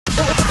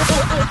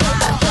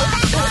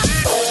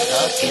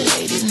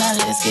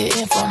now let's get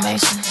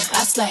information.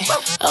 I slay.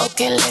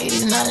 Okay,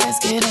 ladies, now let's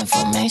get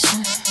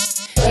information.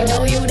 You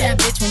know you that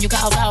bitch when you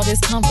cause all this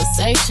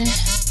conversation.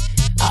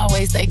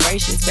 Always stay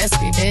gracious, best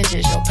revenge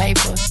is your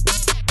paper.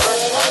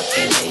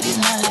 Okay, ladies,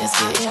 now let's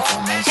get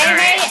information.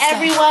 Hey,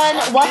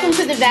 everyone. Welcome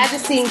to the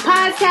Vagicine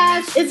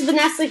Podcast. It's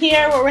Vanessa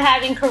here, where we're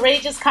having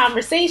courageous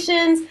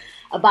conversations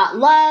about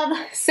love,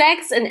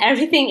 sex, and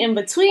everything in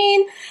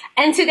between.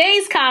 And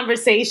today's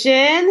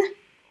conversation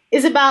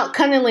is about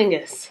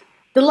cunnilingus,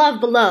 the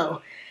love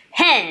below,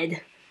 head,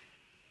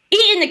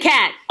 eating the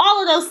cat,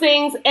 all of those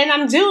things. And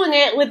I'm doing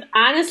it with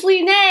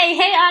Honestly Nay.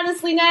 Hey,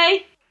 Honestly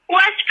Nay.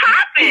 What's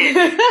poppin'?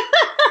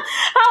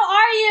 How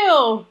are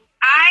you?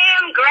 I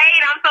am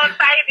great. I'm so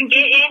excited to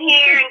get in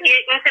here and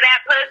get into that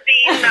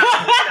pussy.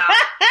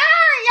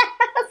 Yes.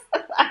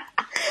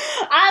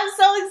 I'm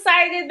so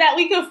excited that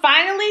we could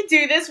finally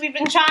do this. We've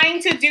been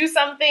trying to do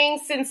something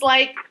since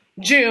like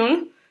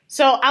June.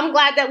 So I'm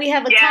glad that we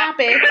have a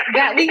topic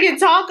that we can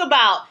talk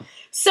about.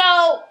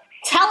 So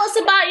tell us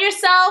about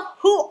yourself.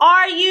 Who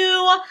are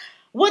you?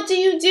 What do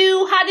you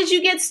do? How did you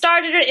get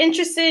started or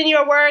interested in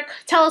your work?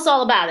 Tell us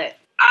all about it.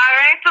 All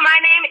right, so my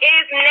name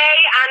is Nay,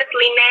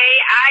 Honestly Nay.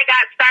 I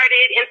got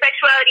started in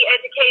sexuality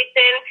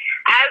education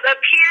as a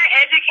peer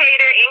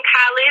educator in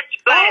college,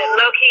 but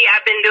low-key,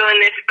 I've been doing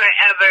this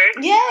forever.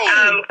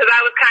 Yay! Because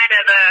I was kind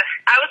of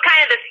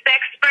the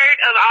sexpert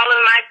of all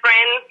of my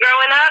friends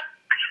growing up.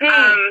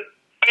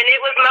 And it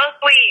was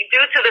mostly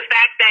due to the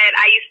fact that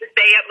I used to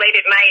stay up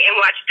late at night and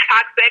watch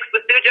Talk Sex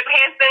with Suja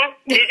Hansen.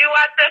 Did you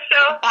watch that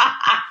show?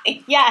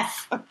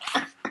 Yes.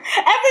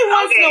 Every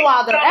once in a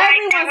while, though.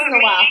 Every once in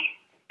a while.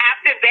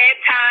 After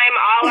bedtime,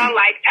 all on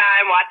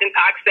Lifetime, watching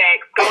Talk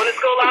Sex, going to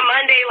school on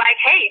Monday, like,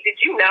 hey, did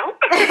you know?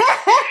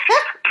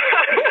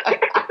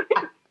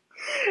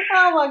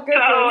 Oh, my goodness.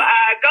 So,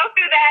 go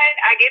through that.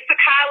 I get to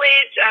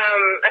college.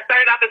 I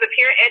started off as a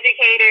peer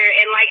educator.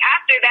 And, like,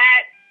 after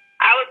that,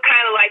 I was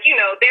kind of like,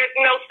 there's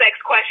no sex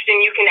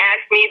question you can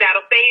ask me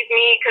that'll faze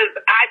me because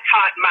I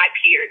taught my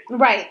peers.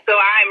 Right. So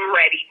I'm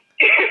ready.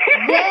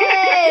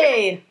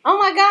 Yay! Oh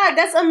my God,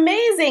 that's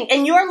amazing.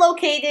 And you're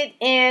located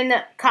in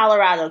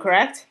Colorado,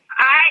 correct?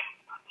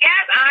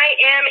 Yes, I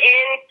am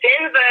in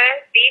Denver,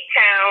 deep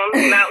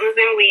town, mountains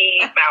and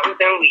weed.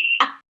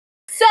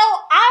 So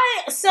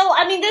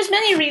I mean, there's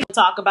many reasons to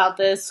talk about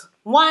this.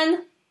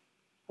 One,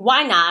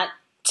 why not?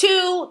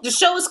 Two, the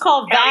show is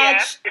called Vag.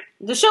 Yeah.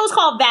 The show is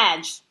called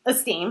Vag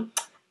Esteem.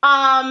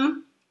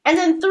 And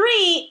then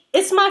three,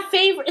 it's my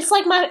favorite. It's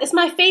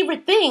my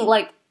favorite thing.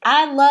 Like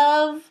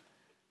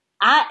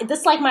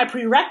that's like my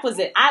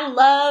prerequisite. I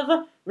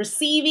love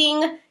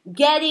receiving,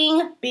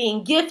 getting,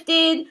 being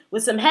gifted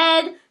with some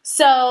head.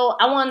 So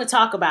I want to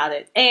talk about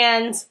it.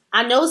 And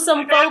I know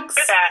some folks,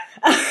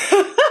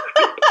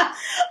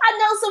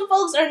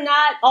 are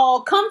not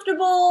all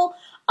comfortable.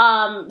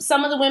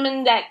 Some of the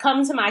women that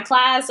come to my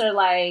class are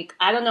like,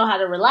 I don't know how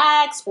to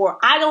relax, or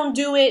I don't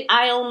do it.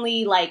 I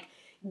only like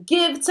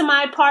give to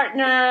my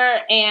partner.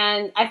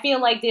 And I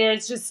feel like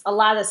there's just a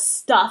lot of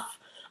stuff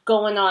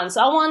going on.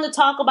 So I wanted to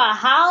talk about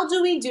how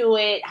do we do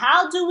it?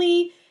 How do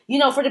we,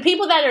 for the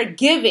people that are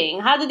giving,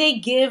 how do they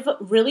give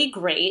really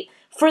great?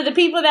 For the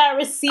people that are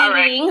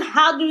receiving,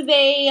 How do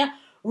they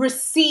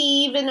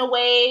receive in a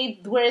way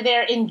where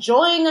they're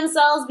enjoying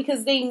themselves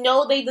because they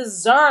know they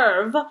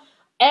deserve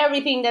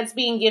everything that's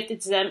being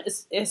gifted to them,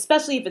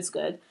 especially if it's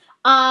good.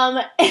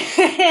 And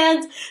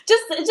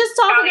just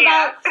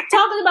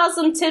talking about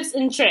some tips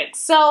and tricks.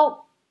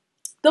 So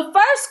the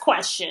first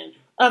question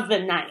of the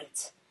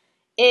night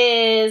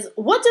is,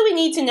 what do we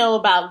need to know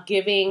about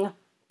giving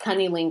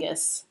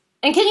cunnilingus?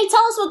 And can you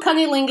tell us what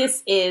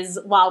cunnilingus is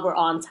while we're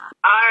on top?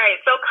 All right,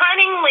 so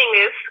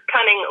cunnilingus is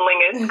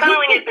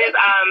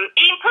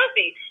eating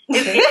pussy.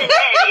 It's eating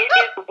head. It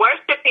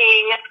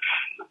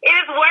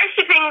is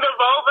worshiping the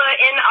vulva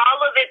in all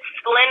of its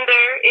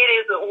splendor. It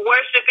is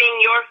worshiping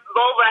your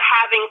vulva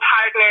having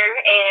partner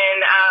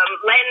and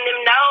letting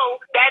them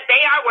know that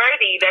they are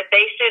worthy, that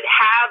they should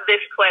have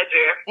this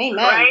pleasure. Amen.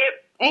 Right?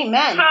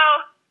 Amen. So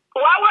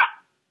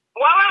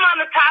while I'm on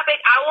the topic,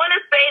 I want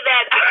to say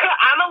that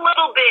I'm a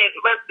little bit,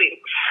 let's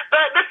see,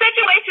 the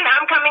situation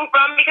I'm coming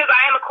from, because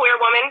I am a queer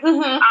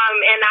woman,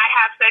 and I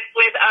have sex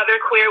with other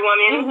queer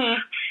women,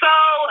 so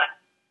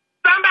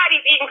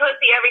somebody's eating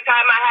pussy every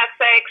time I have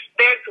sex.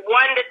 There's 1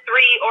 to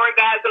 3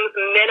 orgasms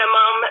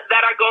minimum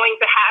that are going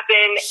to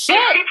happen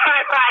every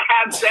time I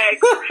have sex,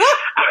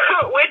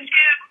 which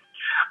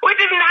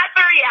is not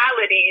the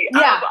reality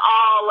of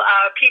all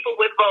people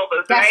with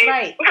vulvas, that's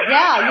right? That's right.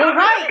 Yeah, you're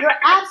right. You're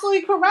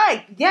absolutely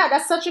correct. Yeah,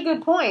 that's such a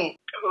good point.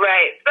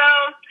 Right. So,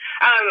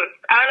 I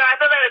don't know. I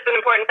feel that it's an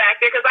important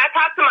factor because I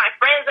talk to my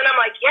friends and I'm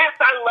like, yes,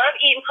 I love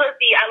eating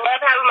pussy. I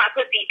love having my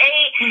pussy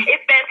ate.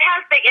 It's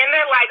fantastic. And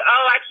they're like,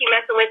 oh, I keep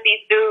messing with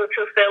these dudes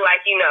who feel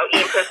like,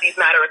 eating pussy's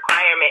not a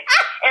requirement.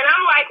 And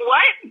I'm like,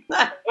 what?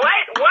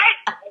 What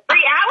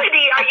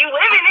reality are you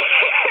living in?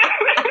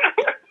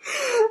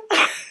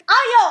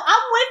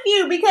 I'm with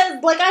you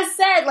because, like I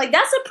said, like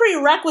that's a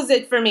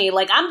prerequisite for me.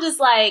 Like I'm just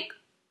like,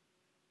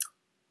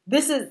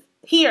 this is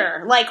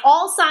here. Like,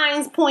 all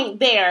signs point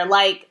there.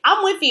 Like,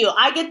 I'm with you.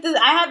 I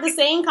have the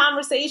same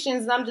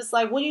conversations, and I'm just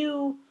like, what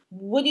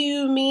do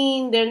you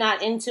mean they're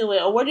not into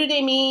it? Or what do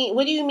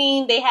you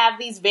mean they have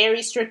these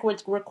very strict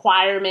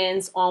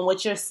requirements on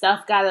what your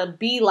stuff gotta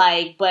be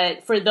like?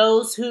 But for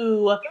those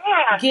who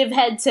give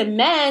head to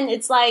men,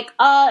 it's like,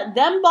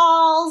 them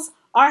balls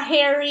are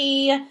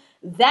hairy.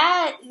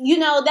 That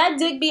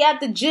dick be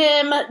at the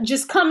gym,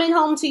 just coming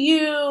home to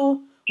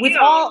you with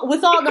all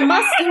the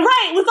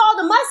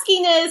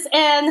muskiness,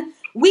 and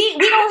they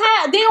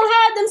don't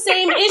have them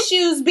same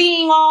issues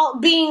being all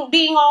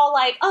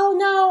like, oh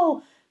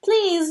no,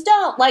 please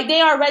don't. Like,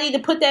 they are ready to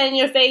put that in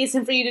your face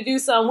and for you to do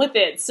something with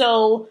it.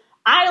 So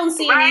I don't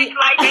see any...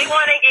 Like, they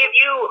want to give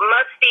you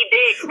musty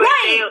dick, but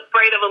they're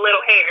afraid of a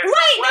little hair.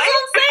 Right, that's what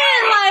I'm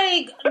saying.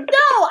 Like,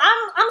 no,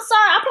 I'm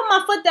sorry. I put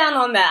my foot down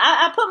on that.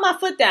 I put my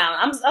foot down.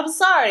 I'm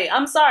sorry.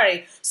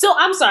 So,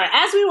 I'm sorry.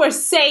 As we were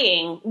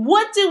saying,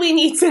 what do we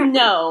need to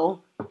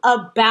know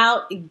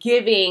about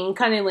giving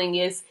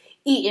cunnilingus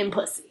eating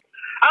pussy?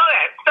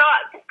 Okay, so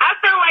I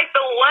feel like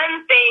the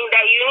one thing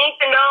that you need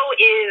to know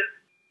is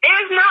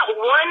there's not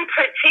one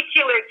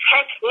particular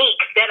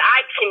technique that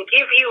I can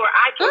give you or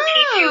I can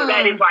teach you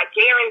that is like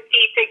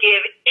guaranteed to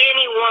give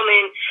any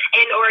woman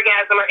an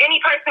orgasm or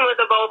any person with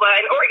a vulva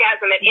an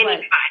orgasm at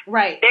any time.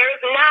 Right. There's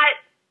not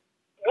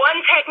one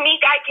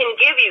technique I can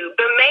give you.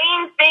 The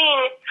main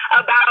thing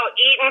about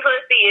eating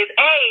pussy is,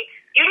 A,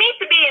 you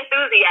need to be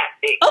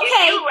enthusiastic.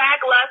 Okay. If you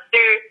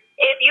lackluster,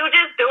 if you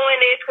just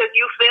doing this because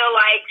you feel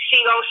like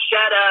she gonna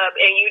shut up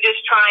and you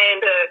just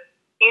trying to,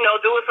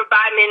 do it for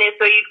 5 minutes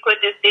so you put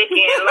this dick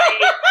in.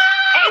 Like, A,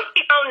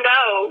 you don't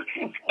know.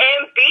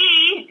 And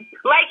B,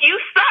 like, you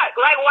suck.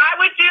 Like, why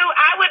would you?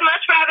 I would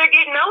much rather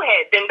get no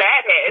head than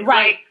bad head.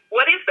 Right. Like,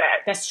 what is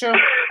that? That's true.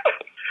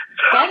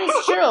 That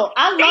is true.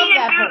 I love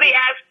that point. Be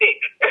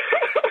enthusiastic.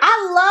 I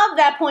love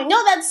that point.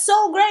 No, that's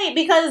so great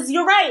because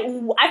you're right.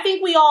 I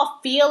think we all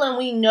feel and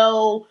we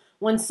know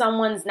when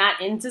someone's not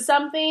into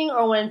something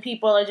or when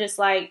people are just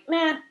like,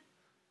 man,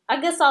 I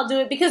guess I'll do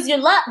it because the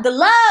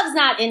love's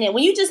not in it.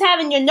 When you just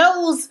having your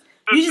nose,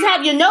 you just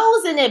have your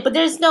nose in it, but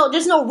there's no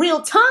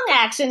real tongue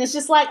action. It's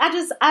just like,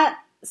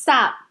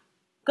 stop,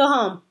 go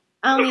home.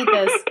 I don't need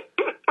this.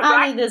 I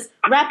don't need this.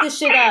 Wrap this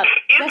shit up.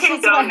 You can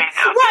go now.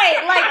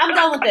 Right, like, I'm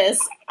done with this.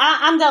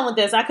 I'm done with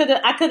this. I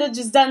could have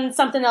just done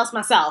something else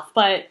myself,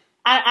 but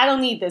I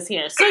don't need this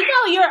here. So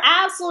no, you're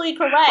absolutely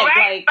correct.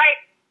 Right,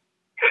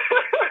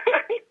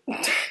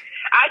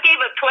 I gave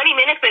up 20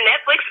 minutes of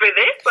Netflix for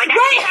this. Like,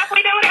 I ain't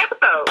halfway done with the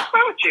episode. What's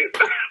wrong with you?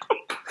 It's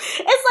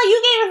like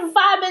you gave it for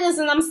 5 minutes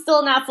and I'm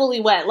still not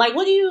fully wet. Like,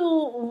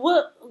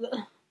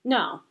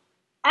 no.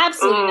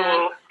 Absolutely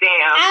not.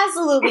 Damn.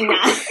 Absolutely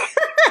not.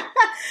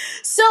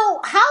 So,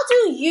 how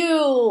do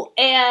you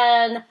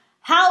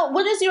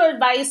what is your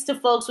advice to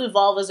folks with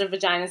vulvas or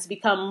vaginas to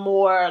become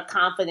more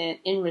confident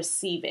in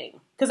receiving?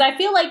 Because I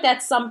feel like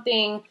that's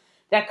something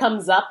that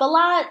comes up a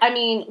lot. I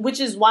mean, which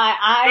is why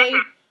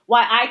I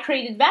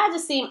created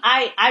Vagisteam.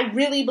 I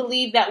really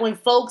believe that when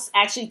folks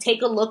actually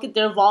take a look at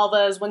their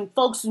vulvas, when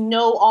folks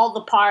know all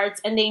the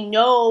parts and they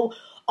know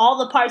all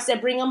the parts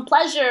that bring them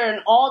pleasure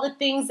and all the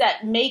things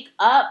that make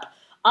up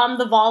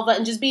the vulva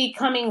and just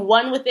becoming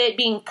one with it,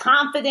 being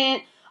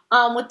confident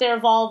with their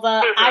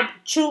vulva, I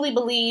truly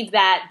believe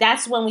that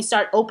that's when we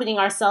start opening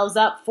ourselves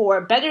up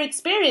for better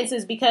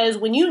experiences, because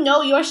when you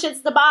know your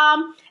shit's the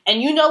bomb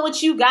and you know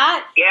what you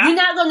got, you're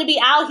not going to be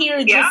out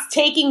here just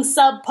taking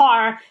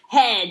subpar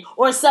head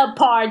or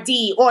subpar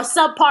D or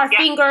subpar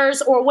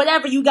fingers or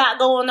whatever you got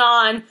going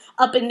on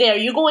up in there.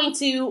 You're going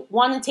to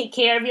want to take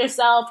care of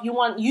yourself. You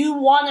want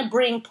to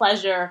bring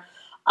pleasure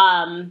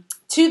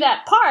to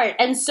that part.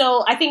 And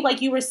so I think,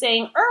 like you were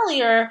saying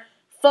earlier,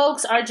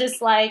 folks are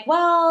just like,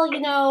 well,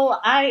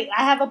 I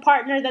have a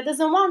partner that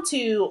doesn't want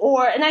to,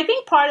 and I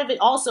think part of it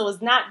also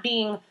is not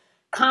being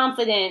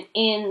confident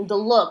in the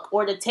look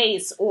or the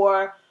taste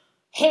or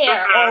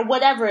hair or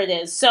whatever it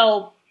is.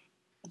 So,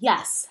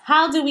 yes,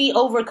 how do we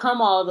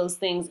overcome all of those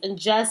things and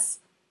just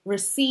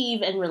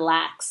receive and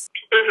relax?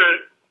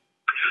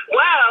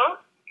 Well,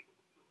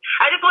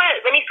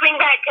 let me swing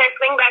back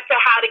to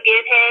how to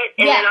give head,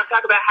 and then I'll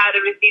talk about how to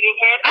receiving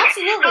head.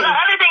 Absolutely. So the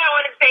other thing I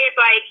wanted to say is,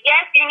 like,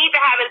 yes, you need to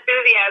have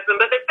enthusiasm,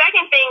 but the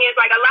second thing is,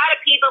 like, a lot of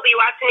people be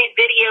watching these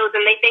videos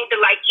and they think that,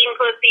 like, eating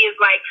pussy is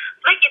like,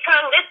 flick your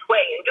tongue this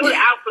way and do the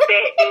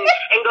alphabet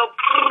and go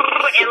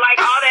and, like,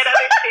 all that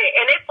other shit.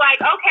 And it's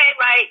like, okay,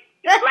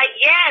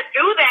 yeah,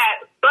 do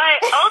that.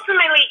 But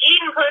ultimately,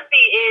 eating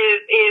pussy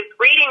is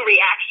reading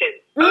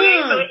reactions.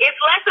 Okay, so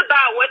it's less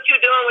about what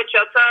you're doing with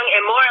your tongue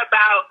and more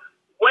about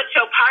what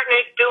your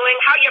partner is doing,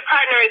 how your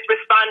partner is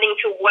responding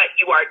to what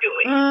you are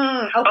doing.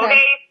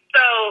 Okay?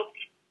 So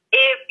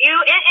if you,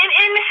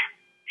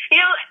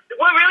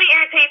 what really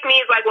irritates me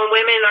is, like, when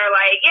women are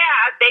like,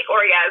 yeah, I fake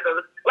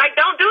orgasms. Like,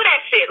 don't do that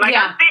shit. Like,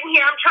 I'm sitting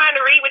here, I'm trying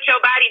to read what your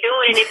body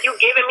doing, and if you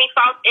giving me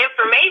false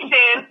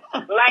information,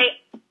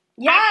 like,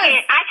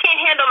 I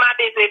can't handle my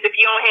business if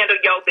you don't handle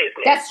your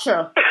business. That's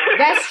true.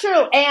 That's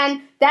true.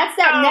 And that's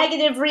that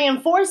negative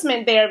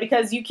reinforcement there,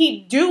 because you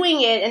keep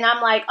doing it, and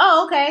I'm like,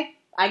 oh, okay.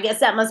 I guess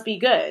that must be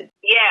good.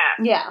 Yeah.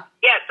 Yeah.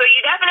 Yeah, so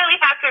you definitely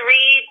have to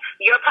read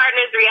your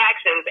partner's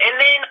reactions. And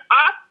then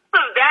off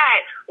of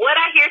that, what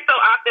I hear so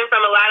often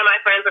from a lot of my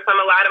friends or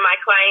from a lot of my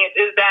clients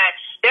is that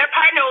their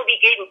partner will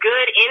be getting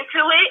good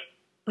into it.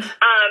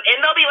 And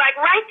they'll be like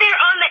right there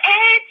on the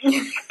edge,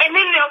 and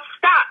then they'll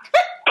stop.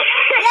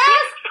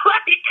 Yes.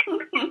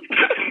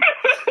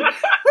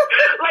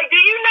 Like,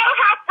 do you know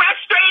how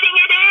frustrating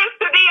it is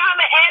to be on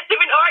the edge of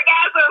an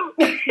orgasm?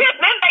 And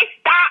then they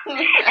stop,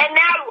 and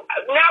now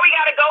we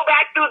got to go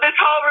back through this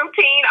whole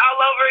routine all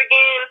over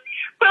again.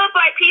 So it's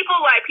like people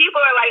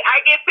are like,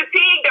 I get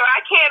fatigued or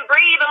I can't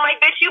breathe. I'm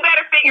like, bitch, you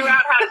better figure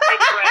out how to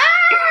take a rest,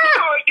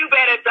 or you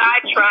better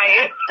die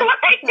trying.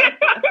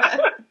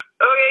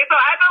 Okay, so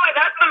I feel like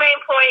that's the main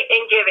point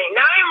in giving.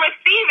 Now in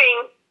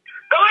receiving,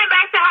 going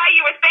back to how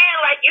you were saying,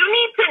 like, you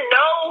need to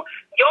know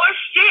your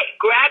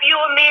shit. Grab you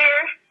a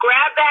mirror,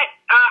 grab that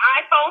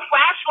iPhone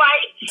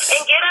flashlight,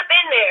 and get up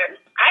in there.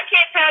 I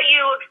can't tell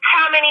you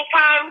how many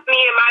times me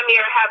and my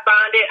mirror have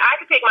bonded. I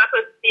could take my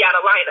pussy out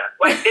of lineup.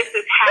 Like, this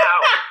is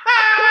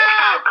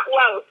how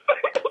close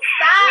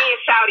me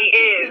and Shouty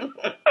is.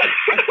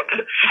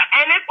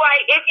 And it's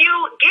like, if you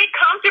get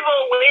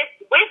comfortable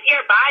with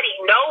your body,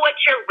 know what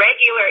your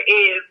regular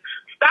is.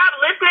 Stop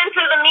listening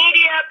to the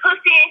media.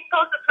 Pussy ain't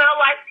supposed to smell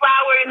like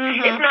flowers.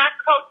 Mm-hmm. It's not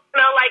supposed to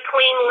smell like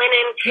clean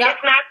linen. Yep.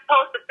 It's not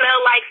supposed to smell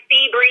like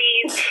sea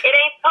breeze. It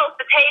ain't supposed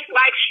to taste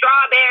like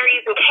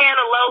strawberries and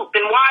cantaloupe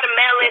and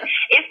watermelon.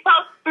 It's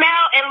supposed to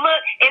smell and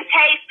look and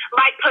taste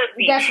like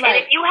pussy. That's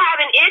right. And if you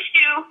have an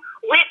issue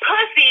with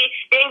pussy,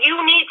 then you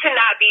need to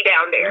not be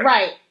down there.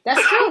 Right. That's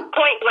true.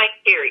 Point blank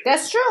period.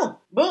 That's true.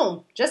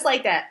 Boom. Just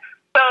like that.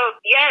 So,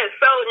 yes.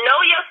 So,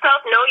 know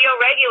yourself, know your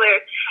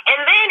regular.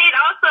 And then it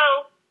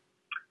also...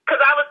 Because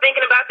I was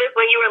thinking about this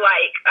when you were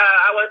like,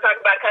 I want to talk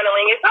about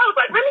cunnilingus. So I was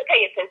like, let me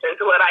pay attention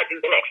to what I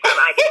do the next time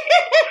I get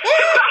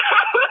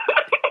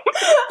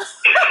so,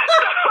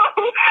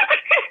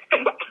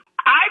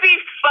 I be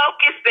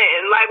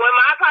focusing. Like when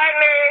my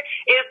partner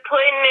is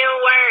putting in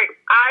work,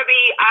 I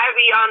be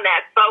on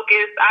that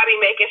focus. I be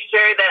making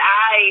sure that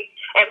I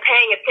am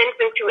paying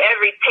attention to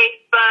every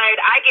taste bud.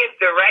 I give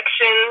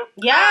directions.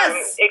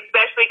 Yes.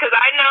 Especially because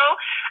I know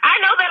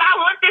that I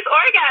want this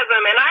orgasm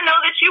and I know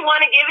that you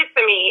want to give it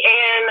to me.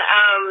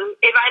 And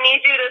if I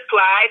need you to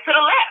slide to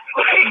the left,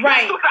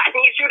 right. That's what I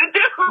need you to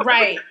do.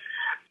 Right.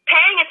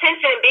 Paying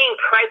attention and being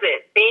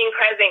present,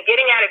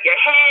 getting out of your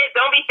head.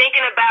 Don't be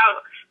thinking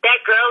about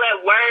that girl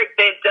at work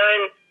that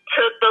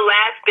took the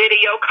last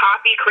video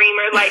coffee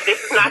creamer. Like,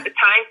 this is not the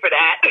time for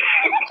that.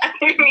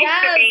 You need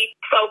to be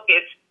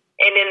focused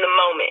and in the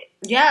moment.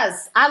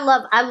 Yes. I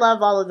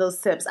love all of those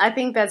tips. I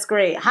think that's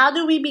great. How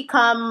do we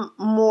become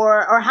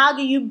more, or how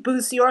do you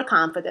boost your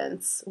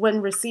confidence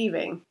when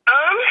receiving?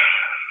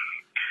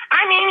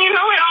 I mean, you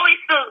know, it always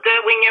feels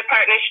good when your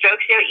partner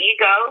strokes your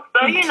ego.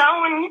 So, you know,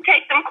 when you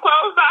take them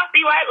clothes off,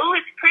 be like, ooh,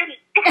 it's pretty.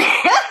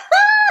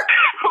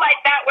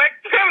 Like, that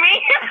works for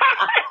me.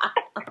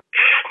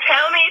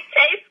 Tell me it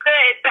tastes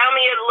good. Tell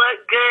me it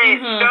looks good.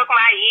 Mm-hmm. Stroke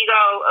my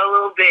ego a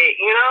little bit,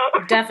 you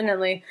know?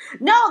 Definitely.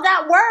 No,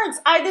 that works.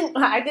 I did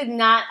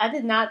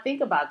not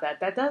think about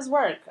that. That does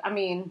work. I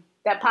mean,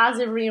 that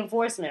positive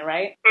reinforcement,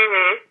 right?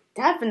 Mm-hmm.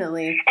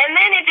 Definitely. And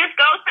then it just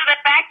goes to the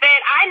fact that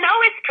I know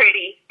it's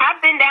pretty.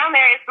 I've been down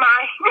there. It's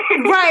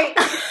mine. Right.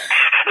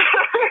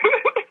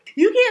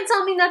 You can't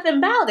tell me nothing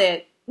about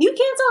it.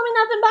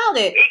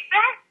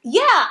 Exactly.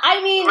 Yeah,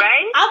 I mean,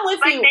 right? I'm with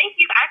you. Thank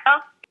you.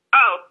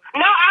 Oh,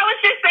 no, I was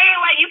just saying,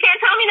 like, you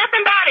can't tell me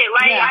nothing about it.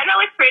 Like, yeah. I know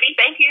it's pretty.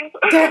 Thank you.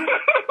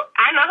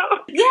 I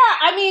know. Yeah,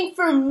 I mean,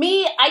 for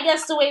me, I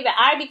guess the way that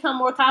I become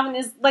more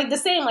confident is, like, the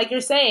same, like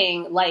you're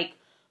saying, like,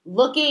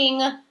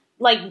 looking...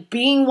 like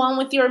being one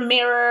with your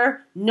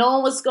mirror,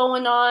 knowing what's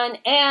going on.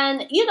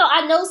 And, you know,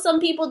 I know some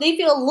people, they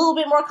feel a little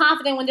bit more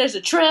confident when there's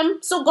a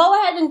trim. So go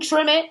ahead and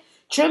trim it.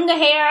 Trim the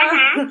hair.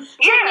 Mm-hmm.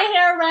 Trim the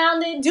hair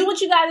around it. Do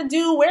what you got to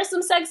do. Wear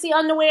some sexy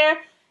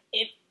underwear.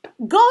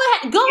 Go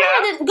ahead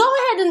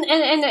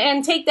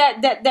and take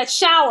that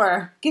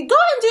shower. Go ahead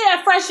and do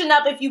that freshen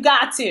up if you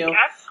got to.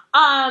 Yeah. So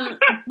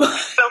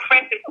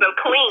fresh and so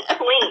clean,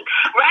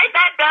 right?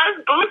 That does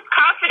boost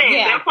confidence.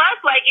 Yeah. And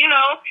plus, like, you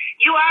know,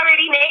 you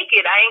already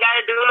naked. I ain't got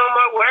to do no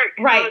more work.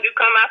 Right. You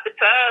come out the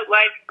tub,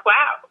 like,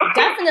 wow.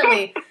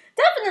 Definitely.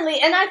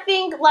 And I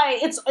think,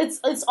 like, it's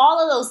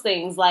all of those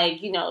things.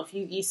 Like, you know, if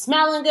you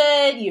smelling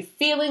good, you're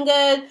feeling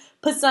good,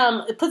 put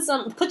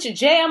your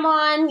jam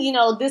on. You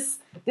know, this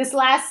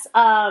last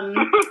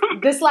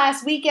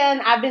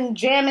weekend, I've been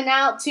jamming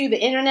out to the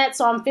internet,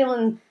 so I'm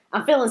feeling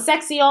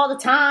sexy all the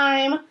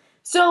time.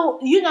 So,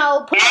 you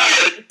know, put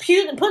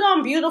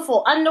on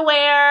beautiful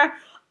underwear,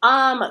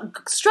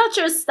 stretch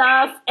your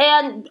stuff,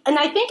 and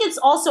I think it's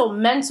also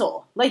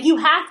mental. Like, you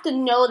have to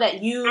know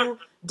that you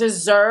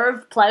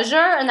deserve pleasure,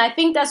 and I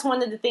think that's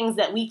one of the things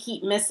that we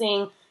keep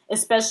missing,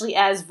 especially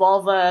as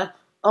vulva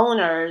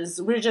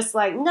owners. We're just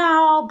like,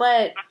 no,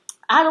 but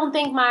I don't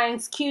think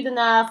mine's cute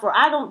enough,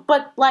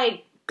 but,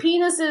 like,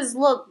 penises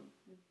look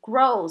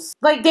gross.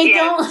 Like, they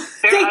don't...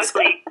 They're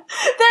ugly.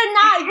 They're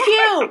not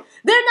cute.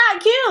 They're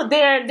not cute.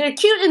 They're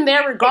cute in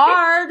their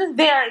regard.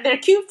 They're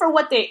cute for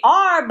what they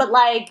are, but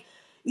like,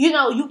 you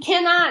know,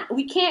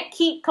 we can't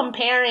keep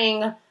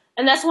comparing,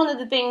 and that's one of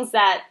the things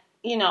that,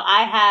 you know,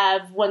 I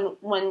have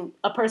when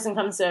a person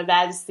comes to a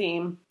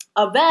VagSteam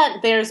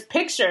event, there's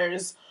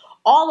pictures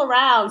all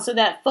around so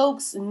that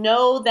folks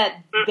know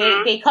that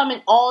they come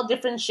in all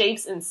different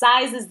shapes and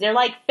sizes. They're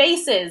like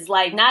faces.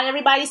 Like, not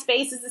everybody's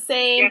face is the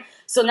same.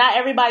 So not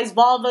everybody's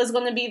vulva is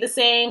going to be the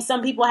same.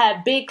 Some people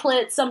have big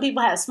clits. Some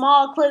people have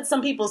small clits.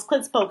 Some people's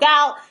clits poke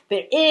out.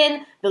 They're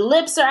in. The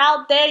lips are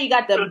out there. You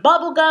got the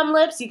bubblegum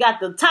lips. You got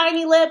the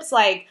tiny lips.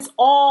 Like, it's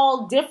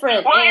all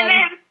different. Well, and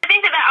then I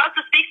think that also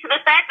speaks to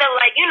the fact that,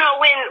 like, you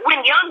know, when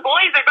young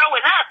boys are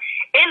growing up,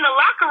 in the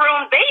locker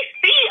room, they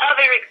see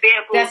other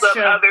examples of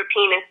other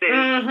penises,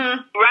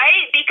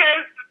 right?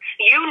 Because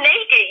you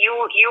naked,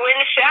 you in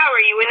the shower,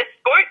 you in the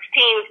sports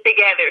teams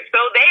together. So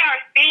they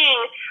are seeing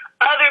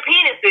other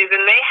penises,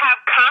 and they have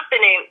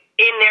confidence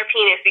in their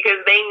penis because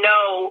they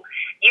know,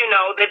 you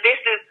know, that this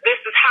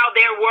is how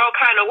their world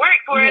kind of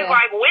works. Whereas,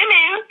 like,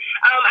 women,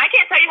 I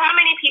can't tell you how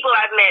many people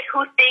I've met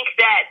who think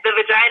that the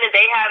vagina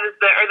they have is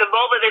the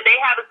vulva that they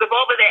have is the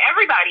vulva that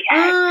everybody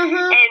has.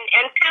 And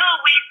until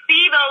we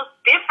see those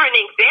different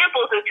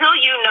examples, until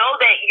you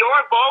know that your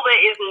vulva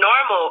is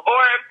normal,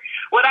 or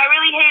what I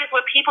really hate is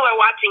when people are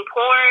watching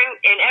porn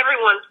and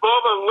everyone's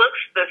vulva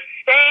looks the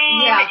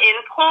same in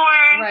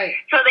porn. Right.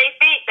 So they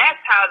think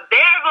that's how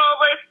their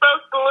vulva is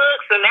supposed to look.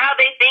 So now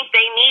they think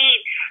they need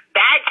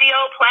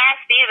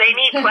vagioplasty. They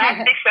need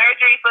plastic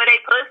surgery for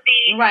their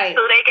pussy. Right.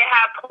 So they can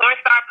have porn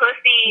star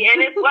pussy.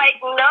 And it's like,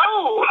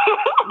 no.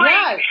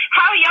 Like,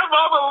 how your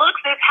vulva looks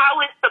is how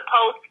it's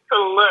supposed to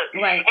look.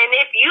 Right. And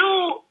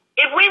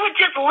if we would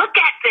just look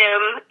at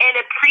them and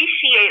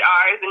appreciate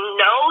ours and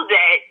know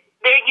that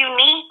they're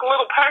unique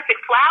little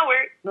perfect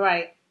flowers.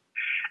 Right.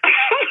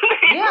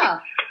 Yeah.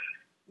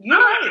 You're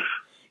right.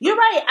 You're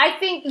right. I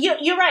think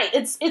you're right.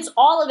 It's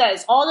all of that.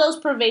 It's all those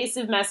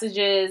pervasive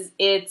messages.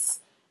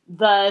 It's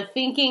the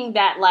thinking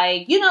that,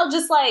 like, you know,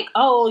 just like,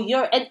 oh,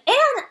 you're and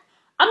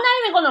I'm not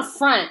even going to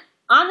front.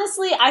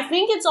 Honestly, I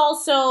think it's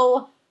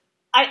also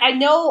I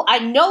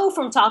know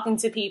from talking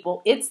to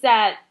people, it's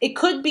that it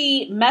could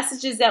be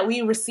messages that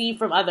we receive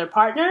from other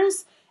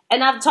partners.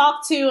 And I've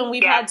talked to, and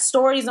we've had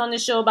stories on the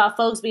show about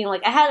folks being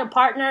like, I had a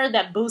partner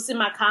that boosted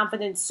my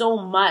confidence so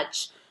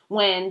much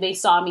when they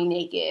saw me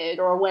naked,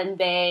 or when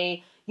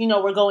they, you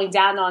know, were going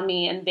down on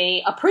me and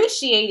they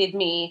appreciated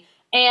me.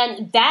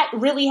 And that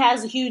really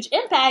has a huge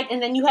impact.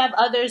 And then you have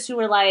others who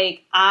are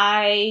like,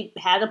 I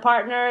had a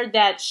partner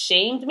that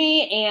shamed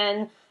me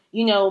and,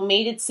 you know,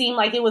 made it seem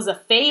like it was a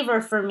favor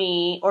for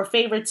me or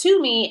favor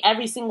to me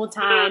every single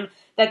time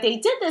that they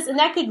did this. And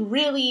that could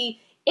really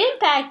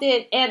impact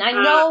it. And I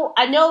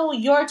know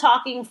you're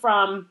talking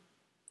from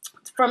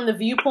the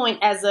viewpoint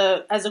as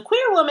a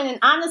queer woman. And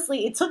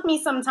honestly, it took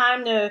me some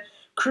time to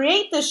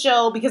create the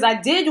show because I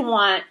did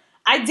want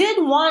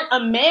a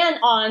man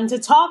on to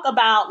talk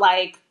about,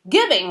 like,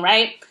 giving,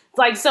 right?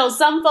 Like, so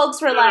some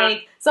folks were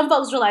like,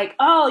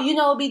 oh, you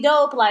know, it'd be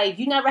dope. Like,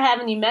 you never have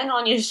any men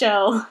on your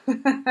show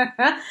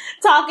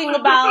talking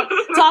about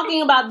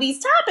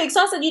these topics.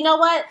 So I said, you know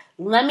what?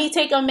 Let me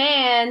take a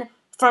man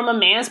from a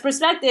man's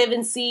perspective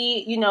and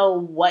see, you know,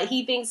 what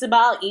he thinks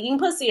about eating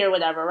pussy or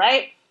whatever,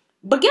 right?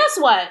 But guess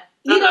what?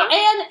 You know,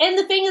 and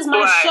the thing is,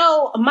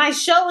 my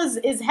show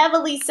is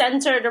heavily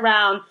centered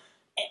around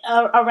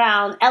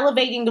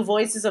elevating the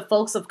voices of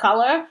folks of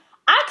color.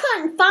 I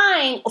couldn't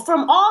find,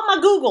 from all my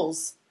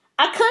Googles,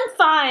 I couldn't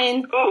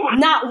find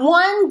not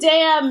one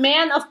damn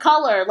man of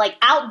color, like,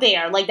 out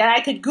there, like, that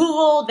I could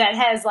Google that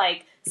has,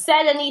 like,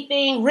 said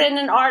anything, written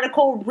an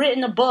article,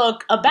 written a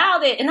book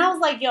about it. And I was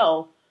like,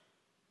 yo,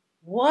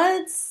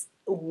 what's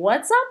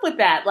up with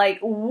that? Like,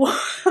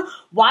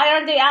 why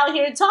aren't they out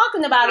here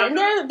talking about it?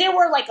 And there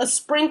were, like, a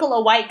sprinkle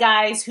of white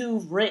guys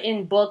who've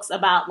written books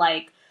about,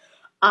 like,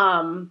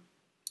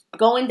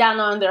 going down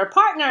on their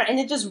partner, and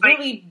it just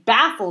really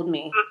baffled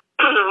me.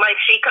 Like,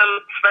 She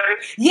Comes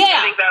First. Yeah.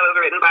 I think that was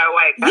written by a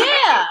white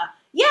guy.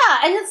 Yeah,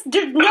 and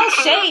there's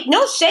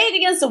no shade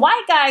against the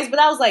white guys, but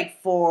I was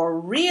like, for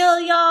real,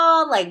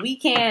 y'all? Like, we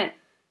can't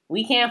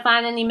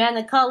find any men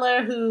of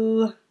color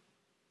who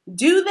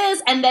do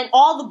this? And then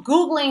all the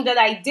Googling that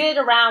I did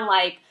around,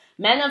 like,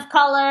 men of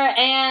color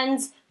and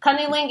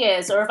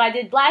cunnilingus, or if I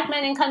did black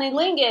men and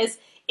cunnilingus,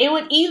 it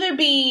would either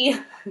be,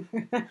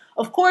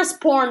 of course,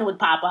 porn would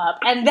pop up,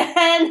 and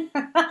then,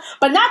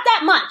 but not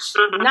that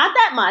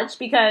much,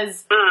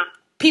 because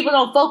people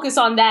don't focus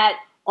on that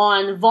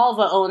on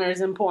vulva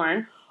owners in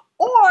porn,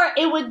 or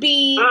it would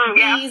be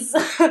these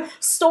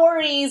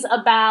stories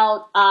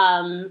about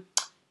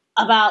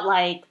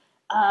like,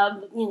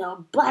 you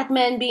know, black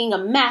men being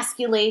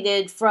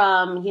emasculated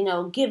from, you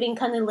know, giving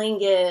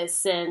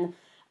cunnilingus, and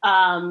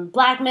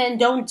black men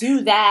don't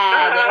do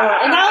that.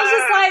 And I was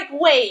just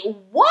like, wait,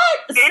 what?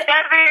 It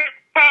doesn't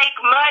take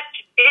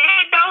much.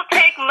 It don't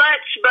take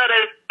much but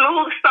a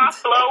smooth,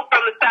 soft blow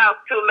from the South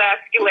to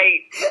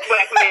emasculate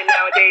black men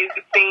nowadays,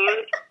 it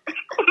seems.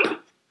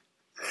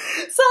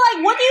 So,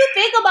 like, What do you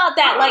think about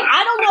that? Like,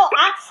 I don't know.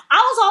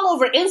 I was all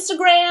over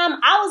Instagram.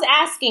 I was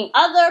asking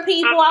other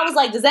people. I was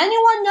like, does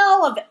anyone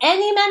know of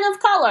any men of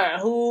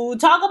color who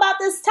talk about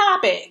this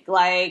topic?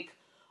 Like,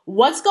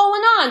 what's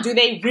going on? Do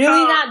they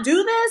really not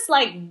do this?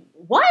 Like,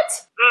 what?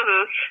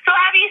 Mm-hmm. So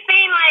have you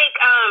seen, like,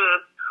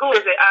 who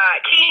is it?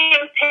 Key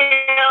and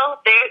Peele,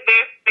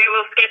 their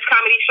little sketch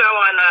comedy show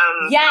on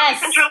Yes.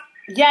 Central?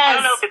 Yes. I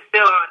don't know if it's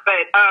still on,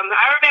 but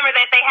I remember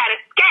that they had a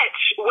sketch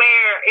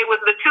where it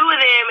was the two of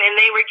them and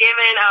they were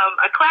given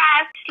a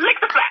class, Lick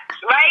the Flaps,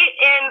 right?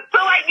 And so,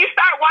 like, you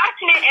start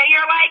watching it and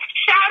you're like,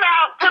 shout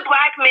out to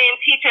black men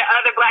teaching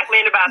other black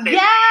men about this.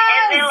 Yes.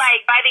 And then,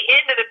 like, by the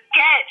end of the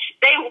sketch,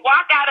 they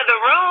walk out of the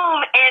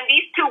room and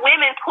these two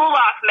women pull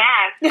off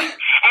masks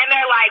and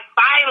they're like,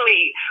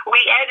 finally,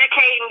 we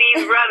educating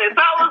these brothers.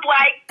 So I was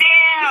like,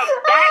 damn,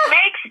 that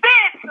makes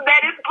sense that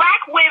it's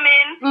black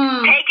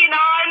women taking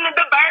on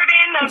the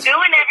burden of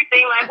doing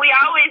everything like we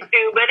always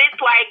do, but it's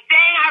like,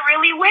 dang, I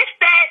really wish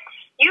that,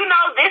 you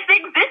know, this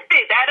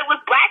existed, that it was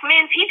black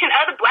men teaching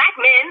other black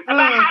men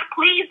about how to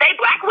please they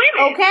black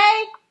women. Okay.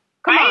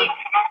 Come right? on.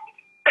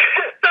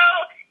 So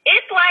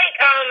it's like,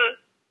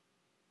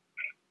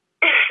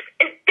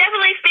 it's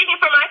definitely speaking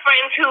for my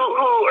friends who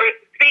are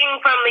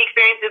speaking from the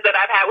experiences that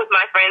I've had with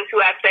my friends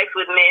who have sex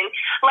with men.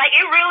 Like,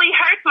 it really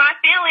hurts my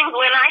feelings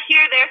when I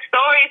hear their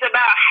stories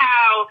about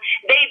how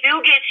they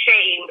do get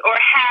shamed or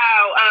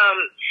how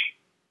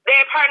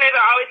their partners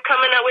are always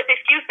coming up with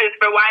excuses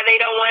for why they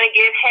don't want to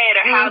give head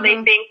or how they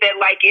think that,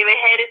 like, giving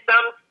head is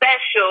something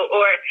special,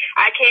 or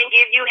I can't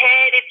give you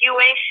head if you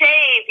ain't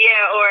shaved,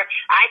 or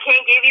I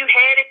can't give you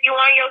head if you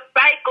on your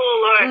cycle,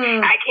 or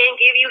I can't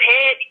give you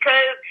head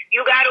because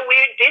you got a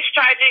weird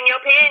discharge in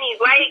your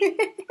panties. Like,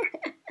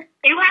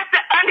 you have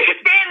to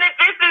understand that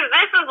this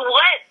is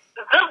what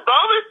the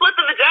bolus with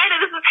the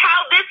vagina, this is how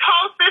this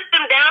whole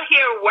system down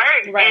here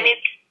works. Right. And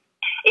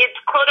it's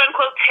quote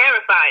unquote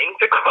terrifying,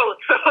 to quote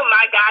some of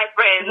my guy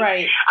friends.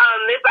 Right.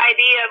 This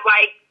idea of,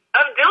 like,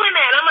 of doing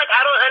that. I'm like,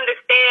 I don't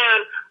understand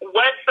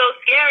what's so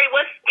scary.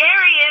 What's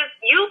scary is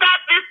you got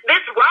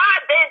this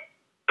rod that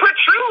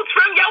protrudes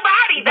from your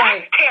body.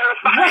 That's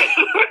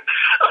terrifying.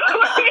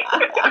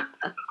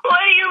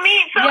 What do you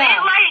mean? So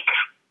it, like,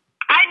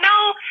 I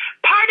know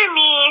part of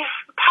me,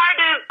 part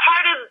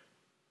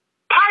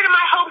of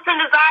my hopes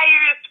and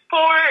desires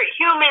for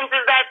humans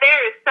is that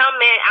there is some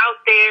man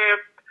out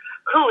there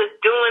who is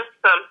doing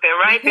something,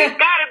 right? There's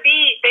gotta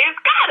be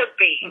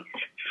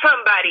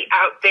somebody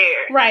out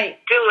there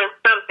doing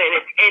something.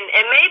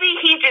 And maybe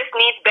he just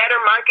needs better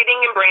marketing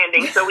and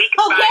branding so we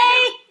can find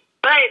him.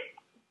 But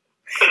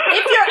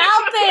if you're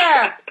out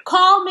there,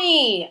 call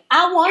me.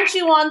 I want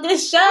you on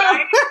this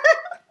show.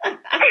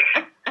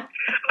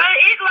 But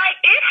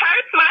it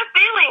hurts my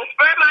feelings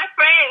for my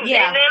friends.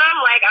 Yeah. And then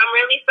I'm like, I'm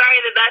really sorry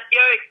that that's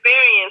your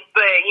experience.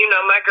 But, you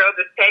know, my girl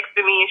just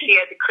texted me and she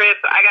at the crib,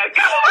 so I gotta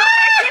go.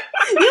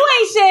 You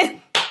ain't shit.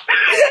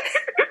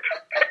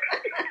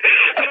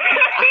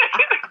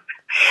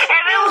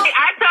 And then, like,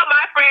 I tell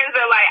my friends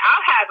that, like,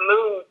 I'll have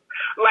moods.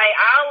 Like,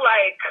 I'll,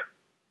 like,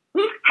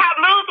 have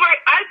moods where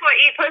I just want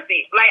to eat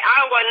pussy. Like, I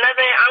don't want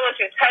nothing. I want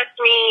you to touch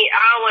me.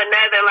 I don't want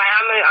nothing. Like,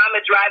 I'm gonna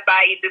drive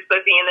by, eat this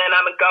pussy, and then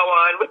I'm gonna go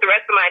on with the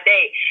rest of my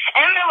day.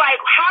 And they're like,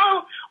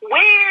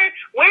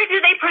 where do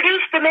they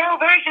produce the male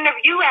version of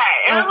you at?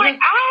 And I'm like,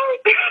 I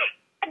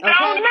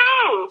don't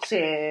know.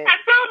 Shit. I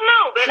don't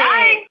know, but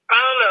I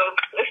don't know.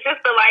 It's just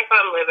the life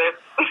I'm living.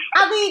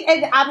 I mean,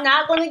 and I'm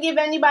not going to give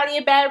anybody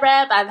a bad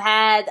rap. I've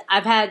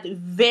had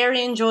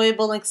very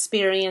enjoyable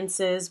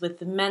experiences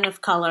with men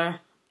of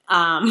color.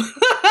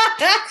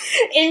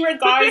 In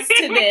regards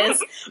to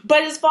this,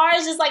 but as far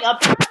as just like a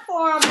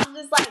platform, I'm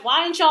just like,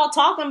 why aren't y'all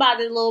talking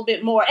about it a little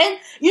bit more? And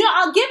you know,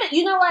 I'll give it.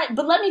 You know what?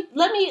 But let me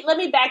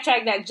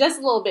backtrack that just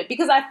a little bit,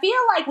 because I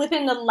feel like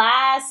within the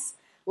last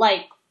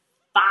like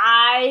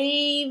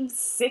 5,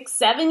 6,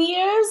 7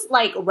 years,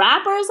 like,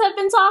 rappers have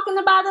been talking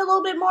about it a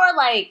little bit more.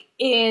 Like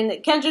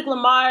in Kendrick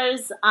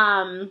Lamar's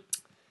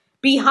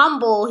Be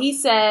Humble, he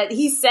said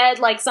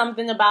like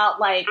something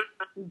about like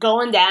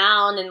going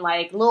down, and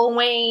like Lil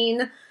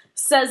Wayne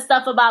says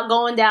stuff about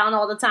going down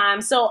all the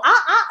time. So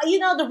I you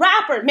know, the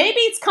rapper, maybe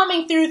it's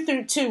coming through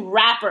to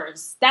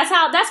rappers. That's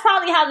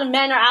probably how the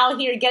men are out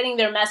here getting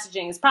their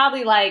messaging. It's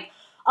probably like,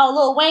 oh,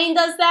 Lil Wayne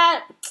does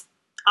that?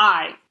 All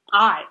right.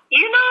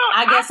 You know,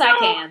 I guess I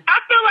can. I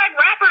feel like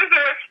rappers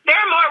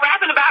they're more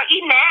rapping about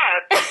eating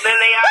ass than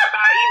they are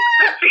about eating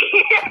pussy.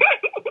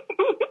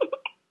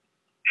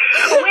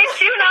 Which,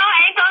 you know,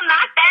 I ain't gonna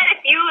knock that.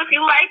 If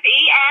you like to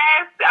eat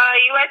ass,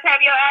 you like to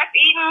have your ass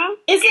eaten.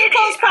 It's in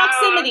close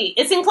proximity.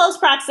 It's in close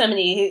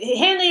proximity.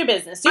 Handle your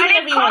business. Do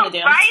whatever you want to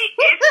do. Right?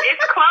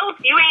 It's close.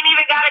 You ain't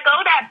even gotta go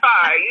that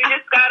far. You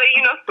just gotta,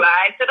 you know,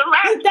 slide to the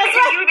left. That's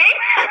right.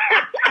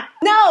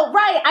 No,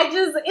 right.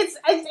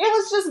 It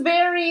was just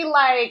very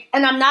like,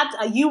 and I'm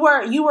not. You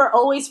were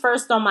always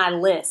first on my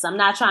list. I'm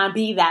not trying to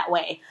be that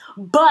way,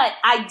 but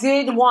I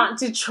did want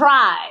to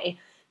try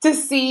to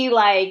see,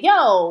 like,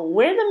 yo,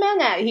 where the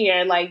men at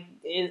here? Like,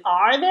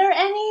 are there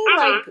any?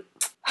 Like,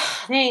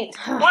 well,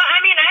 I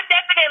mean, I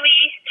definitely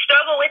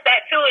struggle with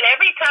that too, and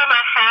every time I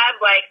have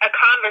like a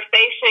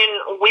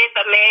conversation with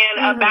a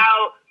man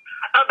about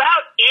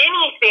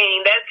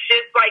anything that's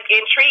just like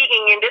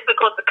intriguing and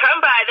difficult to come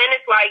by, then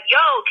it's like,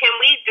 yo, can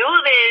we do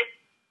this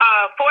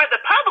for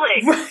the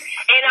public?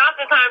 And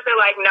oftentimes they're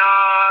like,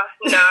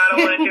 nah, I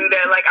don't want to do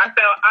that. Like I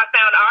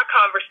found our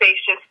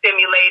conversation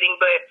stimulating,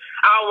 but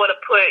I don't want to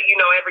put,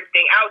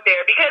 everything out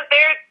there, because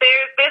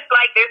there's this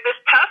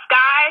tough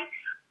guy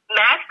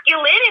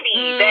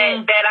masculinity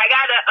that I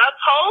gotta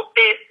uphold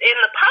this in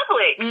the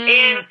public.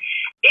 And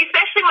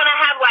especially when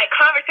I have like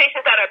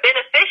conversations that are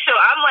beneficial,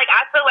 I'm like,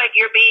 I feel like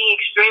you're being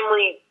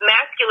extremely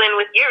masculine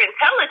with your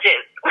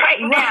intelligence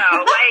right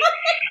now. Like,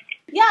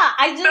 yeah,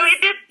 so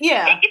it gets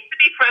to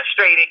be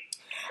frustrating.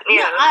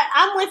 Yeah,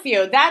 I'm with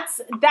you.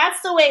 That's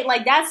the way.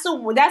 Like that's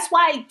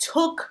why it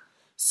took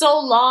so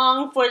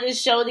long for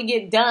this show to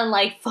get done.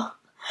 Like,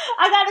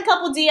 I got a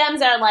couple DMs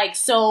that are like,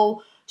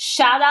 so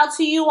shout out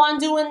to you on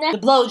doing the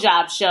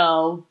blowjob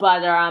show,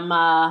 but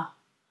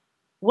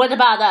what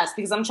about us?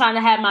 Because I'm trying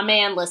to have my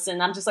man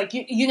listen. I'm just like,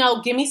 give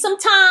me some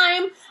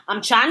time.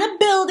 I'm trying to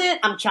build it.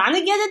 I'm trying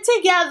to get it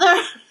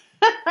together.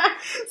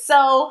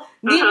 So,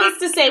 needless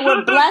to say,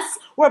 we're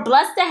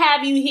blessed to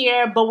have you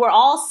here, but we're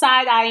all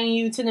side-eyeing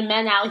you to the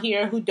men out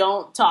here who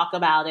don't talk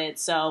about it.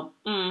 So,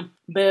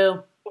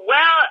 boo.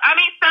 Well, I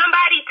mean,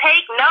 somebody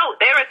take note.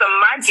 There is a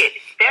market.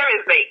 There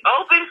is an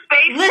open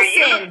space for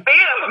you to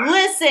fill.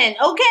 Listen,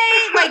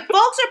 okay? Like,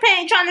 folks are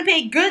trying to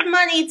pay good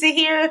money to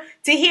hear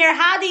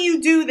how do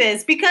you do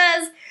this?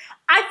 Because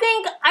I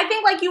think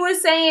like you were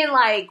saying,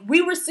 like,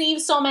 we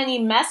receive so many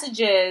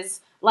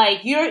messages.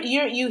 Like,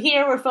 you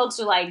hear where folks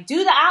are like,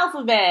 do the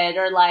alphabet,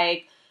 or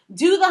like,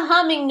 do the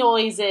humming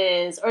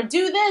noises, or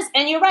do this.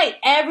 And you're right.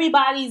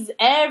 Everybody's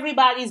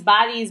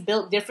body is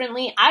built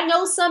differently. I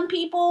know some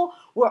people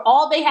where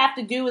all they have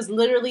to do is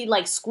literally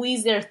like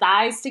squeeze their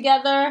thighs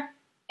together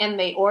and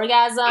they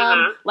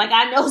orgasm. Like,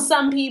 I know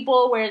some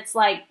people where it's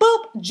like,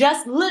 boop,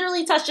 just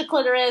literally touch the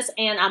clitoris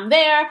and I'm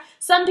there.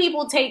 Some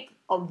people take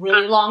a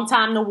really long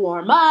time to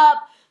warm up.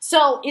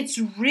 So it's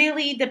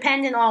really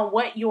dependent on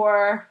what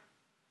your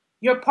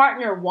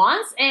partner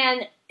wants,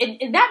 and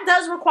that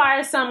does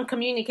require some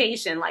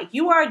communication. Like,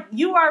 you are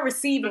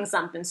receiving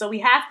something, so we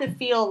have to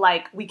feel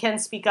like we can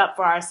speak up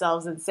for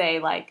ourselves and say,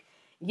 like,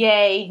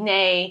 yay,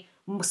 nay,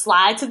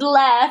 slide to the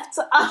left,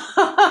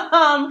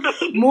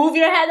 move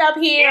your head up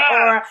here,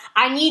 or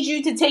I need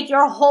you to take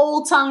your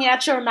whole tongue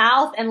at your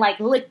mouth and like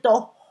lick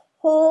the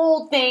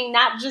whole thing,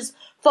 not just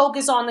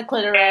focus on the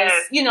clitoris,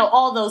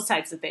 all those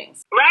types of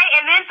things. Right,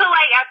 and then so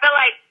like, I feel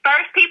like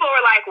first people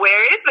were like,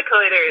 where is the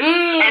clitoris?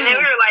 And then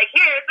we were like,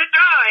 here's the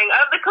drawing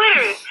of the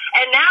clitoris.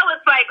 And now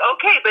it's like,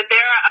 okay, but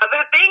there are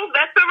other things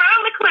that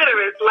surround the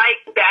clitoris, like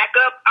back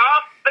up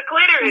off the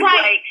clitoris.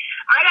 Right. Like,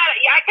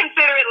 I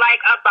consider it like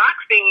a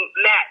boxing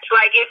match.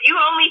 Like, if you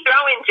only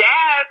throw in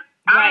jabs,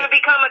 I'm going to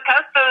become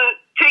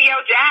accustomed to your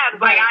jabs.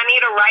 Like, I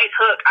need a right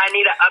hook. I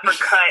need an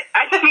uppercut.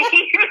 I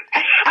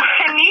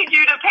need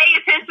you to pay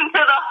attention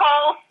to the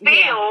whole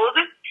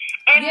field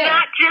and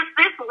not just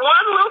this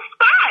one little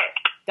spot.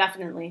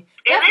 Definitely.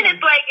 And then it's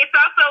like, it's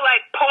also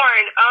like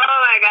porn. Oh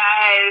my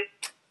God.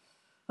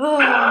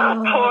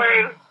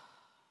 Porn.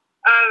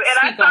 And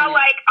I saw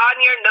like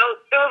on your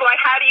notes, it was like,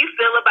 how do you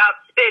feel about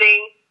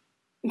spitting?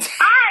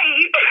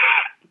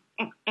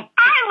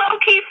 I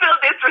low-key feel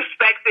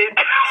disrespected.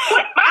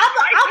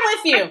 I'm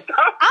with you.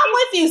 I'm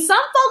with you. Some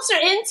folks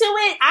are into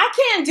it. I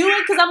can't do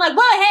it because I'm like,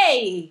 well,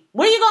 hey,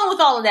 where are you going with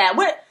all of that?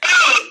 What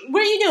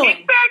are you doing?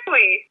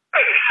 Exactly.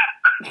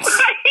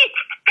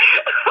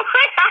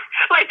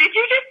 Like, did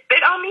you just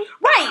spit on me?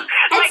 Right.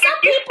 And like, some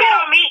if you people spit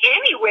on me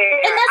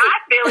anywhere, I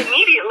feel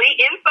immediately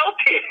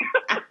insulted.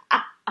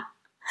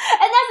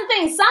 And that's the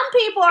thing. Some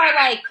people are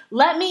like,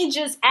 let me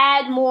just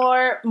add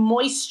more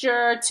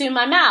moisture to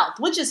my mouth,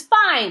 which is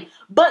fine.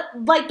 But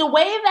like the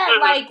way that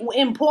like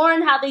in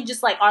porn, how they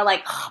just like are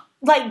like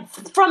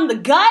from the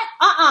gut.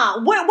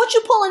 What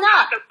you pulling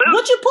up?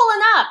 What you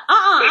pulling up?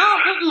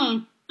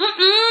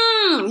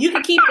 You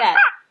can keep that.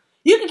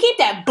 You can keep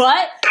that.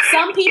 But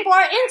some people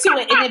are into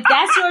it, and if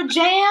that's your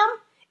jam,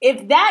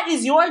 if that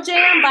is your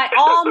jam, by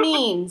all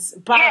means,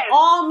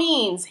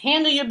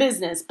 handle your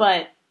business.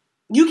 But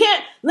you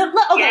can't,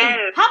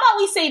 okay, how about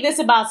we say this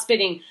about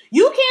spitting?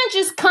 You can't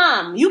just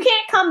come. You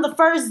can't come the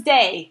first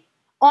day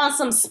on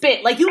some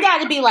spit. Like, you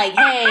got to be like,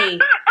 hey,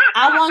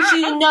 I want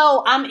you to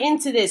know I'm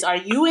into this. Are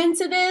you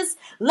into this?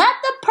 Let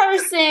the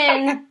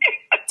person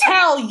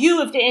tell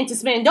you if they're into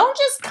spitting. Don't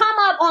just come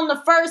up on the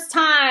first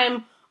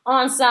time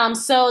on some,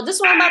 so this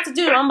is what I'm about to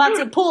do. I'm about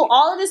to pull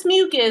all of this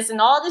mucus and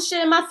all this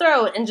shit in my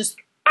throat and just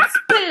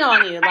spit it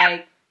on you.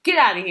 Like, get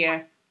out of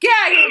here. Get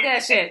out of here with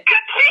that shit.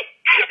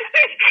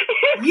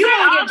 You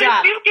don't get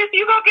dropped. You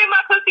gonna get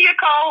my pussy a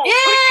cold. Ew!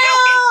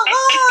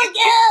 Oh,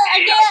 yeah,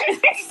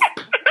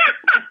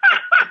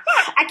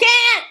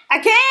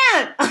 I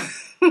can't.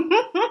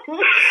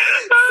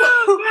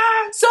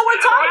 So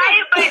we're talking.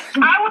 Right, but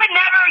I would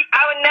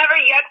never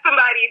yuck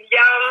somebody's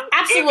yum.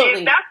 Absolutely.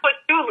 If that's what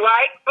you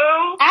like,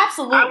 boo,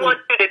 absolutely. I want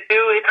you to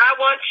do it. I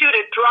want you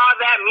to draw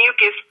that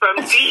mucus from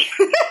deep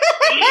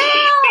in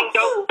your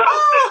throat.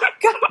 Oh,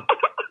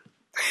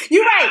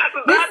 you're right.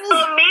 But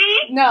for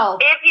me, no.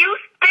 If you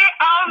spit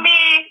on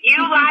me,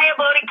 you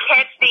liable to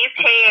catch these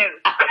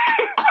hands.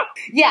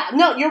 Yeah,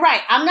 no, you're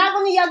right. I'm not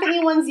going to yuck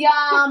anyone's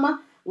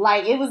yum.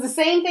 Like, it was the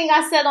same thing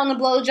I said on the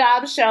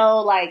blowjob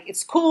show. Like,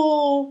 it's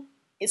cool.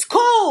 It's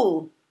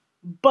cool.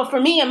 But for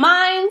me and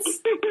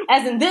mine's,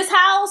 as in this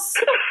house,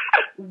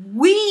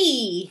 I'm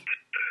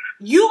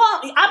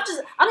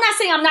not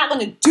saying I'm not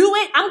going to do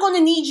it. I'm going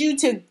to need you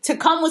to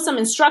come with some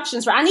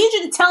instructions. I need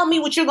you to tell me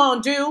what you're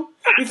going to do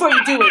before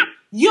you do it.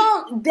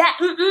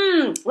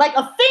 Like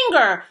a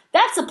finger,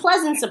 that's a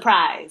pleasant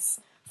surprise.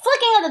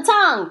 Flicking of the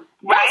tongue,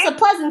 that's a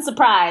pleasant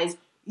surprise.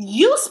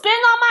 You spin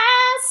on my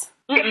ass?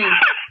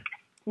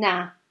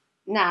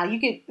 Nah, you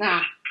could,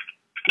 nah.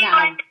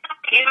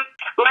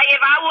 Like if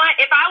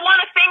I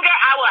want a finger,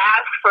 I will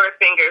ask for a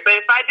finger. But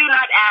if I do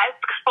not ask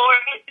for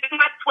it, do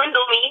not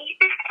swindle me.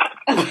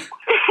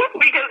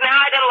 Because now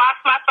I done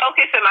lost my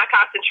focus and my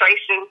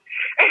concentration.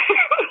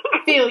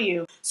 Feel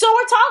you. So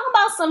we're talking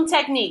about some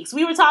techniques.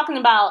 We were talking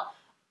about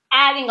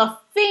adding a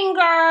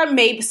finger.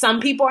 Maybe some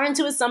people are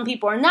into it, some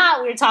people are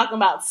not. We were talking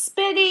about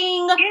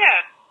spitting.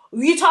 Yeah.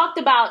 You talked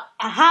about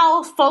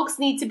how folks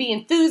need to be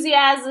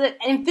enthusiastic.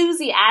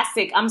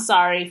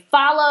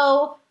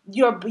 Follow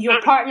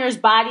your partner's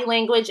body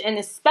language, and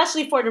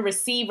especially for the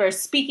receiver,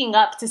 speaking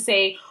up to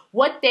say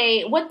what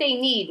they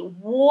need.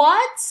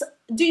 What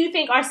do you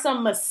think are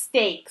some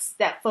mistakes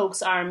that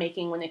folks are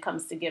making when it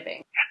comes to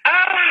giving?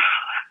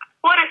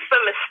 What are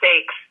some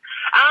mistakes?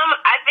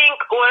 I think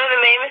one of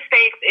the main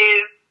mistakes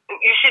is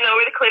you should know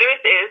where the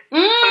clitoris is.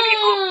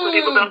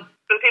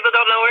 Some people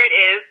don't know where it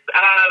is.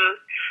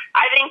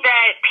 I think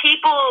that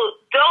people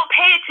don't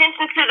pay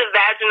attention to the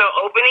vaginal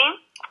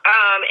opening.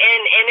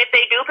 And if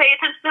they do pay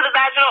attention to the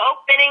vaginal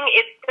opening,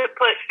 it's to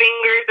put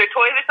fingers or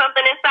toys or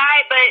something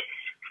inside, but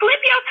slip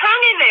your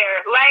tongue in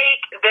there. Like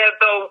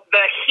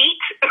the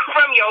heat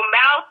from your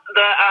mouth,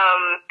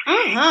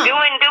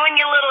 doing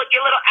your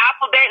little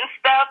alphabet and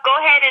stuff. Go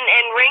ahead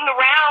and ring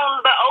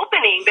around the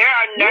opening. There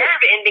are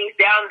nerve endings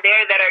down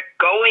there that are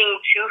going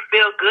to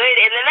feel good,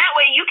 and then that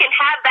way you can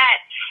have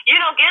that.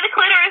 Give the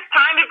clitoris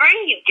time to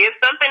breathe. Give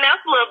something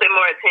else a little bit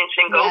more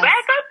attention. Go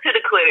back up to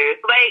the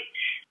clitoris. Like,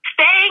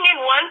 staying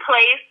in one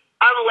place,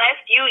 unless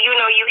you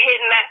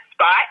hitting that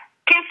spot,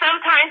 can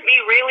sometimes be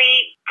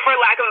really, for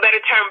lack of a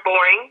better term,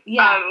 boring.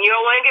 Yeah. You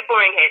don't want to get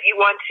boring head. You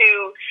want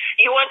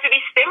to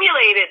be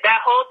stimulated that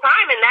whole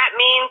time, and that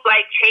means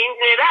like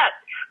changing it up.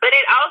 But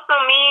it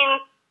also means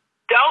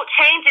don't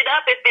change it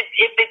up if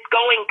it's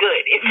going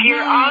good. If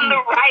you're on the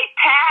right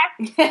path,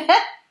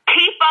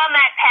 keep on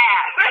that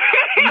path.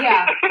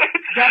 Yeah,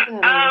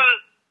 definitely.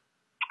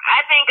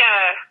 I think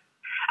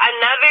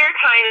another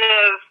kind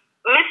of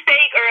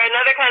mistake or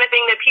another kind of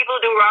thing that people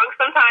do wrong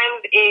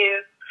sometimes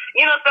is,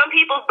 some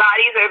people's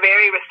bodies are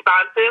very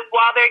responsive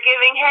while they're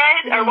giving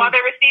head or while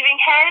they're receiving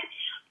head.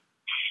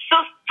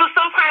 So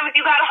sometimes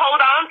you gotta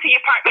hold on to your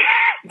partner.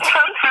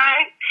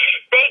 Sometimes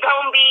they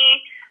gonna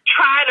be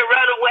trying to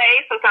run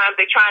away. Sometimes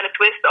they trying to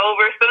twist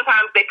over.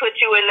 Sometimes they put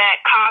you in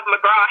that Cobb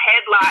McGraw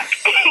headlock.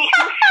 And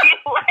you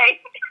feel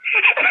like,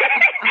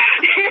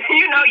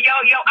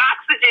 your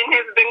oxygen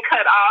has been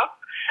cut off.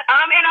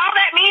 And all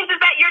that means is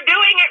that you're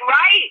doing it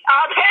right.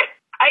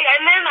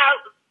 And then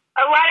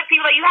a lot of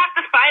people, you have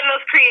to find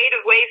those creative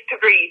ways to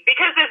breathe.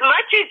 Because as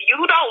much as you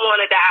don't want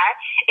to die,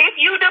 if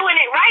you doing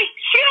it right,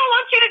 she don't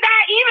want you to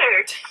die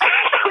either.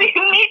 So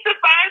you need to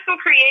find some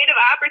creative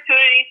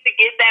opportunities to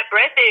get that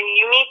breath in.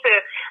 You need to,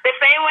 the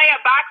same way a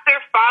boxer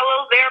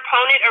follows their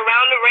opponent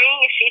around the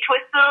ring, if she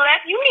twists to the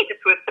left, you need to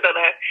twist to the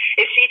left.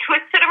 If she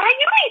twists to the right,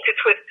 you need to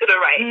twist to the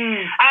right.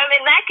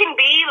 And that can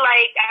be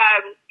like,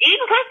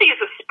 eating pussy is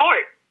a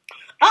sport.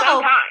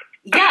 Sometimes.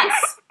 Yes.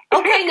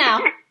 Okay,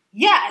 now.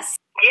 Yes.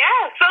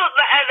 Yeah, so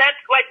that's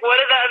like one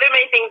of the other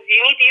main things.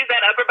 You need to use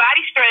that upper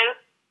body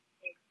strength.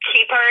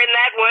 Keep her in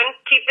that one.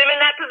 Keep them in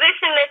that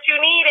position that you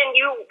need, and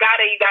you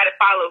gotta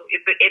follow.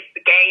 It's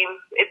the game.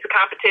 It's a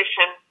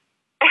competition.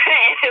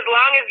 And as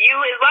long as you're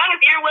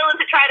willing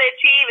to try to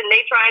achieve, and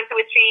they trying to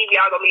achieve,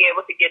 y'all gonna be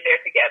able to get there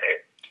together.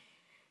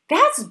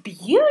 That's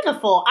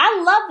beautiful.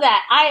 I love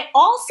that. I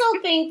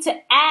also think to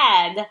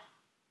add,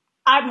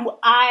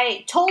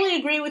 I totally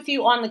agree with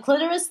you on the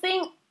clitoris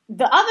thing.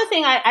 The other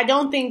thing I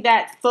don't think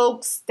that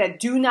folks that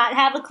do not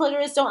have a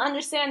clitoris don't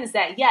understand is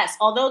that, yes,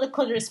 although the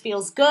clitoris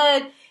feels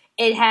good,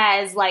 it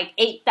has like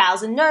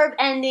 8,000 nerve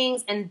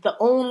endings, and the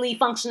only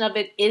function of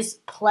it is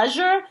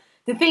pleasure.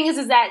 The thing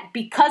is that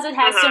because it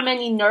has so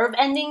many nerve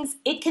endings,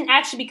 it can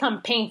actually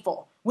become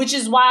painful, which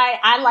is why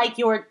I like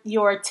your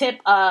tip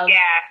of,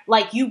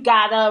 like, you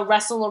gotta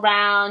wrestle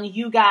around,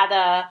 you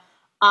gotta,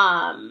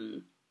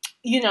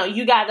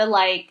 you gotta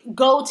like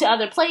go to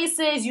other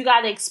places, you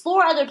gotta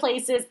explore other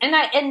places, and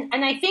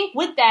I think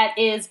with that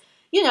is,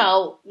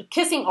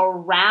 kissing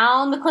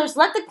around the clitoris.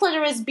 Let the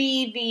clitoris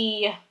be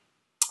the,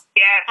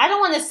 I don't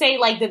want to say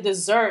like the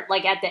dessert,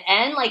 like at the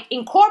end, like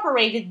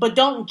incorporate it, but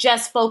don't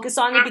just focus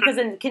on it, because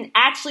it can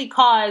actually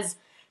cause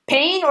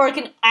pain, or it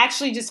can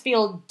actually just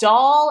feel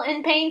dull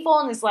and painful,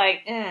 and it's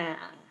like,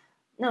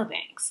 no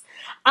thanks.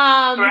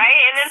 Right?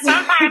 And then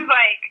sometimes,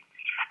 like,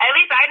 at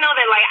least I know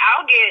that, like,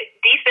 I'll get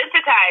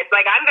desensitized.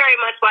 Like, I'm very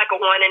much like a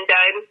one and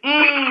done.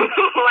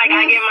 Like,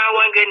 I get my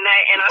one good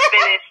nut and I'm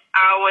finished.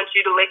 I don't want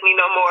you to lick me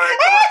no more.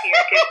 Come up here,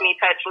 kiss me,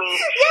 touch me,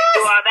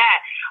 do all that.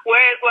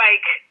 Whereas,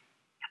 like,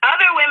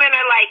 other women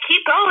are like,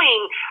 keep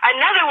going,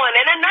 another one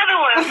and another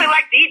one. I feel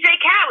like DJ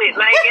Khaled,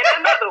 like,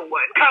 and another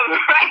one. Come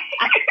right.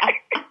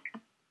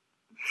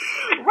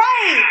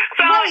 Right.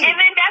 So, and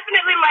then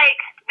definitely, like,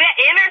 the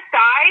inner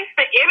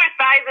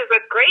thighs is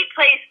a great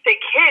place to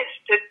kiss,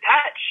 to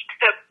touch,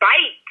 to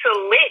bite, to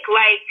lick,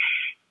 like,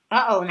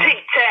 no. to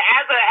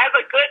as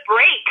a good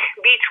break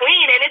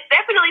between. And it's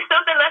definitely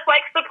something that's,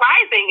 like,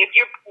 surprising. If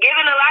you're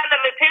giving a lot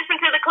of attention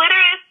to the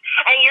clitoris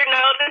and you're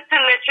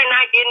noticing that you're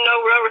not getting no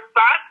real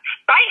response,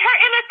 bite her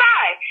inner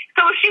thigh.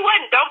 So if she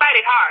wasn't, don't bite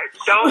it hard.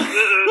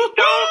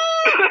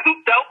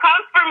 Don't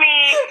come for me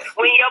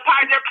when your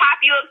partner pop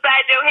you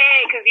upside your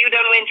head because you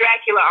done went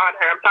Dracula on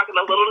her. I'm talking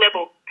a little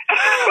nibble.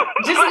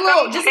 Just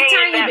a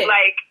tiny bit.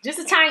 Like,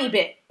 just a tiny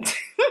bit.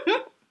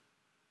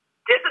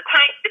 Just a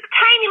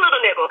tiny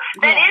little nibble.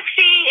 That if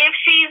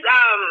she's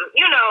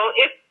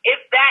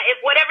if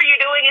whatever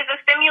you're doing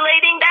isn't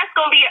stimulating, that's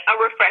gonna be a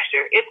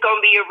refresher. It's gonna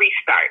be a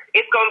restart.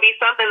 It's gonna be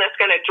something that's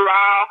gonna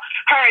draw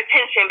her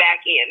attention back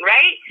in,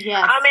 right?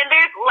 Yes. And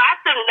there's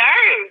lots of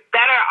nerves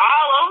that are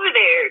all over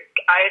there.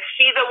 If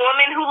she's a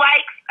woman who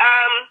likes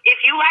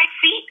if you like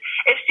feet,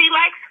 if she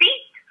likes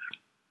feet,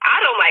 I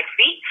don't like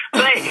feet,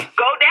 but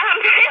go down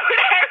and play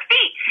with her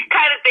feet,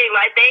 kind of thing.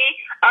 Like, they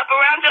up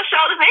around your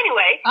shoulders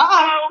anyway.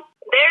 So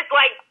there's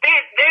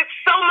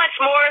so much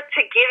more to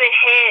giving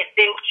head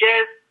than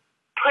just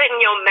putting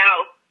your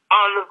mouth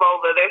on the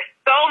vulva. There's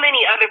so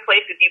many other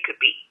places you could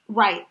be.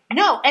 Right.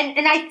 No,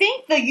 and I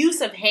think the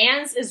use of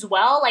hands as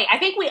well. Like, I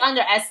think we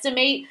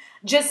underestimate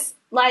just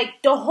like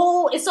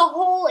it's a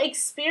whole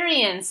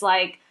experience.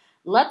 Like,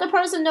 let the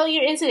person know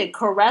you're into it.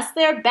 Caress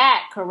their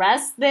back.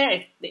 Caress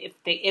their if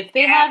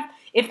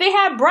they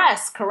have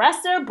breasts.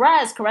 Caress their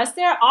breasts. Caress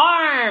their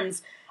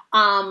arms.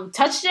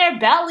 Touch their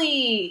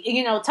belly.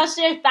 Touch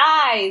their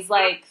thighs.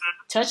 Like,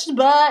 touch the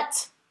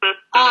butt.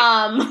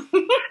 I mean,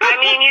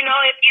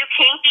 if you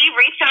kinky,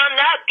 reach on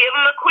up. Give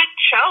them a quick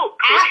choke.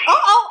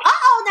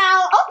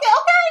 Now. Okay.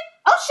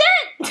 Oh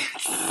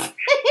shit.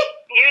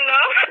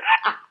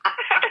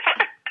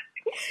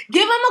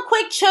 Give them a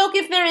quick choke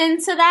if they're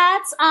into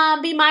that.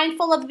 Be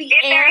mindful of the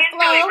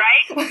airflow.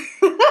 Right?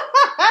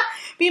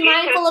 Be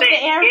mindful of the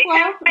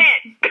airflow.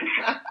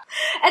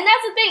 And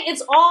that's the thing.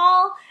 It's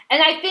all,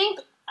 and I think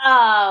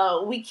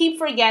we keep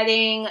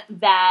forgetting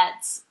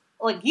that,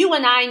 like, you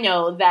and I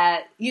know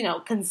that,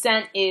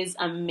 consent is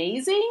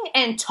amazing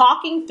and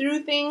talking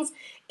through things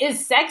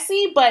is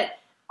sexy, but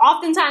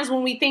oftentimes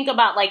when we think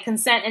about, like,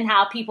 consent and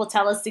how people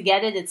tell us to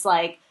get it, it's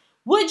like,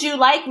 would you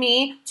like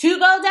me to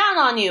go down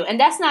on you? And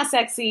that's not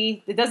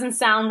sexy. It doesn't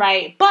sound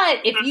right.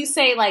 But if you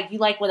say, like, you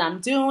like what I'm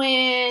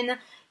doing,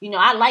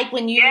 I like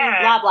when you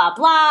blah, blah,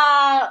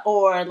 blah,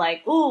 or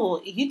like,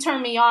 ooh, you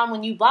turn me on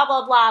when you blah,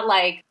 blah, blah.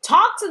 Like,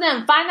 talk to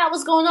them. Find out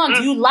what's going on.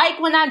 Do you like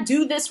when I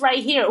do this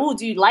right here? Ooh,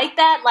 do you like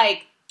that?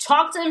 Like,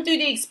 talk to them through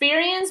the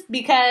experience,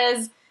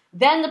 because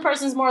then the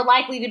person's more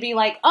likely to be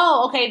like,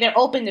 oh, okay, they're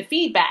open to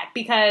feedback,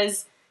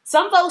 because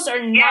some folks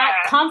are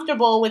not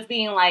comfortable with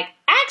being like,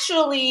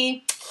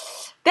 actually,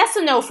 that's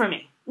a no for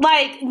me.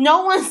 Like,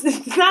 not a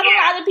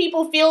lot of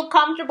people feel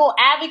comfortable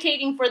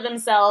advocating for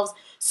themselves.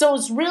 So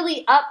it's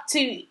really up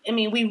to,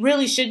 we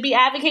really should be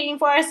advocating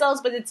for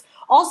ourselves, but it's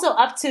also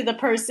up to the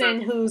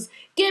person who's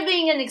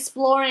giving and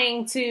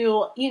exploring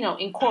to,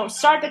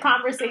 start the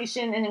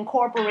conversation and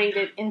incorporate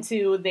it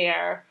into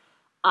their,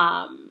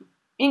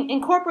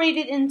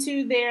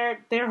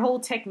 their whole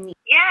technique.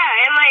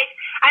 Yeah, and like,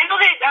 I know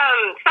that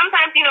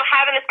sometimes,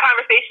 having this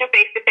conversation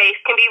face-to-face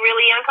can be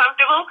really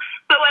uncomfortable.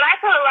 So what I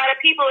tell a lot of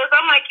people is,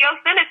 I'm like, yo,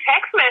 send a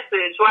text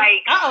message.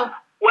 Like,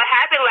 what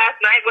happened last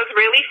night was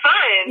really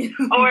fun.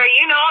 Or,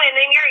 and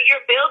then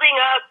you're building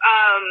up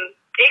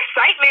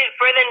excitement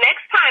for the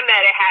next time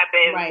that it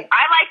happens. Right.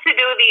 I like to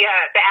do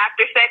the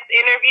after-sex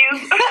interview.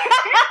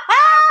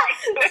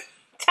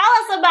 Tell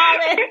us about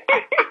it.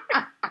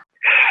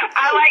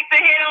 I like to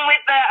hit them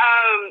with the,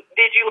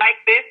 did you like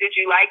this? Did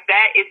you like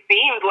that? It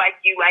seemed like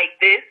you liked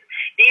this.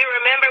 Do you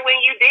remember when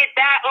you did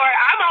that? Or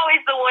I'm always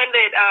the one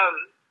that,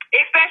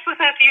 especially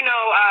since,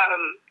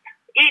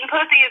 eating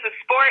pussy is a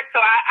sport, so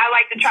I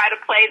like to try to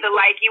play the,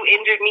 like, you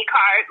injured me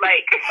card,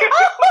 like,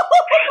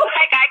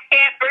 like I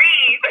can't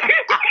breathe.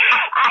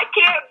 I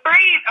can't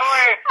breathe.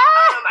 Or,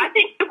 I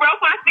think you broke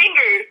my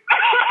fingers.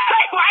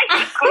 Like, why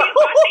you squeeze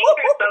my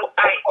fingers so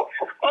tight?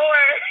 Or,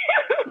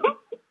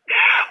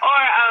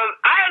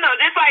 I don't know,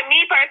 just like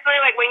me personally,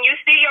 like when you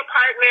see your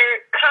partner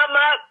come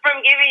up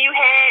from giving you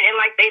head and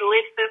like they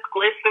lips is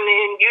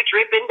glistening, you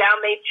dripping down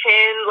their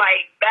chin,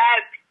 like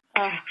that,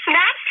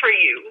 snaps for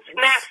you.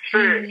 Snaps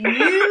for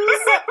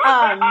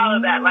all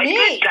of that. Like,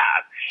 good job.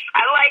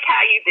 I like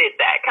how you did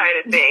that kind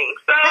of thing.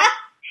 So,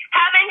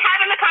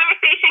 having the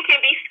conversation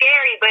can be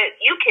scary, but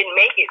you can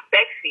make it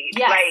sexy.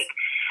 Yes. Like,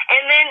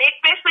 and then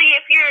especially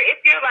if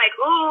you're like,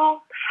 ooh,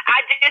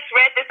 I just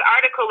read this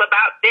article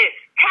about this.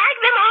 Tag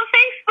them on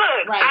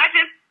Facebook. Right. I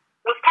just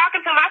was talking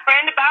to my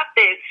friend about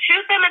this.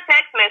 Shoot them a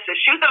text message.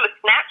 Shoot them a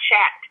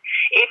Snapchat.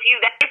 If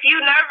you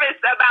nervous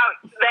about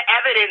the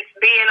evidence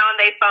being on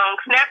their phone,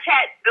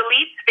 Snapchat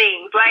deletes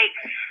things. Like,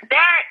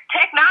 their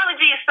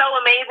technology is so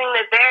amazing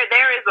that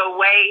there is a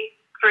way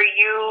for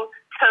you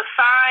to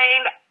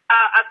find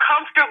a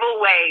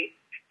comfortable way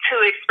to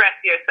express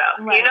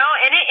yourself, right. you know?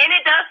 And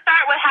it does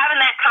start with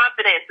having that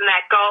confidence and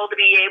that goal to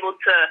be able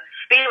to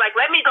be like,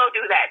 let me go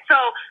do that.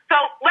 So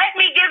let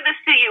me give this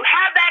to you.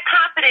 Have that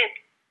confidence,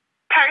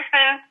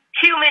 person,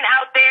 human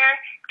out there.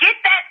 Get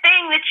that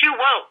thing that you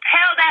want.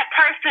 Tell that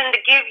person to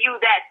give you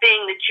that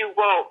thing that you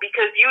want,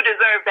 because you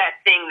deserve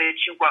that thing that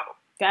you want.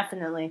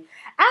 Definitely.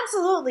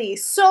 Absolutely.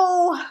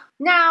 So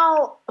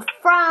now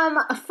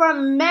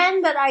from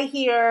men that I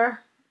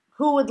hear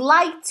who would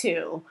like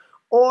to,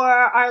 or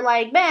are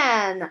like,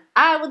 man,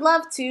 I would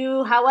love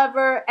to,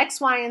 however,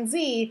 X, Y, and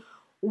Z,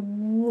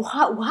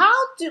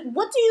 what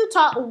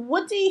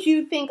do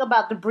you think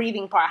about the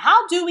breathing part?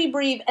 How do we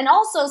breathe? And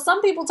also,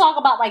 some people talk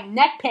about like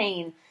neck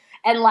pain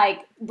and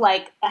like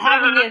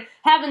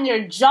having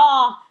their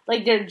jaw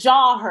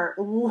hurt.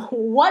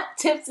 What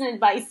tips and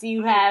advice do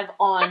you have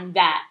on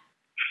that?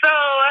 So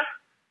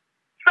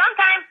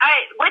sometimes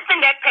with the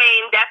neck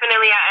pain,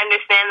 definitely I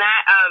understand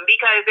that,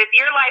 because if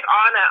you're like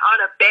on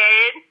a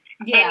bed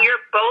and you're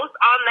both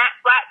on that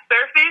flat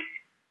surface,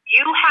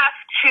 you have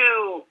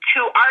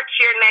to arch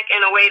your neck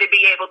in a way to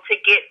be able to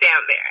get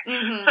down there.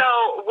 Mm-hmm. So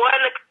one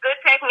good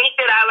technique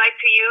that I like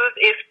to use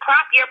is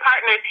prop your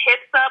partner's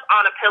hips up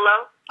on a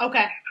pillow.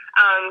 Okay.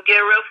 Get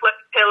a real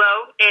fluffy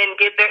pillow and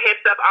get their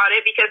hips up on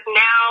it, because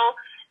now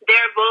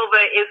their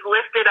vulva is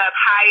lifted up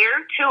higher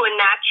to a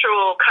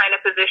natural kind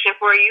of position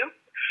for you.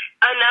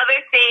 Another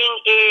thing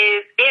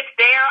is, if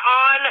they're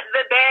on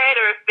the bed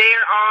or if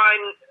they're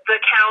on the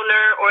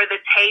counter or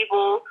the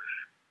table,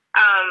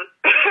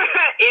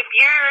 if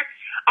you're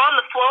on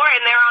the floor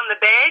and they're on the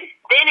bed,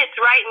 then it's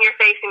right in your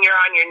face and you're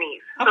on your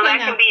knees. Okay, so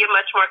that can be a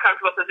much more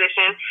comfortable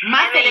position.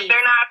 And then if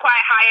they're not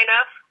quite high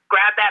enough,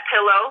 grab that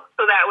pillow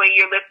so that way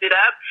you're lifted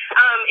up.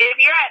 If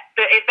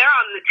they're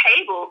on the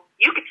table,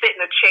 you could sit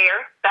in a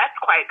chair. That's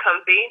quite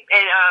comfy.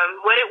 And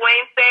what did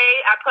Wayne say?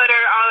 I put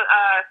her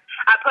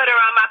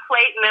on my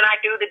plate and then I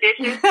do the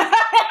dishes.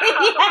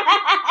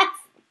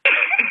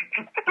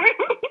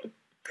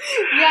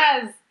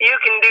 Yes. You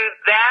can do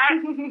that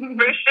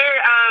for sure.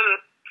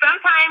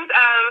 Sometimes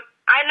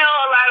I know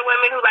a lot of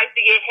women who like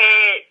to get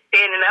head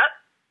standing up.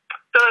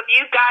 So if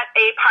you've got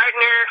a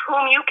partner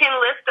whom you can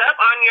lift up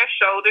on your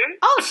shoulders,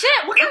 oh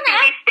shit! You can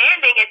be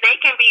standing and they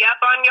can be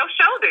up on your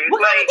shoulders.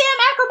 What kind of damn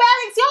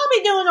acrobatics y'all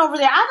be doing over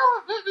there?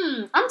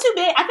 I'm too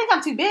big. I think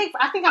I'm too big.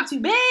 I think I'm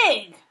too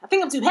big. I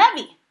think I'm too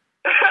heavy.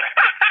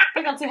 I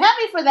think I'm too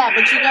heavy for that.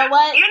 But you know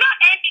what? You know,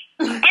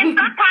 and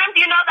sometimes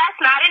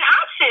that's not an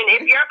option.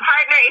 If your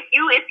partner,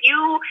 if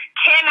you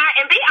cannot,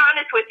 and be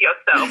honest with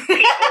yourself,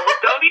 people,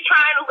 don't be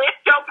trying to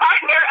lift your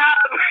partner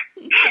up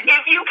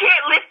if you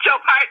can't lift your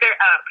partner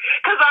up,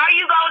 because all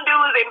you gonna do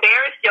is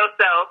embarrass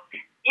yourself.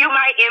 You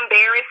might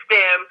embarrass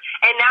them,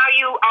 and now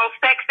you all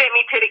sex sent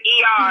me to the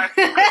ER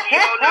because you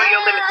don't know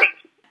your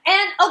limitations.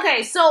 And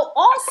okay, so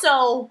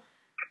also.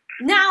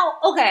 Now,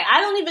 okay, I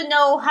don't even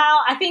know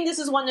how. I think this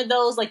is one of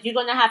those, like, you're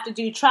gonna have to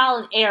do trial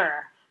and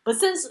error. But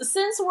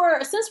since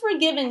we're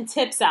giving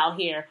tips out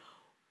here,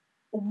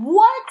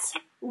 what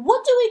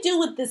do we do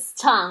with this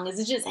tongue? Is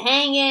it just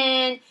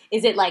hanging?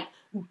 Is it like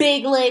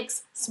big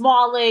licks,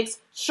 small licks,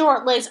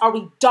 short licks? Are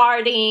we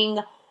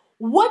darting?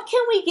 What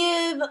can we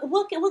give?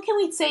 What can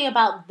we say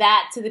about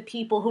that to the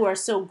people who are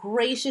so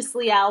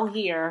graciously out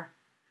here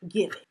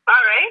giving? All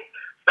right.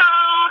 So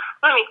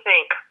let me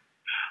think.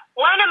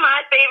 One of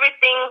my favorite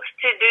things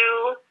to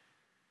do,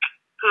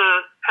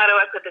 how do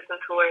I put this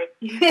into words?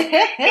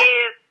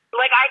 is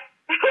like I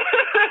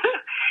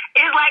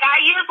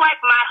use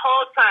like my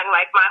whole tongue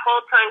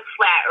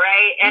flat,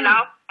 right? And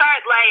I'll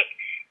start like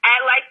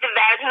at like the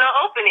vaginal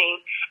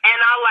opening, and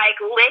I'll like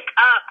lick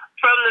up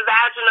from the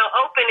vaginal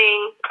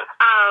opening.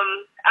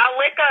 I'll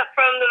lick up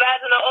from the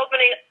vaginal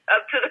opening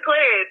up to the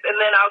clitoris, and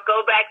then I'll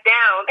go back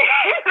down,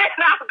 and then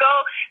I'll go.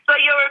 So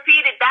you'll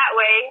repeat it that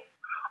way.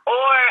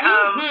 Or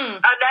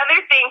another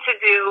thing to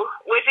do,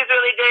 which is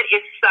really good,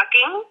 is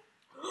sucking.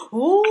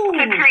 Ooh.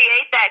 To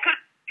create that. 'Cause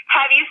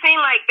have you seen,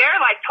 like, there are,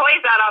 like,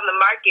 toys out on the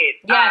market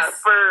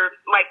for,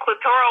 like,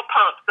 clitoral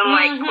pumps and,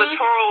 like,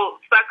 clitoral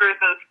suckers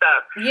and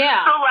stuff.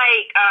 Yeah. So,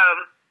 like,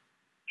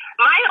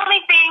 my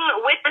only thing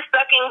with the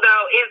sucking,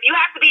 though, is you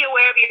have to be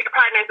aware of your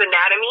partner's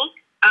anatomy.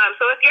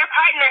 So if your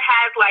partner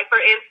has, like, for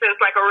instance,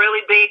 like, a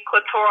really big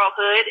clitoral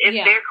hood,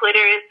 if their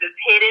clitoris is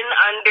hidden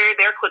under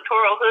their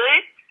clitoral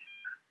hood,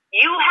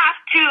 you have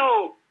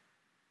to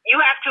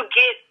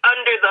get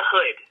under the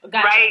hood,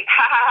 right?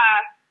 Ha ha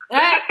ha.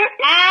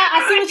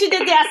 I see what you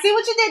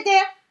did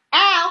there.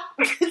 Ow. now.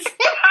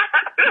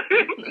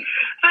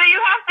 So you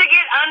have to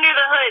get under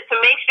the hood to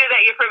make sure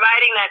that you're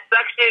providing that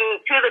suction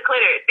to the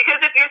clitoris. Because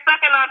if you're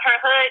sucking on her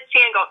hood,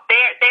 she ain't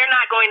they're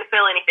not going to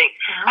feel anything.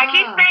 I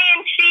keep saying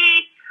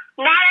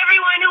not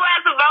everyone who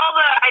has a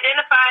vulva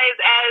identifies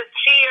as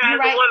she or as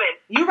a woman.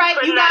 You're right.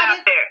 You got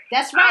it. There.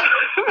 That's right.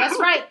 That's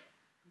right.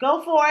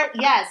 Go for it.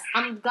 Yes.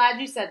 I'm glad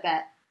you said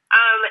that.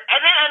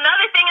 And then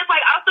another thing is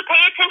also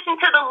pay attention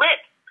to the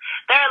lips.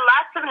 There are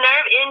lots of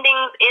nerve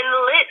endings in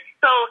the lips.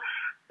 So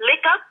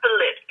lick up the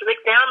lips,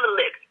 lick down the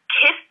lips,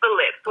 kiss the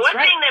lips. One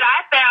thing that I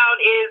found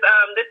is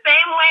the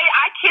same way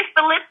I kiss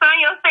the lips on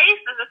your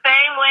face is the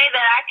same way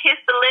that I kiss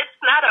the lips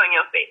not on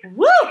your face.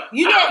 Woo!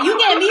 You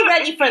get me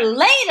ready for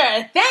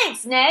later.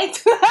 Thanks,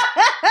 Nate.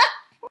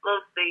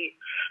 Let's see.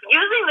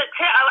 Using the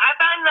tip, I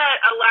find that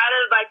a lot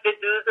of the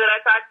dudes that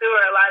I talk to,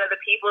 or a lot of the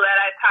people that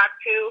I talk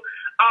to,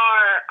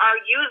 are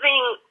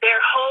using their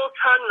whole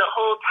tongue the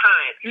whole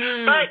time.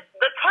 But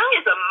the tongue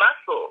is a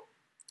muscle.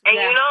 And,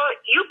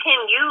 you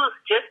can use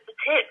just the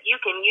tip. You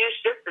can use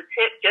just the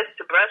tip just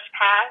to brush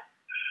past.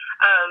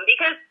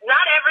 Because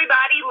not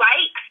everybody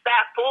likes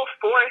that full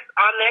force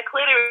on their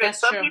clitoris.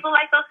 Some people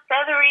like those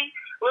feathery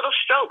little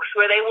strokes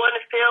where they want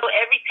to feel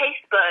every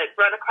taste bud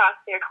run across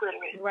their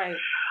clitoris. Right.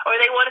 Or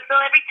they want to feel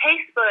every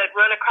taste bud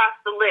run across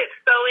the lips.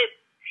 So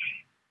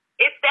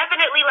it's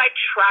definitely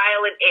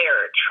trial and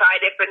error. Try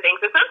different things.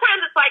 And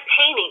sometimes it's like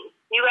painting.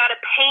 You got to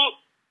paint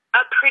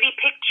a pretty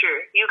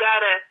picture. You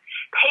got to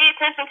pay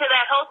attention to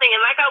that whole thing.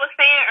 And like I was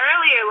saying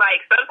earlier,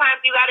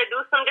 sometimes you got to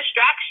do some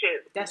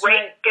distractions. That's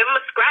right. Give them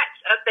a scratch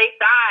up their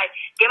thigh.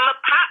 Give them a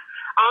pop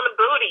on the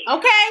booty.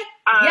 Okay.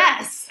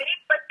 Yes.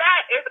 Things like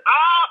that. It's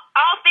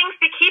all things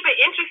to keep it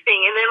interesting.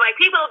 And then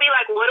people will be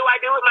like, what do I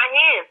do with my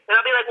hands? And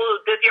I'll be like, well,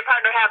 does your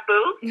partner have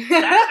boobs?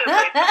 That's a good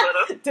way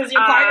to Does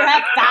your partner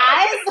have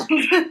thighs?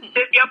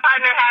 Does your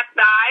partner have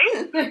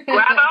thighs?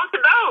 Grab onto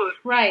those.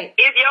 Right.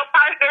 If your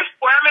partner's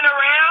squirming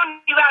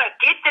around, you gotta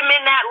get them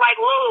in that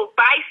little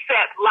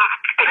bicep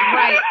lock.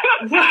 Right.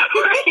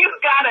 Where you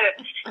gotta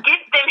get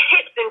them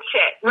hips in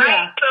check.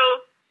 Right. Yeah. So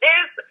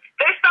there's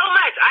so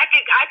much. I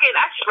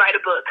should write a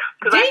book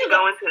because I could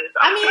go into this.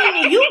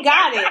 You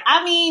got it.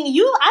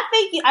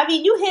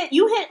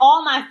 You hit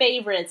all my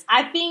favorites.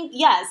 I think,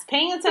 yes,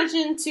 paying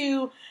attention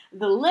to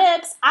the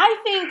lips. I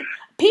think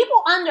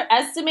people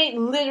underestimate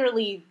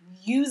literally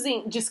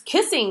just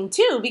kissing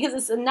too, because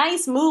it's a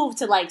nice move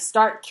to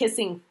start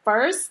kissing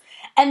first.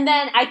 And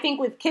then I think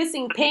with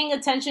kissing, paying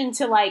attention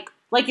to like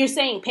you're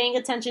saying, paying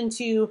attention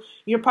to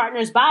your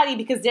partner's body,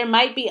 because there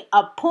might be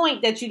a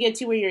point that you get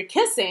to where you're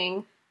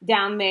kissing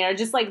down there,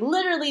 just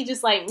literally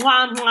just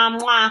mwah, mwah,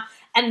 mwah.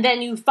 And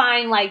then you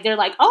find they're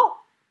oh,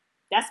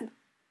 that's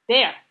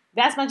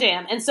my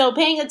jam. And so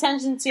paying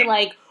attention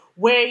to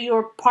where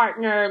your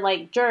partner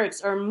jerks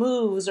or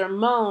moves or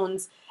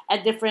moans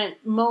at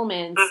different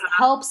moments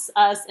helps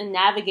us in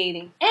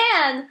navigating.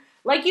 And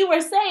like you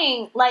were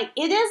saying,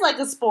 it is like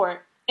a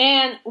sport.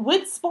 And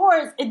with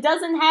sports,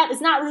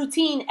 it's not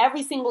routine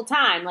every single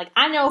time.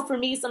 I know for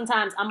me,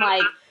 sometimes I'm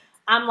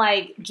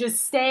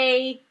just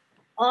stay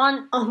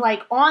on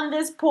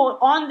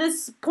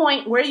this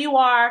point where you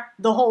are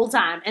the whole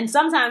time. And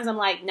sometimes I'm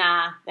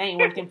nah, that ain't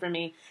working for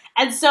me.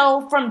 And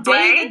so from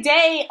day to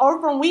day or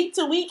from week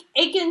to week,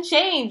 it can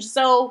change.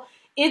 So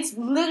it's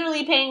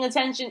literally paying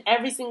attention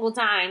every single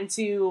time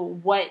to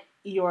what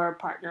your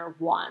partner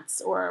wants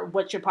or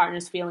what your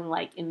partner's feeling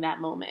like in that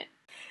moment.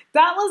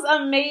 That was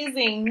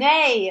amazing.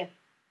 Nay,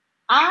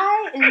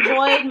 I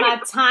enjoyed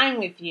my time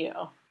with you.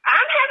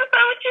 I'm having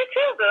fun with you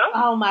too, girl.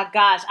 Oh my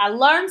gosh. I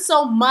learned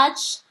so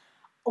much.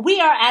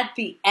 We are at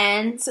the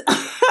end.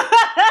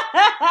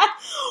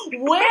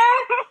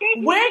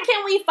 Where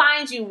can we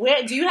find you?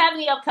 Do you have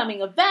any upcoming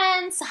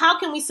events? How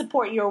can we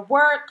support your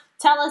work?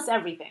 Tell us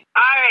everything.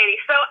 Alrighty,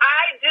 so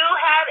I do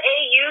have a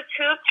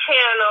YouTube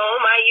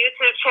channel. My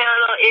YouTube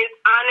channel is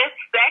Honest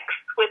Sex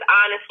with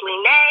Honestly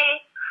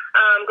Nay.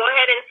 Go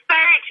ahead and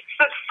search,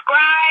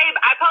 subscribe.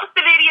 I post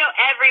a video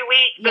every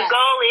week. The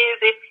goal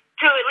is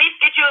to at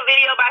least get you a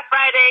video by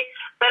Friday,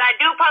 but I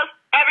do post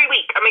every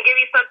week. I'm going to give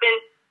you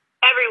something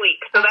every week.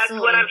 So Absolutely. That's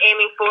what I'm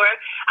aiming for.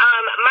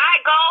 My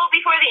goal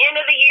before the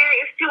end of the year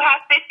is to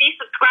have 50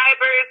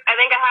 subscribers. I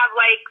think I have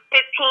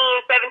 15,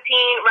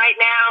 17 right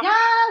now.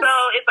 Yes. So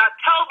it's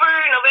October,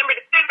 November,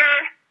 December.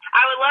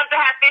 I would love to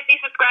have 50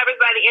 subscribers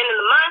by the end of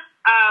the month.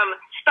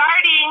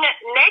 Starting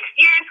next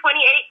year in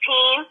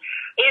 2018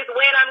 is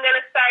when I'm going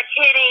to start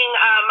hitting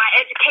my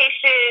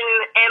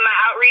education and my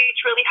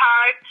outreach really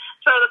hard.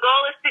 So the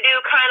goal is to do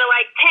kind of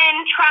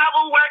 10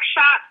 travel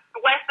workshops,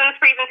 lessons,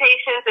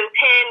 presentations, and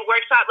 10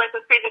 workshop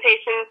lessons,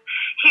 presentations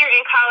here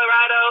in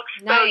Colorado.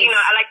 Nice. So,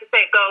 I like to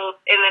set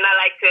goals, and then I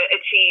like to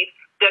achieve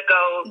the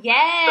goals.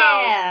 Yeah. So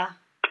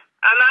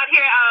I'm out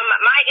here.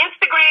 My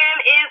Instagram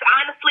is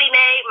Honestly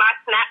Nay. My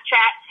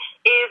Snapchat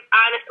is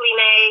Honestly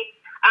Nay.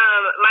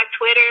 My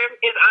Twitter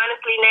is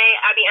Honestly Nay.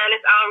 I'll be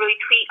honest, I don't really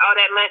tweet all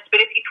that much, but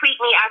if you tweet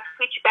me, I'll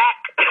tweet you back.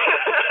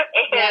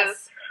 And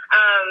yes.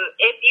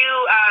 if you,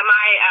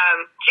 my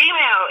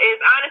Gmail is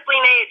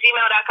honestlynay@gmail.com.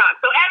 gmail.com.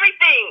 So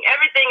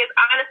everything is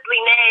Honestly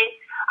Nay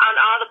on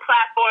all the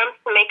platforms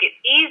to make it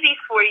easy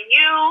for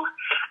you.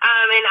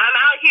 And I'm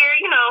out here,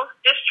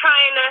 just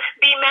trying to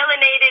be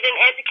melanated and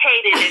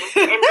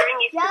educated and bring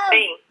you some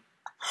things.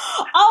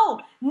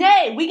 Oh,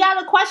 Nay, we got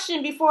a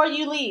question before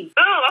you leave.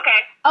 Oh,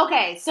 okay.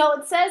 Okay, so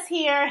it says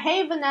here,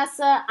 hey,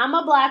 Vanessa, I'm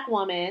a black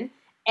woman,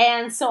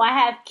 and so I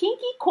have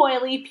kinky,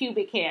 coily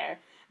pubic hair.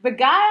 The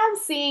guy I'm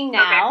seeing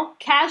now,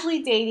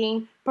 casually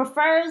dating,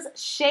 prefers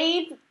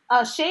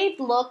a shaved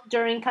look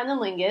during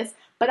cunnilingus,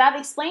 but I've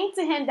explained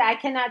to him that I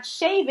cannot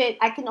shave it,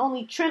 I can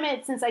only trim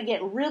it since I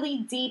get really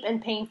deep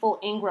and painful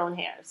ingrown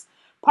hairs.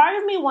 Part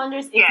of me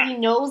wonders if he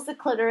knows the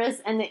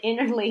clitoris and the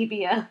inner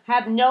labia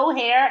have no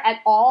hair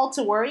at all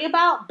to worry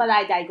about, but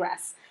I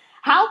digress.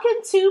 How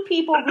can two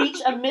people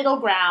reach a middle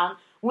ground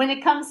when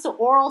it comes to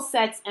oral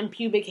sex and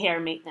pubic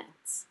hair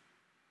maintenance?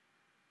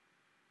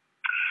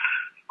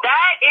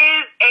 That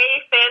is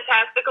a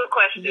fantastical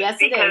question. Yes,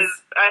 it because is.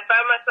 I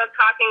find myself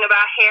talking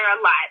about hair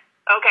a lot.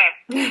 Okay.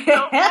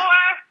 So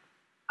for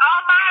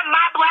all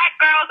my black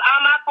girls, all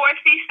my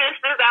 4C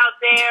sisters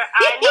out there,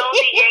 I know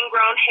the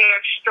ingrown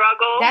hair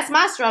struggle. That's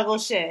my struggle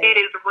shit.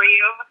 It is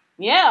real.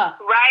 Yeah.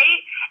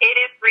 Right? It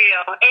is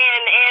real.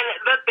 And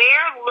the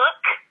bare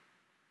look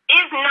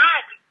is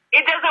not,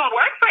 it doesn't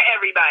work for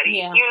everybody,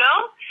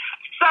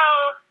 So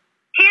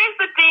here's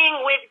the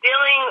thing with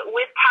dealing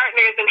with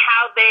partners and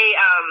how they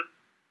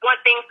want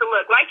things to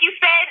look. Like you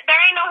said, there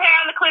ain't no hair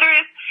on the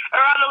clitoris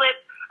or on the lips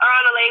or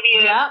on the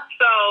labia. Yep.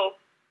 So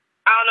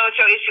I don't know what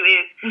your issue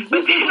is.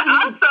 But then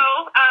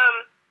also,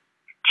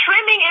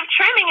 if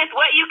trimming is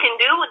what you can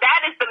do,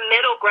 that is the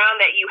middle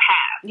ground that you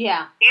have.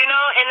 Yeah.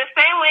 In the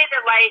same way that,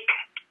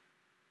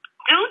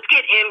 dudes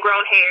get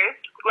ingrown hairs,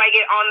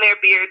 on their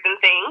beards and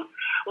things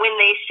when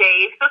they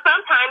shave. So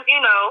sometimes,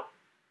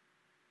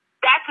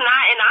 that's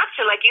not an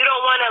option. You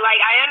don't want to,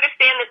 I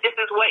understand that this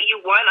is what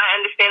you want.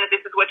 I understand that this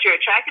is what you're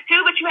attracted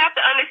to, but you have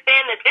to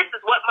understand that this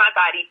is what my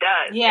body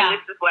does. Yeah. And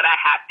this is what I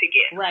have to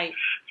get. Right.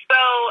 So,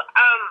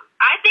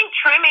 I think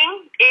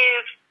trimming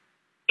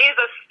is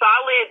a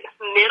solid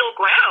middle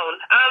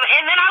ground.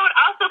 And then I would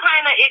also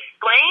kind of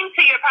explain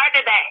to your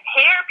partner that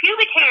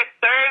pubic hair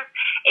serves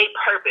a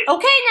purpose.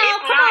 Okay, now,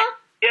 it's not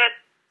just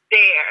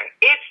there.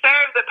 It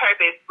serves a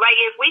purpose.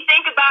 If we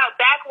think about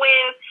back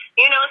when,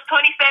 it's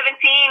 2017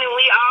 and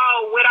we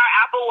all with our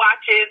Apple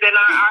Watches and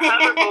our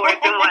hoverboards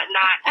and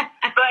whatnot.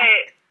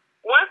 But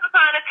once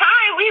upon a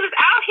time, we was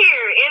out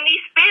here in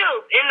these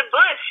fields, in the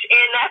bush,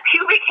 and that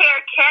pubic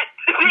hair kept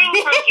things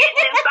from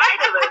getting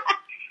inside of us.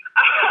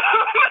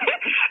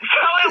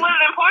 So it was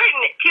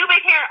important.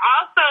 Pubic hair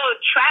also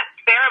traps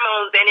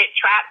pheromones and it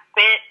traps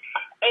scent.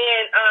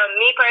 And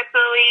me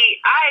personally,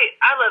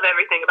 I love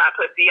everything about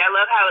pussy. I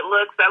love how it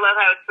looks. I love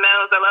how it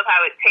smells. I love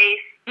how it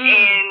tastes.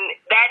 And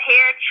that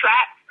hair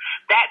traps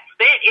that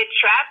scent. It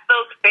traps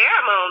those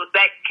pheromones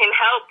that can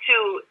help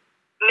to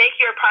make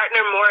your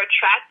partner more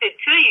attracted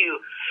to you.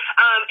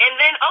 And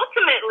then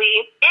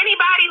ultimately,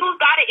 anybody who's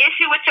got an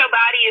issue with your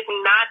body is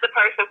not the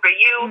person for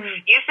you.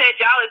 You said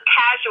y'all is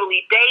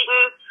casually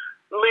dating.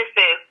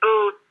 Listen,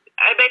 boo,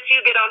 I bet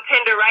you get on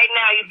Tinder right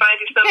now, you find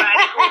you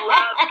somebody who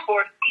loves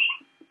 4C,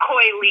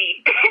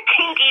 coily,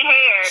 kinky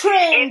hair.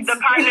 If the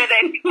partner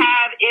that you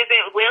have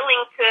isn't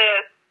willing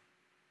to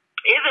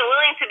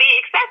be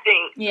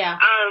accepting. Yeah.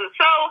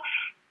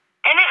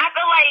 And then I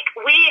feel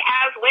like we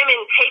as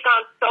women take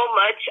on so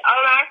much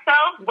on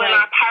ourselves when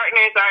our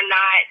partners are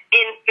not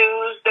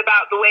enthused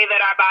about the way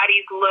that our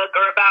bodies look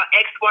or about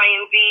X, Y,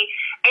 and Z.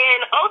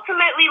 And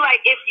ultimately,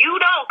 if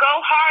you don't go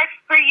hard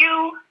for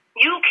you,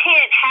 you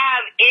can't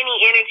have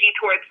any energy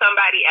towards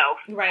somebody else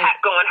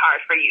going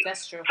hard for you.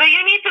 That's true. So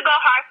you need to go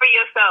hard for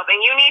yourself, and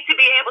you need to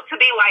be able to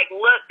be like,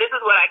 look, this is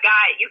what I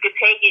got. You can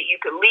take it.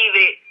 You can leave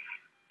it.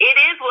 It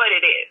is what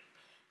it is.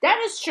 That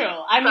is true.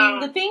 I mean,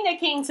 the thing that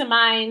came to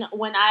mind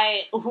when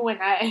I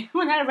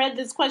read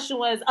this question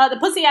was, the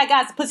pussy I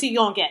got is the pussy you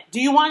don't get.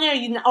 Do you want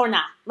it or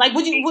not?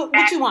 What you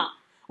want?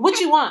 What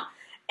you want?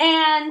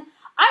 And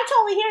I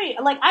totally hear you.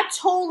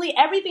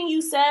 Everything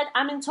you said,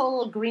 I'm in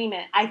total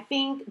agreement. I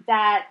think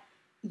that,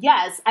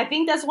 yes, I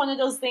think that's one of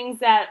those things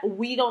that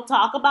we don't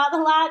talk about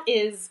a lot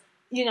is,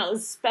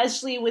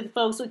 especially with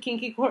folks with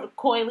kinky,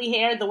 coily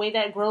hair, the way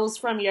that grows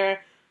from your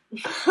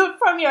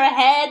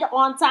head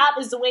on top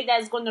is the way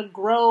that's going to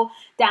grow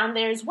down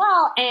there as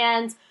well.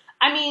 And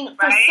I mean,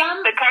 for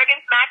some, the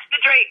curtains match the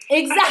drapes.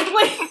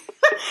 Exactly.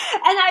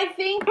 And I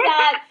think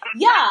that,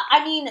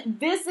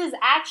 this is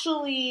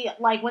actually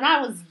when I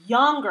was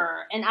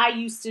younger and I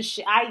used to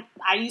I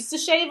used to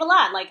shave a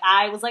lot.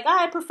 I was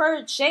I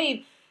prefer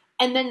shave.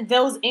 And then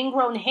those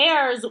ingrown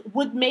hairs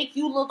would make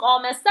you look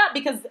all messed up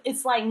because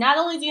it's not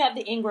only do you have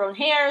the ingrown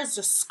hairs,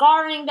 the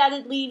scarring that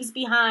it leaves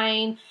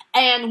behind.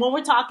 And when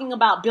we're talking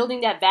about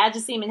building that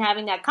vaginism and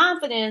having that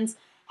confidence,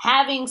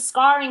 having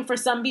scarring for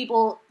some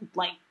people,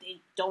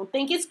 they don't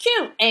think it's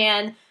cute.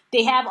 And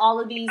they have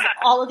all of these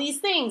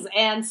things.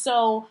 And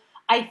so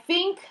I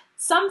think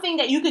something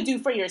that you could do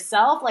for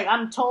yourself. Like,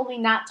 I'm totally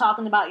not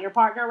talking about your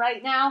partner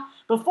right now,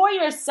 but for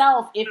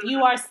yourself, if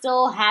you are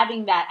still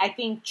having that, I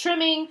think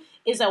trimming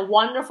is a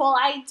wonderful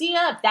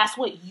idea if that's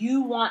what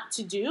you want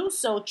to do.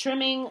 So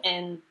trimming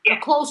and a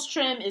close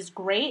trim is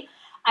great.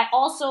 I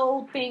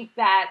also think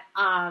that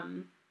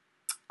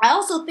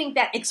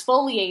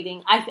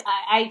exfoliating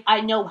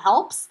I know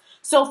helps.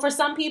 So for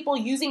some people,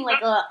 using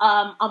like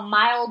a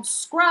mild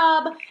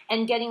scrub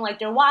and getting like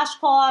their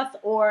washcloth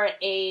or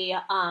a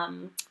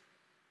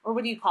or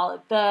what do you call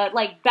it?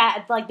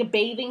 The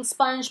bathing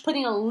sponge,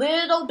 putting a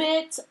little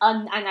bit,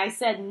 and I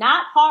said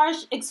not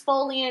harsh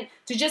exfoliant,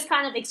 to just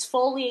kind of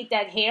exfoliate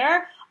that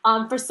hair.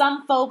 For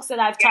some folks that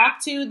I've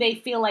talked to, they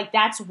feel like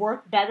that's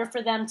worked better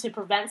for them to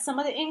prevent some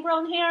of the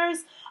ingrown hairs,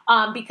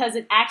 because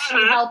it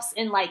actually helps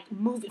in like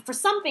moving. For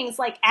some things,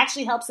 like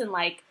actually helps in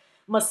like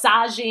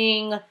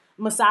massaging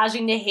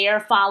the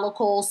hair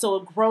follicle so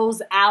it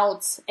grows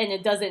out and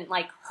it doesn't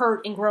like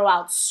hurt and grow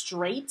out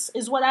straight,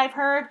 is what I've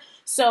heard.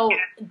 So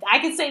I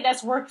could say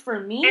that's worked for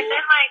me. And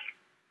then like,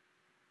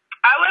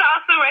 I would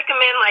also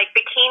recommend like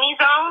Bikini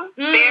Zone.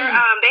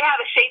 They have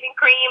a shaving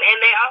cream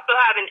and they also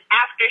have an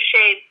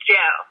aftershave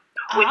gel,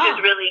 which is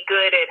really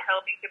good at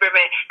helping to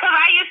prevent. Because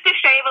I used to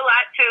shave a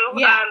lot too,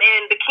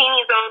 and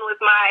Bikini Zone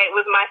was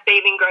my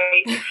saving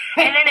grace.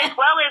 And then as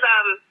well as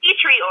tea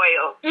tree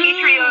oil. Tea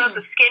tree oil is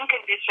a skin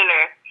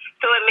conditioner,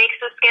 so it makes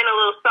the skin a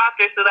little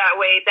softer. So that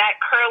way, that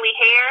curly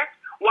hair,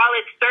 while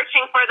it's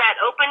searching for that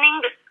opening,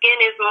 the skin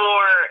is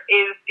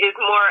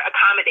more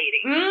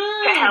accommodating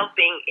to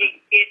helping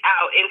it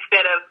out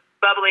instead of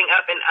bubbling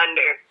up and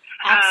under.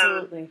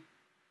 Absolutely.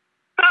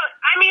 So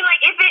I mean,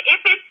 like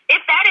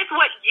if that is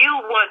what you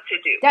want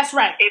to do, that's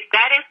right. If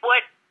that is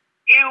what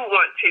you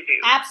want to do,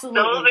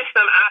 absolutely, those are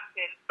some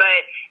options.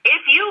 But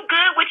if you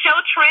good with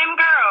your trim,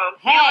 girl,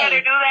 you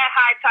better do that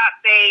high top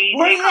fade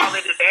and call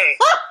it a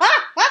day.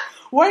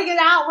 Work it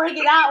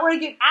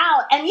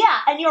out. And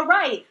and you're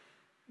right.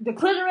 The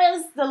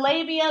clitoris, the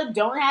labia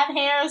don't have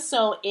hair,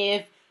 so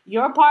if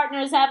your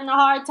partner is having a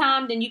hard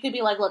time, then you could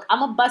be like, look, I'm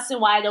going to bust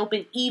it wide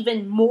open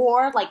even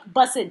more, like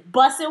bust it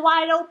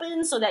wide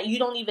open so that you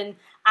don't even,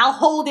 I'll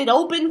hold it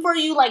open for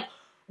you, like,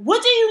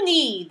 what do you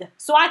need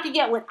so I can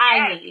get what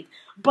I need?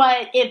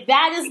 But if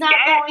that is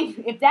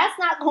if that's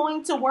not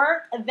going to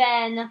work,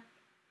 then,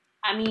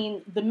 I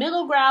mean, the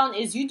middle ground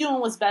is you doing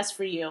what's best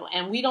for you,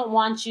 and we don't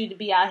want you to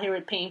be out here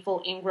with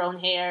painful ingrown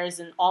hairs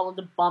and all of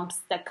the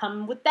bumps that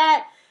come with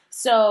that.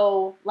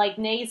 So, like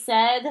Nay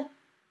said,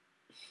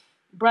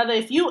 brother,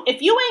 if you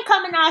ain't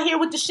coming out here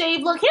with the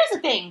shaved look, here's the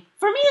thing.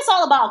 For me, it's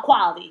all about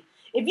quality.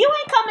 If you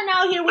ain't coming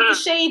out here with the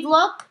shaved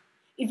look,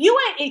 if you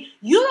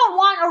don't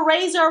want a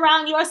razor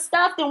around your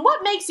stuff, then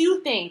what makes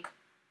you think?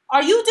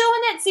 Are you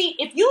doing it? See,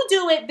 if you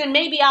do it, then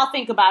maybe I'll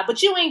think about it,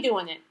 but you ain't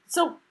doing it.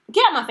 So,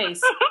 get out my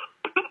face.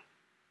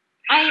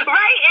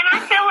 Right, and I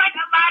feel like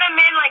a lot of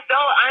men, like,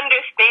 don't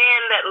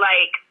understand that,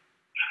 like,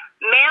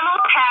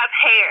 mammals have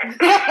hair.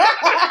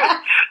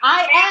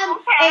 I am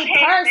a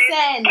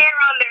person. There's hair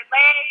on their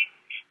legs.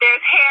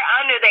 There's hair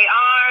under their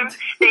arms.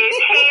 There's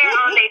hair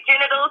on their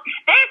genitals.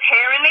 There's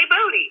hair in their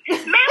booty.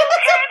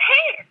 Mammals have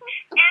hair.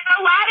 And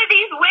a lot of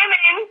these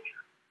women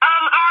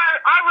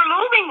are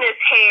removing this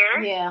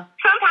hair. Yeah.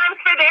 Sometimes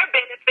for their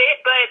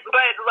benefit,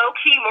 but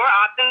low-key more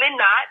often than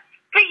not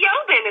for your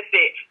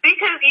benefit,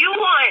 because you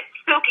want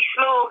silky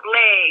smooth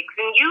legs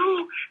and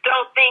you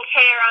don't think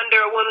hair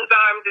under a woman's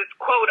arms is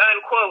quote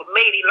unquote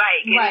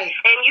ladylike,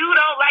 and you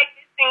don't like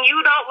this and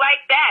you don't like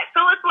that.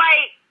 So it's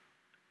like,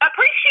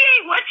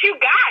 appreciate what you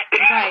got.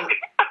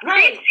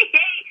 Appreciate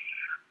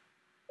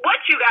what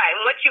you got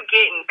and what you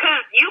getting,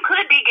 because you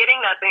could be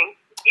getting nothing.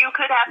 You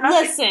could have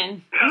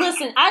nothing.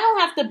 Listen, I don't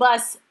have to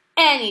bust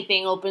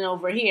anything open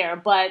over here,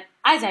 but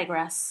I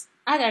digress.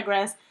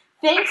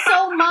 Thanks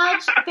so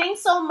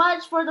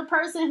much for the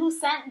person who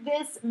sent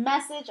this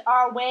message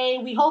our way.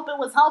 We hope it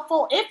was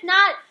helpful. If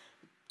not,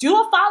 do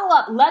a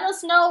follow-up. Let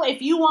us know if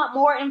you want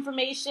more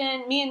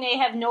information. Me and they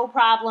have no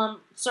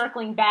problem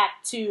circling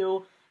back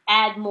to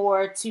add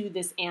more to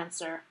this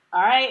answer.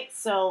 All right?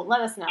 So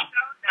let us know.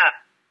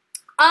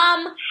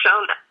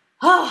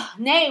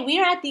 Nay, we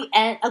are at the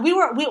end. We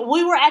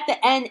were at the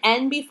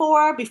end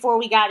before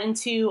we got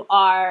into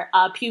our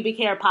pubic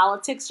hair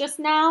politics just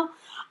now.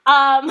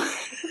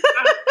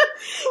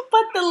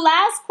 But the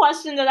last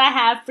question that I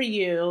have for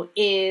you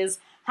is,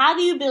 how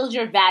do you build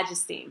your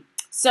Vag-Esteem?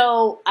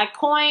 So I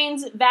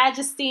coined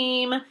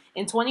Vag-Esteem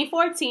in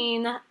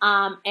 2014,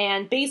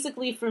 and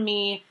basically for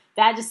me,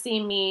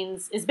 Vag-Esteem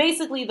is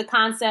basically the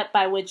concept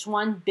by which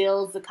one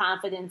builds the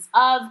confidence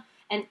of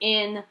and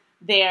in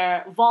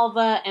their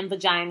vulva and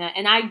vagina.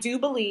 And I do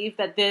believe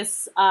that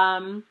this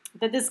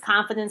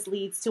confidence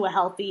leads to a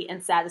healthy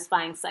and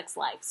satisfying sex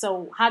life.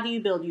 So how do you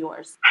build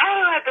yours? How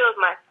do I build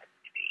my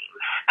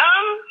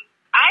Vag-Esteem?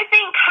 I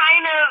think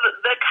kind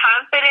of the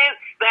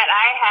confidence that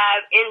I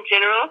have in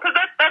general, because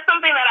that's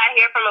something that I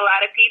hear from a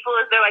lot of people,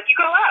 is they're like, you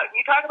go out,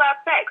 you talk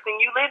about sex,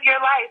 and you live your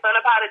life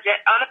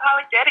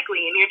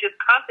unapologetically, and you're just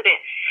confident.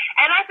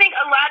 And I think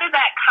a lot of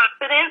that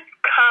confidence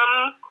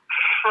comes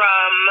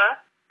from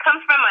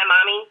my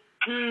mommy.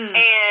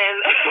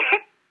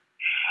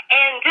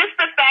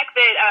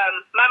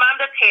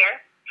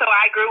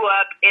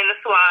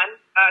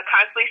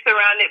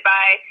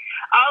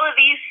 all of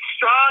these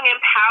strong and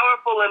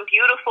powerful and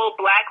beautiful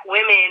Black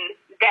women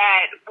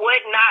that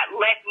would not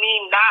let me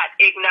not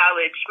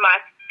acknowledge my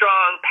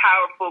strong,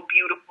 powerful,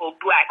 beautiful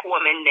Black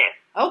womanness.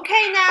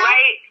 Okay, now.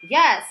 Right?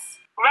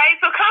 Yes. Right?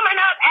 So coming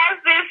up as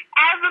this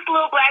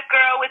little Black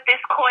girl with this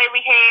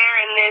coily hair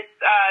and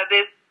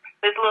this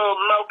little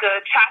mocha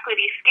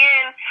chocolatey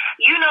skin,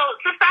 you know,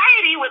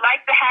 society would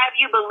like to have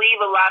you believe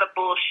a lot of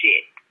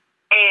bullshit.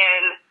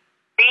 And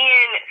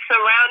being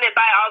surrounded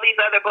by all these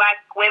other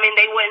Black women,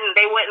 they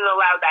wouldn't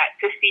allow that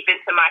to seep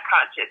into my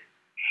conscience.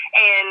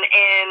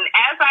 And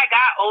as I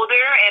got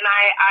older and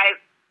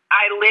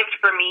I lived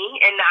for me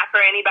and not for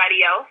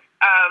anybody else,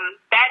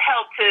 that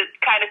helped to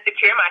kind of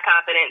secure my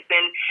confidence.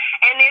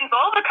 And in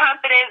vulva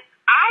confidence,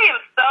 I'm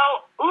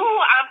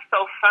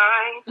so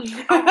fine.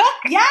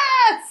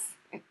 Yes!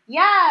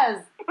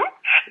 Yes!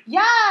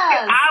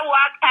 Yes! I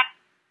walk past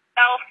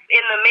myself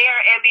in the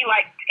mirror and be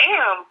like,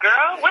 damn,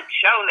 girl, what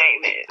your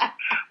name is?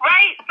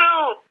 Right?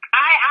 So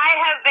I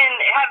have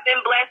been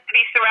blessed to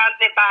be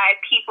surrounded by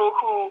people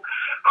who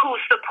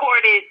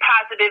supported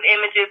positive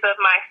images of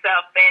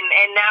myself,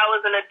 and now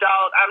as an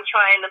adult I'm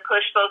trying to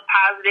push those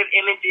positive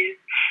images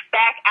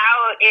back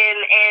out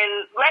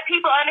and let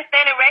people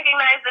understand and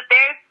recognize that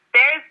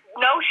there's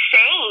no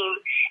shame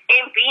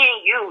in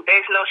being you.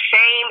 There's no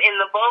shame in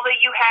the vulva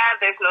you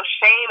have. There's no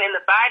shame in the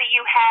body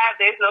you have.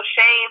 There's no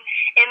shame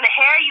in the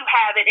hair you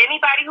have. And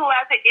anybody who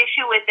has an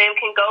issue with them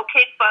can go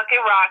kick fucking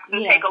rocks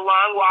and take a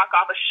long walk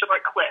off a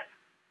short cliff.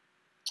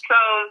 So,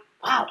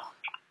 wow.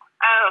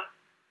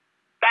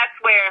 That's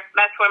where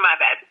my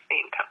bad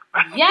theme comes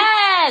from.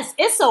 Yes,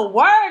 it's a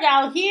word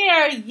out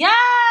here.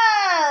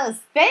 Yes,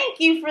 thank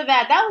you for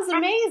that. That was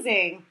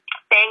amazing.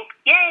 Thanks.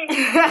 Yay.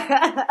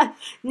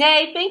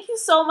 Nay, thank you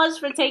so much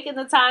for taking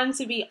the time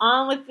to be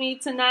on with me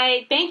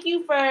tonight. Thank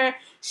you for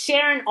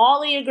sharing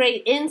all of your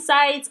great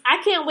insights.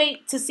 I can't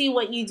wait to see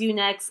what you do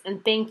next,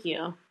 and thank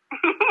you.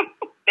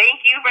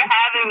 Thank you for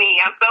having me.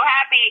 I'm so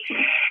happy.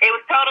 It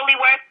was totally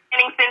worth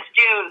planning since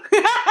June.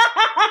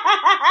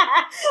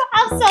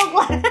 I'm so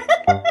glad.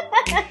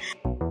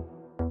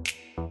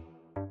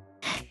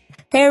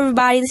 Hey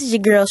everybody, this is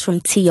your girls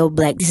from T.O.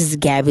 Black. This is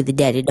Gabby, the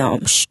Daddy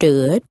Dom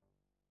Stud.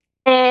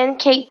 And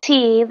KT,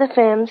 the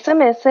Femme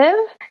Submissive.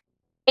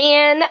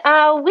 And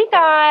we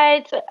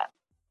got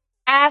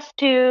asked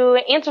to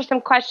answer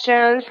some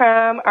questions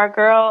from our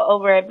girl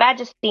over at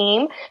Badge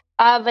Esteem,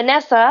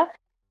 Vanessa.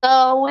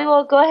 So we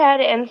will go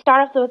ahead and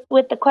start off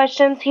with the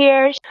questions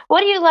here. What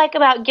do you like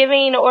about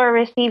giving or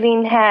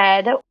receiving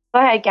head? Go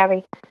ahead,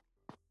 Gabby.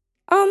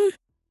 I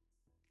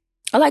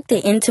like the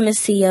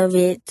intimacy of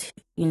it,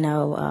 you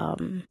know.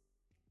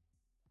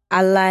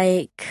 I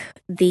like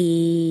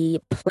the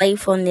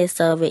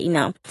playfulness of it, you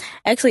know.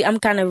 Actually, I'm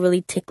kind of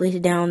really ticklish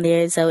down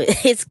there, so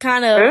it's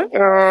kind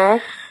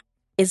of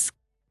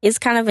it's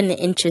kind of an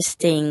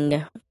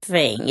interesting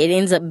thing. It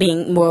ends up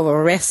being more of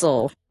a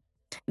wrestle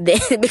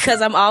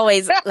because I'm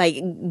always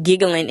like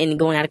giggling and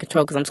going out of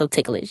control because I'm so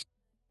ticklish.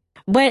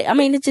 But I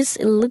mean, it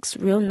looks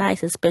real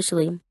nice,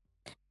 especially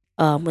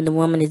when the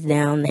woman is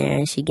down there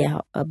and she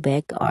got a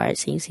back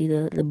arch and you see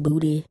the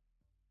booty,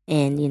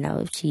 and you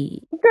know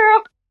she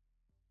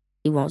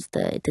wants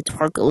to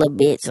twerk a little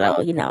bit,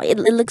 so you know it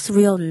looks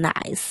real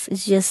nice.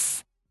 It's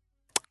just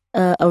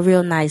a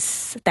real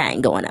nice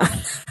thing going on.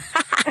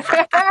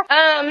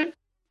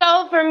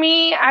 So for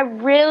me, I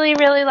really,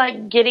 really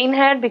like getting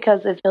head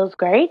because it feels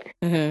great.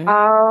 Mm-hmm.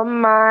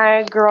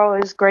 My girl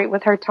is great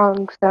with her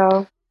tongue,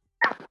 so.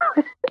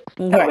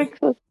 Right.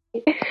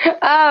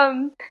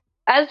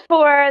 As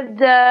for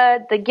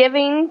the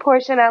giving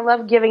portion, I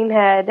love giving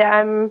head.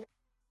 I'm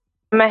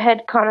a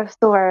head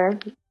connoisseur,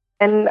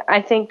 and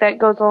I think that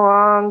goes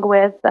along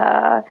with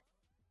I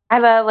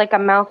have a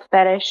mouth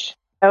fetish,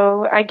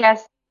 so I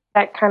guess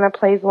that kind of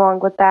plays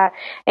along with that.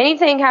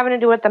 Anything having to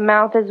do with the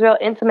mouth is real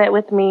intimate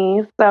with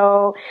me.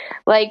 So,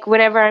 like,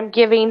 whenever I'm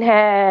giving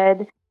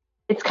head,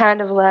 it's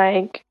kind of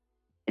like,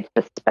 it's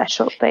a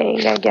special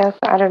thing, I guess.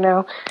 I don't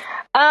know.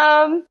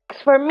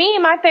 For me,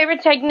 my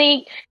favorite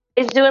technique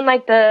is doing, my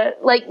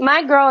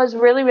girl is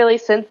really, really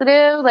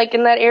sensitive, like,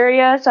 in that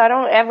area. So I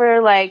don't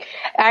ever,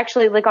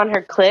 actually lick on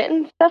her clit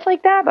and stuff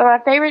like that. But my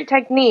favorite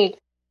technique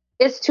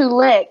is to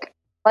lick,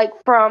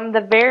 from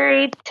the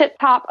very tip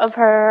top of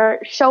her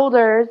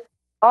shoulders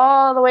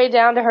all the way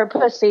down to her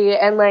pussy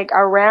and,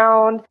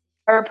 around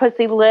her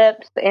pussy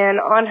lips and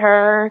on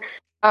her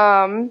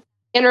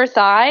inner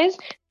thighs,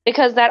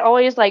 because that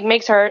always,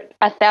 makes her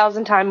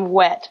 1,000 times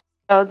wet.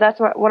 So that's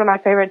one of my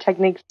favorite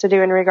techniques to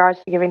do in regards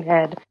to giving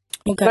head.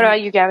 Okay. What about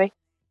you, Gabby?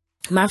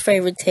 My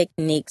favorite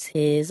techniques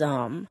is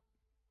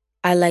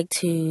I like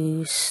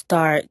to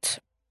start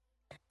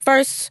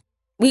first.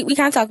 We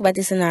kind of talked about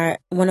this in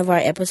one of our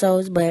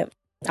episodes, but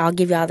I'll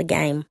give y'all the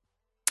game.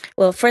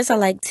 Well, first I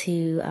like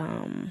to,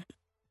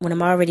 when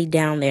I'm already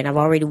down there and I've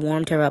already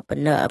warmed her up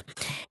enough,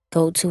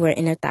 go to her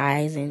inner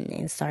thighs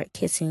and start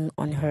kissing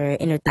on her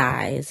inner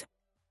thighs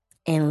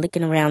and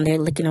licking around there,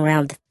 licking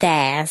around the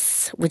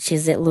thighs, which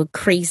is that little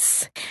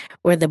crease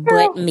where the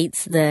butt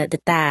meets the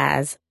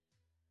thighs.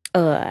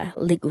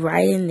 lick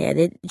right in there.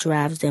 It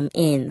drives them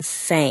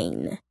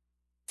insane.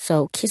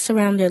 So kiss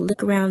around there,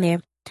 lick around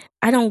there.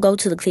 I don't go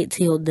to the clit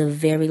till the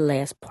very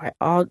last part.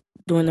 All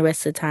during the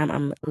rest of the time,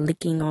 I'm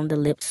licking on the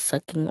lips,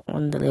 sucking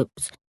on the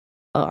lips,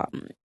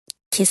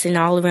 kissing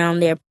all around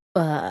there.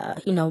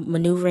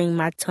 Maneuvering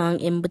my tongue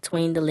in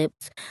between the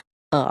lips.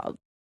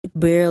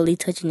 Barely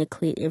touching the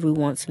clit every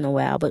once in a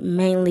while, but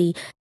mainly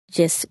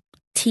just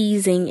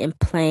teasing and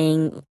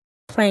playing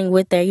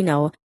with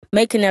her.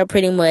 Making her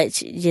pretty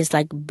much just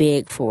like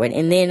beg for it.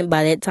 And then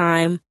by the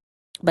time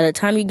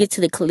you get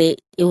to the clit,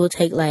 it will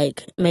take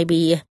like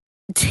maybe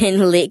 10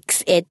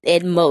 licks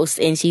at most,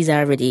 and she's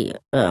already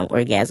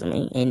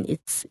orgasming, and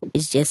it's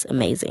just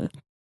amazing.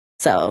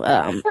 So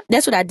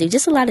that's what I do.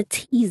 Just a lot of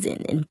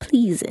teasing and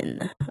pleasing.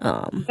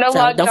 So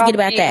don't forget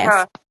about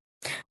that.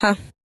 Huh?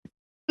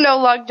 No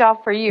lockjaw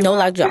for you. No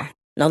lockjaw.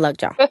 No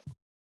lockjaw.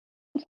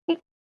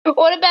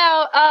 What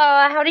about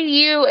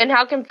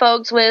how can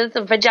folks with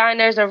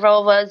vaginas or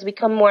vulvas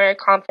become more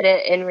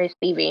confident in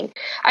receiving?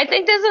 I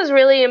think this is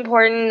really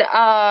important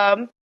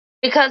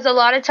because a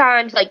lot of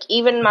times, like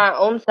even my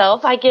own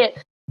self, I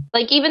get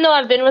like, even though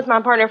I've been with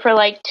my partner for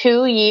like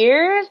 2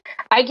 years,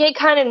 I get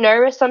kind of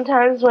nervous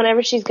sometimes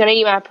whenever she's gonna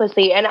eat my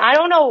pussy, and I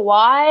don't know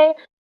why,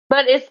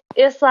 but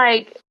it's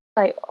like,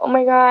 oh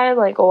my God,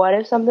 like, what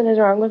if something is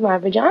wrong with my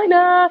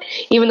vagina?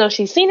 Even though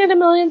she's seen it a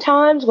million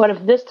times, what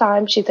if this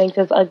time she thinks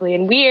it's ugly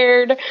and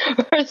weird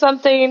or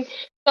something?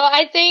 So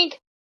I think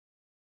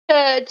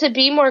to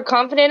be more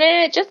confident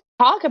in it, just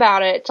talk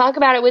about it. Talk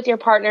about it with your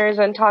partners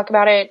and talk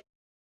about it,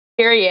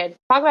 period.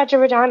 Talk about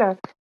your vagina.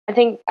 I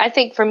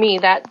think for me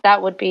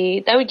that would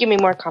give me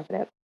more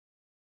confidence.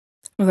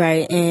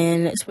 Right,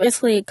 and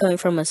especially coming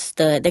from a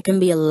stud, there can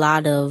be a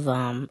lot of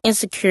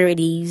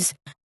insecurities.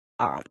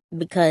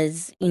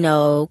 Because,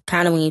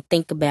 kind of when you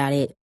think about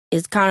it,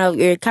 you're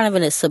kind of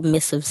in a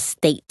submissive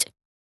state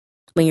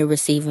when you're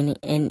receiving it.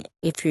 And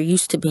if you're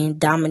used to being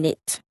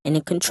dominant and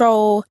in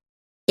control,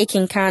 it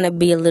can kind of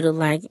be a little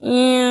like,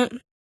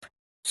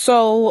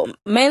 So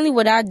mainly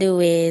what I do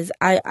is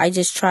I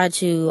just try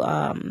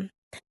to,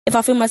 if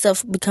I feel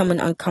myself becoming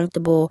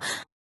uncomfortable,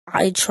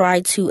 I try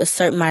to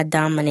assert my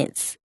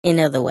dominance in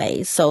other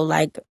ways. So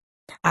like,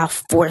 I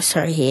force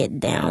her head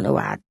down, or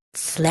I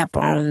slap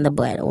her on the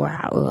butt, or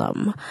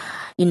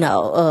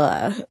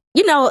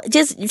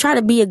just try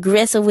to be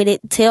aggressive with it.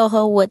 Tell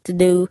her what to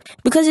do,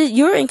 because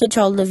you're in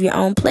control of your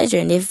own pleasure.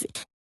 And if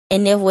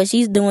what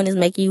she's doing is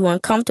making you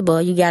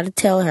uncomfortable, you got to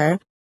tell her,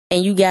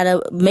 and you got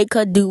to make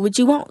her do what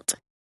you want.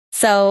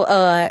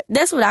 So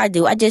that's what I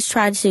do. I just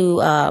try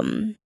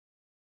to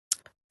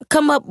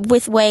come up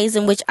with ways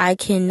in which I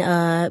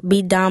can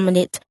be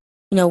dominant.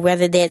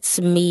 Whether that's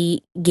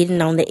me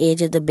getting on the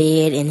edge of the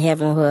bed and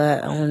having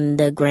her on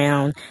the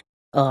ground,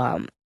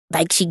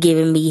 like she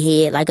giving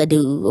me head like a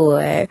dude,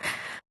 or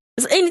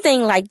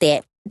anything like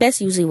that.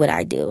 That's usually what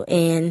I do.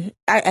 And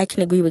I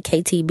can agree with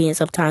KT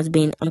sometimes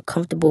being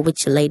uncomfortable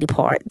with your lady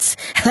parts.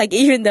 Like,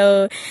 even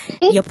though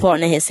your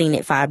partner has seen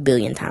it 5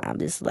 billion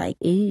times, it's like,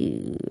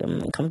 ew,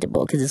 I'm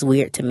uncomfortable because it's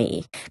weird to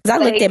me. Because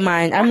I looked at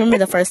mine. I remember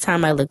the first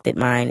time I looked at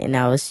mine and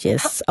I was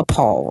just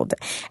appalled.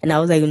 And I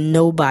was like,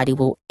 nobody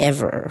will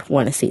ever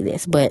want to see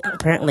this. But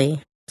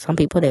apparently some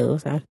people do,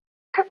 so.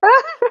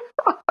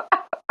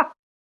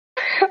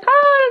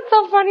 Oh, it's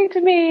so funny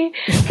to me.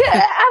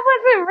 I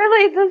wasn't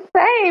really the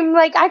same.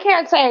 Like, I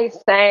can't say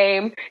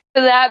same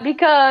to that,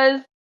 because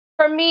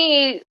for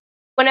me,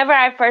 whenever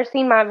I first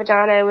seen my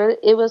vagina,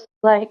 it was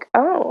like,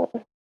 oh,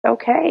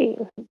 okay,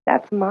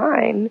 that's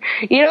mine.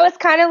 It's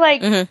kind of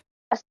like a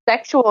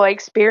sexual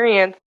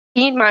experience,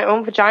 seeing my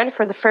own vagina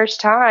for the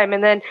first time,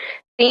 and then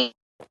seeing,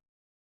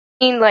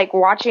 like,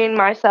 watching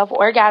myself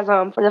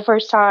orgasm for the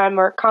first time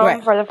or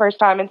come for the first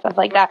time and stuff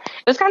like that.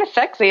 It was kind of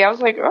sexy. I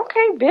was like,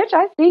 okay, bitch,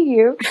 I see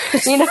you.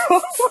 So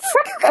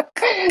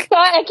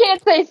I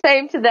can't say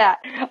same to that.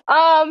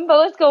 But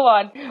let's go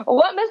on.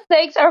 What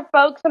mistakes are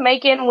folks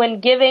making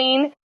when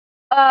giving?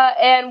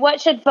 And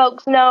what should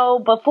folks know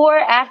before,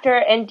 after,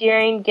 and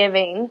during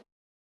giving?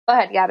 Go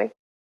ahead, Gabby.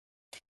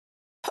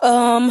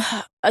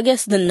 I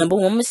guess the number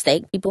one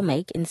mistake people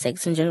make in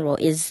sex in general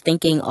is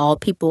thinking all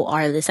people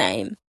are the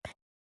same.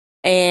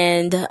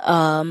 And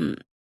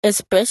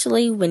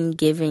especially when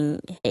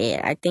giving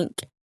head, I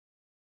think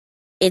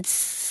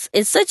it's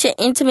such an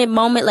intimate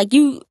moment. Like,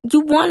 you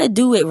want to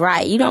do it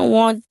right. You don't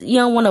want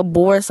to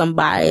bore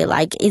somebody.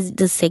 Like, it's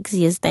the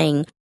sexiest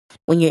thing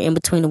when you're in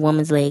between a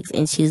woman's legs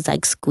and she's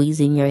like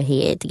squeezing your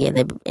head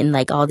together and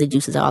like all the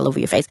juices are all over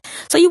your face.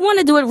 So you want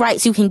to do it right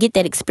so you can get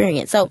that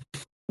experience. So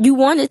you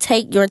want to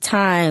take your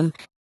time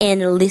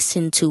and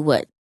listen to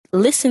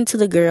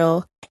the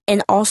girl,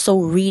 and also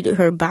read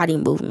her body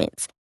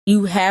movements.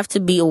 You have to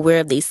be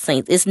aware of these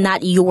things. It's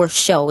not your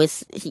show.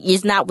 It's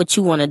not what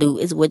you want to do.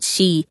 It's what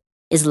she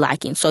is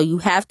liking. So you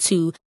have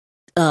to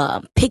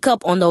pick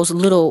up on those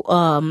little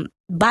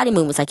body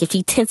movements. Like, if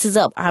she tenses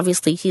up,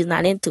 obviously she's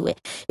not into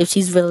it. If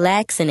she's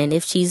relaxing and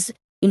if she's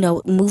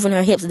moving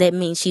her hips, that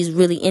means she's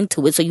really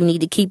into it. So you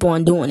need to keep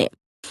on doing it.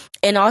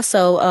 And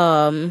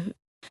also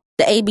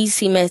the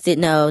ABC method,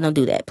 no, don't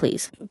do that,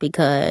 please,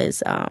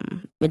 because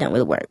it don't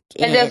really work.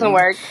 It doesn't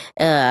work.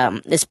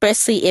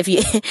 Especially if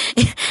you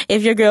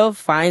if your girl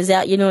finds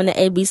out you're doing the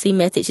ABC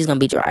method, she's gonna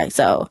be dry.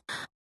 So,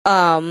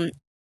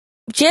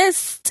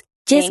 just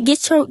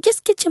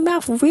get your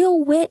mouth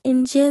real wet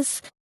and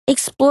just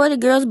explore the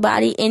girl's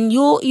body, and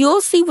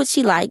you'll see what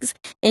she likes,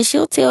 and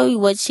she'll tell you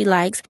what she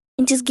likes,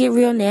 and just get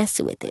real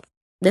nasty with it.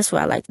 That's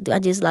what I like to do. I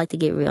just like to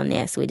get real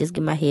nasty with it. Just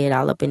get my head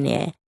all up in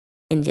there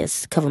and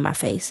just cover my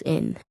face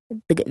in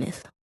the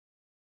goodness.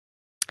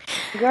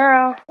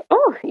 Girl,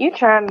 oh, you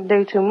trying to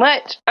do too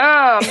much.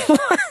 For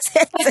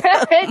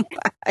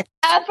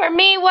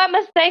me, what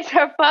mistakes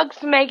are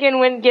folks making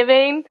when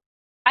giving?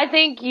 I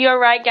think you're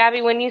right,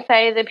 Gabby, when you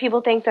say that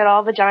people think that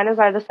all vaginas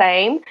are the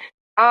same.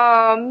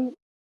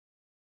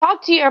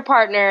 Talk to your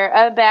partner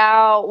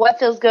about what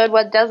feels good,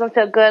 what doesn't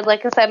feel good.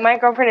 Like I said, my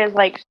girlfriend is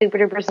like super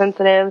duper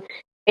sensitive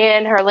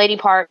in her lady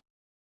part.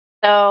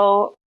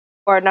 So,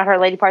 or not her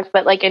lady parts,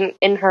 but like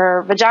in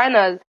her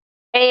vaginas.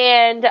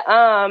 And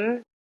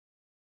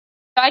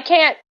I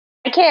can't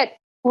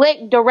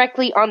lick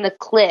directly on the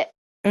clit.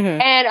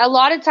 Mm-hmm. And a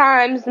lot of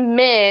times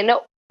men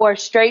or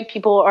straight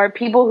people or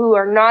people who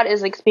are not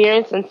as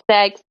experienced in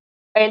sex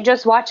and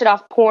just watch it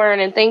off porn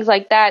and things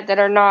like that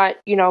are not,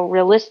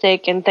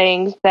 realistic and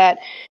things, that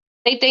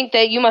they think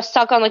that you must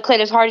suck on the clit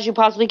as hard as you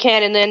possibly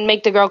can and then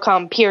make the girl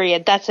come,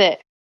 period. That's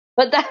it.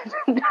 But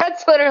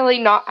that's literally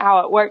not how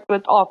it works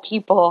with all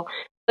people.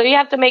 So you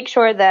have to make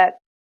sure that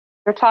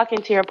you're talking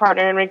to your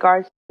partner in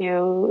regards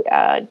to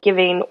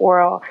giving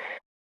oral.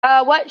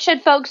 What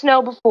should folks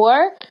know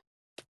before?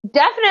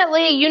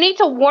 Definitely, you need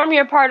to warm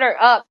your partner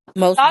up.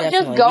 Stop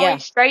just going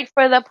straight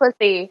for the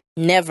pussy.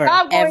 Never,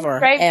 Stop going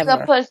straight for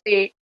the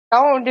pussy.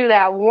 Don't do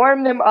that.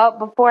 Warm them up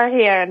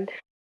beforehand.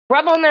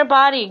 Rub on their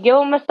body. Give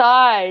them a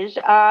massage.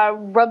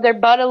 Rub their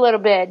butt a little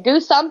bit.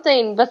 Do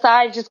something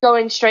besides just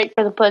going straight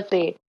for the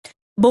pussy.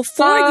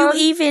 Before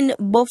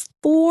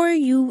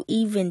you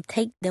even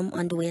take them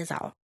underwears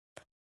off,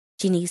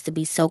 she needs to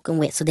be soaking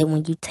wet so that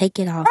when you take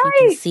it off, you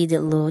can see the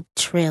little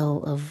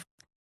trail of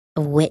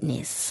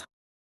wetness.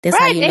 That's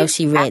how you know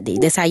she ready.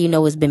 That's how you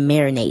know it's been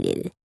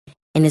marinated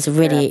and it's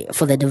ready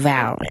for the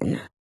devouring.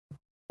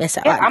 That's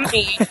how I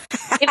mean,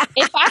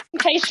 if I can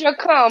taste your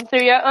cum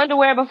through your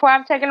underwear before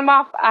I've taken them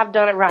off, I've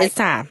done it right. It's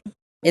time.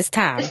 It's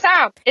time.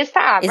 It's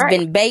right.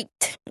 been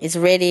baked. It's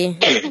ready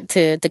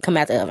to come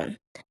out the oven.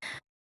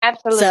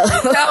 Absolutely.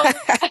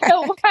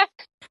 So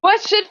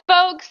what should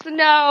folks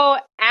know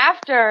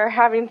after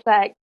having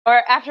sex or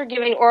after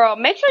giving oral?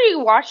 Make sure you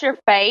wash your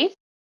face.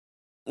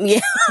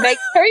 Yeah. Make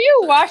sure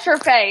you wash your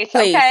face,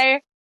 please.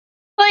 Okay?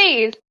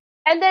 Please.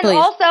 And then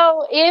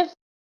also if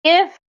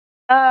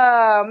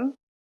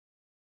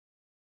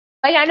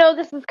like I know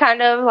this is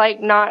kind of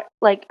like not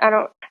like I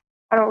don't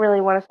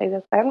really want to say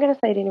this, but I'm gonna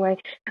say it anyway.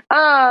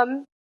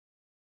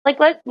 Like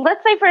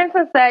let's say for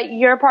instance that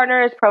your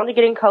partner is prone to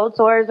getting cold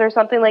sores or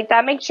something like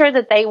that. Make sure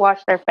that they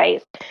wash their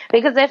face,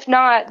 because if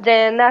not,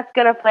 then that's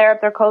gonna flare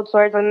up their cold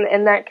sores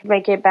and that could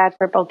make it bad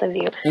for both of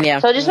you. Yeah.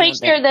 So just make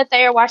sure that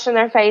they are washing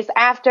their face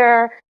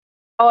after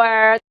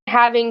or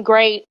having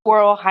great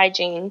oral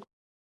hygiene.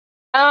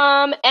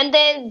 And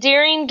then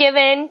during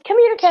giving,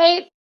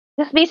 communicate.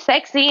 Just be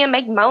sexy and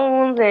make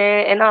moans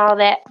and all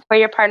that for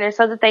your partner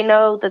so that they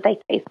know that they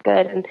taste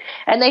good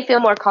and they feel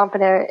more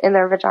confident in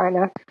their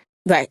vagina.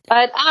 Right.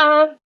 But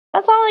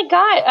that's all I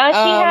got.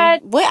 She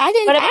had. Well, I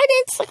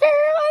didn't say nothing,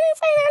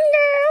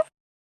 girl.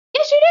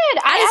 Yes, you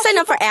did. I didn't say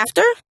nothing for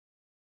after.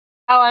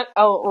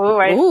 Oh,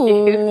 right.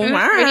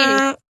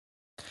 Ooh,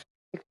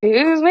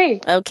 Excuse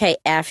me. Okay,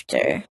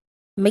 after.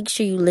 Make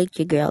sure you lick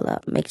your girl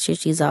up. Make sure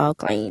she's all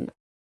clean.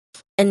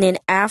 And then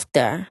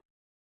after,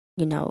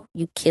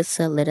 you kiss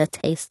her, let her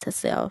taste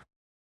herself.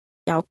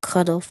 Y'all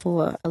cuddle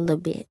for a little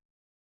bit.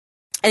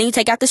 And then you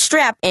take out the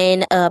strap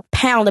and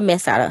pound the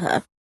mess out of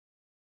her.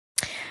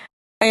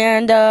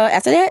 And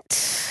after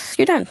that,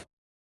 you're done.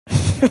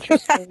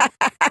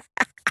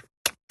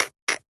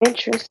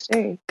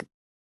 Interesting.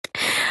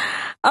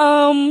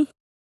 All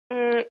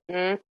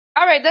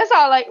right, that's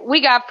all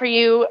we got for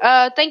you.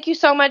 Thank you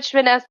so much,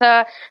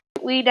 Vanessa.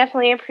 We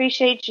definitely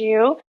appreciate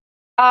you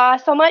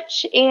so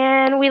much,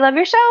 and we love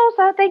your show.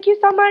 So thank you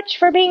so much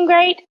for being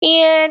great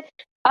and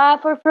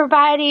for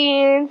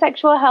providing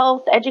sexual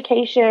health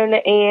education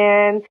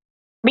and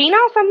being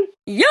awesome.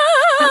 Yeah,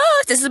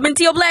 this has been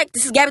Teal Black.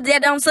 This is Gabby the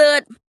Down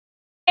Sud.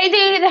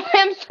 Hey, the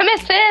femme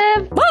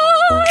submissive.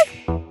 Bye.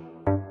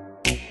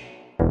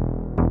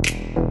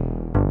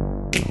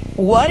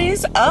 What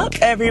is up,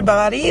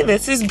 everybody?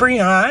 This is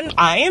Brianne.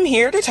 I am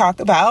here to talk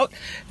about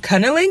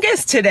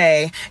cunnilingus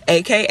today,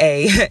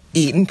 aka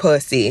eating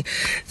pussy.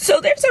 So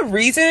there's a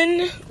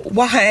reason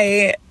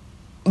why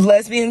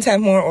lesbians have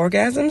more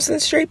orgasms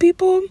than straight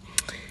people.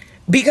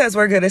 Because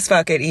we're good as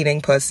fuck at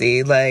eating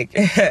pussy. Like,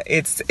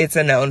 it's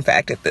a known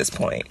fact at this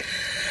point.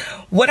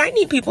 What I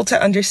need people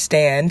to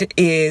understand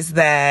is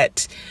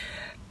that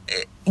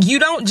you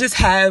don't just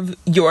have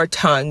your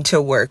tongue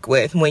to work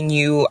with when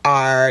you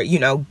are,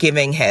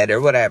 giving head or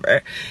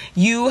whatever.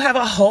 You have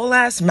a whole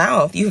ass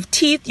mouth. You have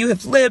teeth, you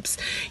have lips,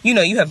 you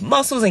have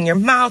muscles in your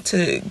mouth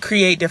to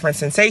create different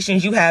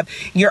sensations. You have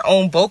your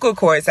own vocal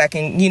cords that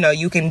can,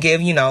 you can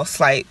give,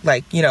 slight,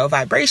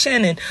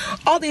 vibration and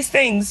all these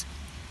things.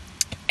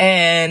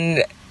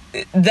 And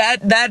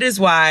that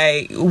is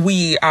why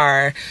we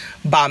are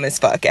bomb as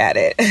fuck at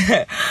it.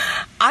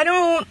 I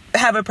don't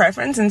have a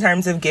preference in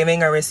terms of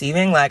giving or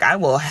receiving. Like, I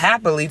will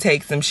happily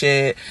take some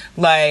shit.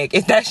 Like,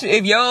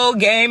 if your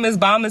game is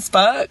bomb as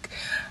fuck,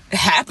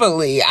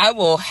 I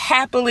will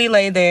happily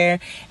lay there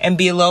and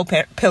be a little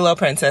pillow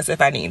princess if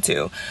I need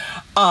to.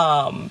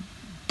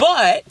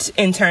 But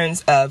in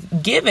terms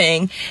of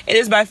giving, it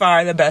is by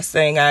far the best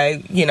thing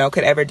I,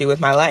 could ever do with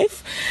my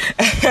life.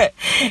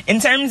 In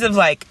terms of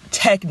like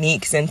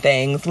techniques and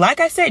things, like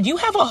I said, you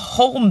have a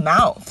whole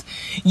mouth.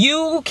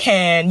 You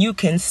can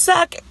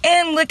suck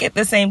and lick at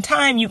the same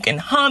time. You can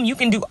hum. You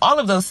can do all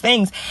of those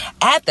things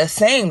at the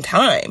same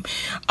time.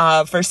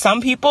 For some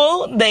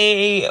people,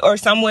 or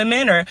some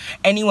women, or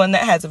anyone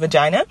that has a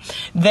vagina,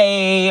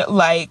 they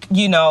like,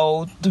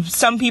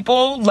 some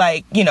people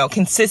like,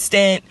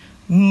 consistent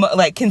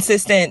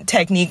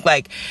technique,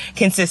 like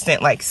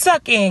consistent like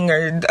sucking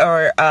or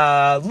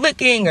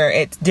licking, or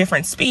at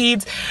different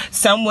speeds.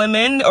 Some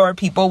women or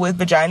people with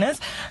vaginas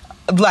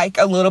like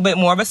a little bit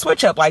more of a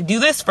switch up, like do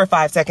this for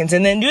 5 seconds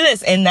and then do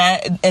this, and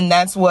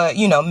that's what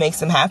makes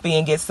them happy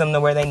and gets them to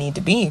where they need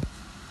to be.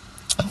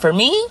 For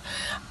me,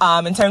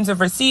 in terms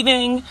of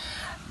receiving,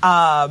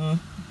 for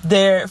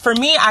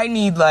me, I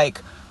need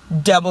like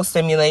double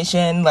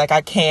stimulation. Like,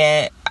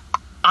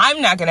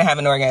 I'm not going to have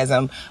an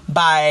orgasm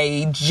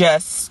by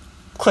just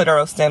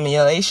clitoral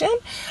stimulation.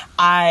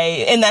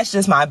 And that's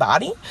just my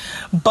body.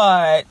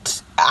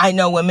 But I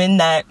know women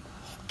that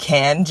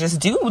can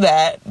just do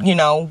that,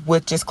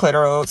 with just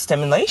clitoral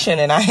stimulation,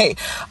 and I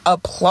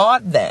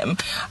applaud them.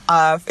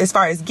 As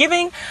far as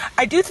giving,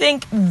 I do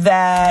think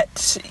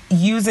that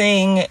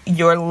using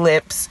your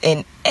lips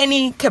in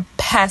any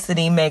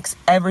capacity makes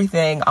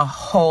everything a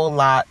whole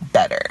lot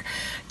better.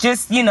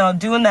 Just,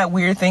 doing that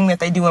weird thing that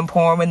they do in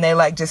porn when they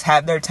like just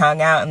have their tongue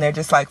out and they're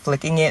just like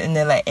flicking it and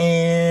they're like,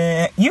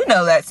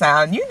 that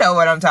sound,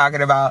 what I'm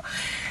talking about.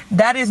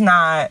 That is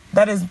not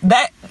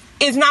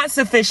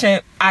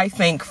sufficient, I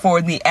think,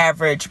 for the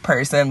average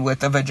person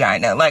with a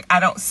vagina. Like, I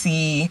don't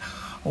see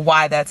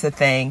why that's a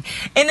thing.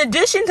 In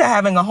addition to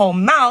having a whole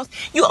mouth,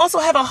 you also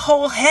have a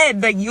whole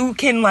head that you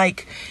can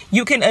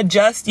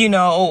adjust,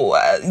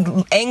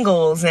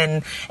 angles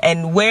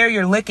and where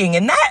you're licking.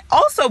 And that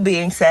also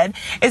being said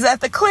is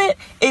that the clit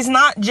is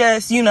not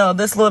just,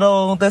 this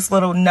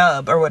little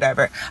nub or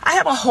whatever. I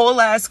have a whole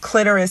ass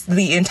clitoris,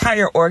 the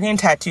entire organ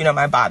tattooed on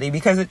my body,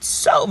 because it's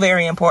so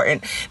very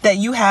important that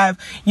you have,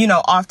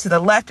 off to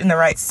the left and the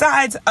right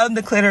sides of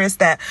the clitoris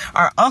that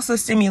are also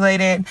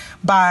stimulated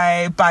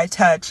by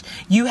touch.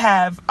 You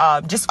have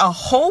just a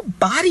whole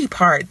body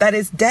part that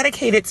is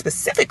dedicated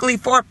specifically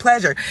for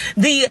pleasure.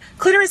 The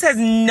clitoris has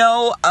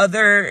no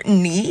other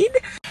need,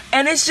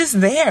 and it's just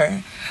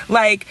there.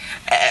 Like,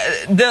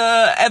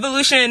 the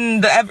evolution,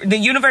 the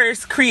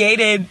universe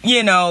created,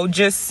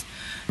 just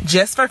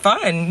for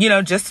fun,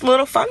 just a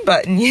little fun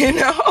button,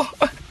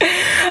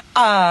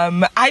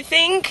 I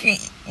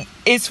think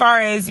as far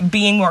as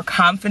being more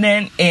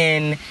confident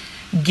in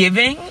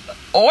giving,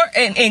 or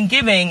in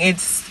giving,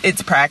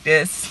 it's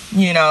practice,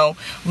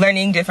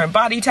 learning different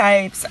body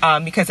types,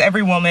 because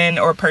every woman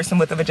or person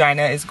with a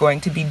vagina is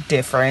going to be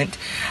different.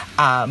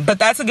 But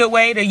that's a good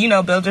way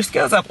to, build your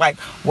skills up. Like,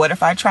 what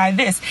if I try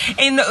this?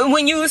 And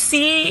when you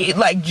see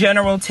like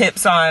general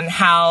tips on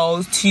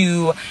how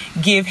to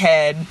give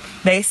head,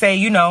 they say,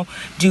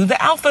 do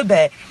the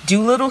alphabet,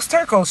 do little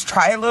circles,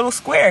 try a little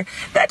square.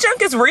 That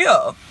junk is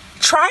real.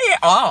 Try it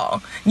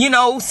all.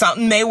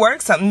 Something may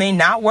work, something may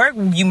not work.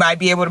 You might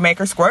be able to make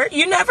her squirt.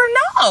 You never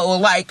know.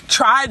 Like,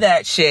 try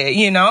that shit,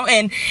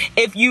 and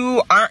if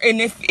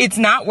it's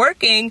not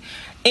working,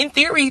 in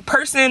theory,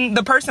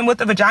 the person with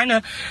the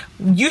vagina,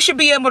 you should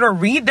be able to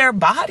read their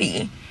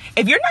body.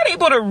 If you're not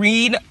able to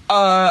read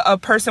a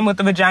person with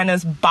the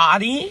vagina's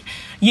body,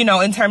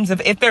 in terms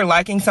of if they're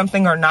liking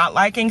something or not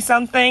liking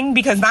something,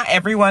 because not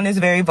everyone is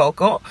very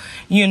vocal,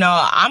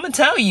 I'm gonna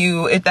tell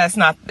you if that's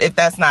not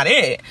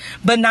it,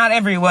 but not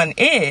everyone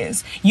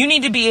is. You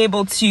need to be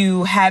able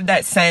to have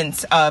that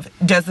sense of,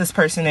 does this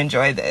person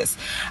enjoy this?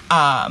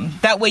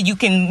 That way you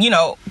can,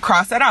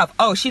 cross that off.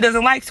 Oh, she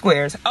doesn't like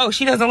squares. Oh,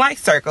 she doesn't like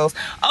circles.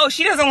 Oh,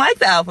 she doesn't like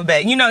the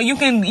alphabet.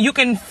 You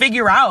can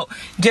figure out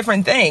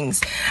different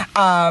things.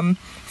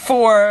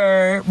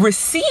 For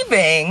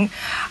receiving,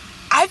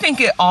 I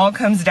think it all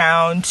comes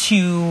down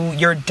to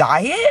your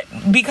diet,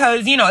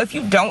 because, if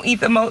you don't eat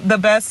the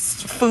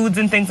best foods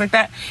and things like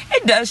that,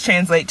 it does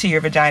translate to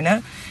your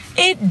vagina.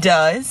 It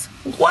does,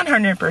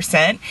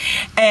 100%.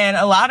 And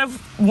a lot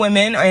of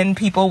women and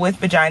people with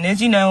vaginas,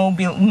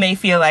 may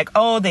feel like,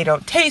 oh, they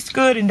don't taste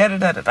good and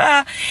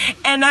da-da-da-da-da.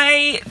 And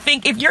I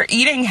think if you're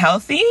eating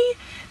healthy,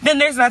 then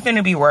there's nothing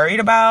to be worried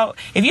about.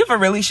 If you have a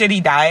really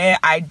shitty diet,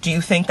 I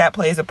do think that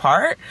plays a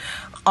part.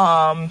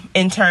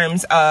 in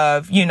terms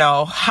of, you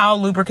know, how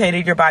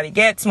lubricated your body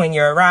gets when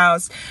you're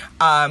aroused,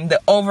 the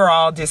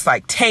overall just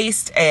like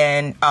taste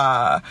and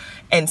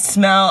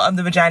smell of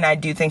the vagina. I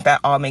do think that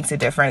all makes a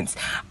difference.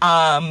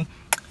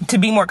 To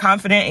be more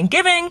confident in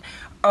giving,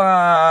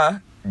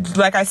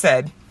 like I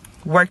said,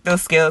 work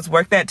those skills,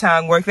 work that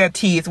tongue, work that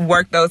teeth,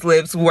 work those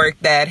lips, work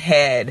that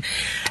head.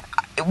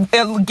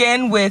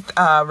 Again, with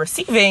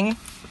receiving,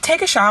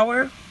 take a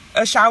shower.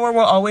 A shower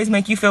will always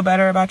make you feel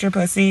better about your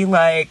pussy.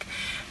 Like,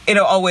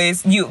 it'll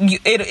always,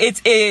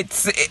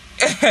 it's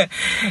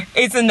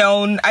a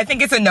known, I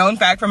think it's a known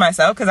fact for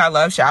myself, because I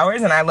love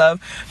showers and I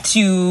love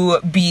to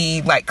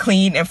be like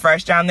clean and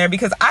fresh down there,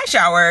 because I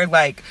shower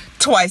like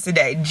twice a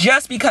day,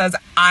 just because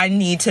I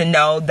need to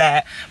know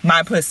that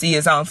my pussy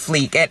is on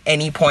fleek at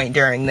any point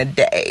during the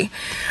day.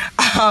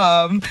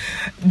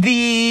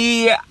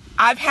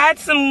 I've had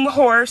some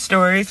horror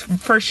stories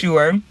for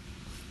sure.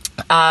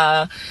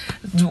 A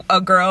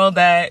girl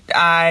that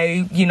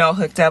I, you know,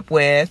 hooked up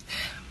with,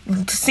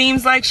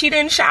 seems like she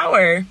didn't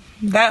shower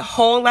that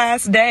whole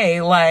last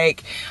day.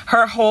 Like,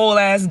 her whole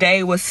last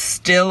day was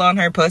still on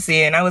her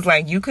pussy, and I was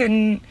like, you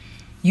couldn't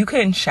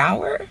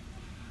shower?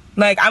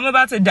 Like, I'm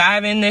about to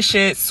dive in this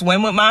shit,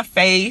 swim with my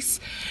face,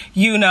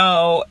 you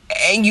know,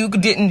 and you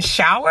didn't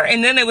shower?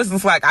 And then it was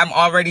just like, I'm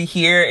already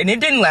here, and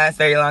it didn't last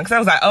very long, because I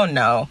was like, oh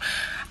no,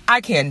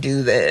 I can't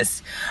do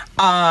this.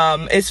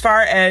 As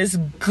far as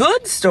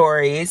good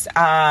stories,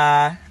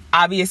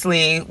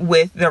 obviously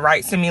with the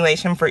right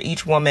stimulation for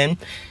each woman,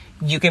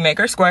 you can make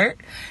her squirt.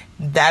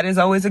 That is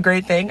always a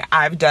great thing.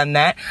 I've done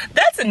that.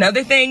 That's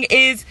another thing,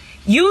 is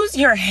use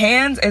your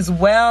hands as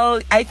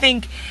well. I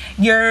think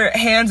your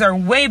hands are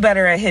way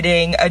better at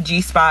hitting a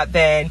G-spot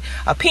than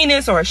a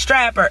penis or a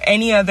strap or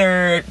any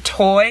other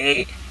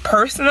toy,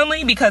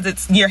 personally,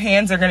 because your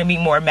hands are going to be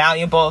more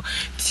malleable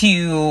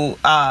to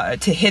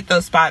hit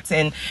those spots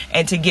and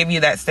to give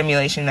you that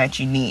stimulation that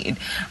you need.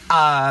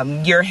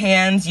 Your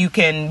hands, you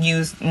can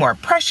use more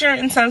pressure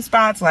in some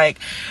spots. Like,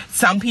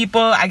 some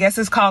people, I guess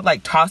it's called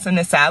like tossing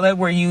a salad,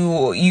 where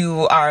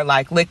you are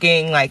like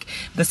licking like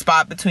the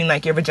spot between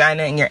like your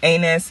vagina and your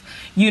anus.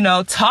 You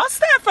know, toss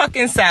that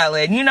fucking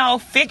salad. You know,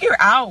 figure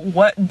out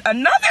what.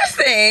 Another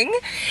thing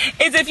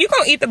is, if you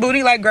gonna eat the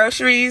booty like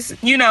groceries,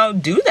 you know,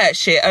 do that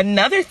shit.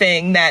 Another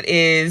thing that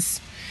is,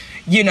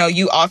 you know,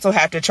 you also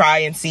have to try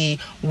and see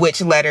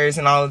which letters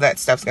and all of that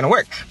stuff's gonna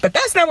work. But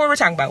that's not what we're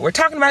talking about. We're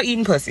talking about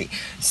eating pussy.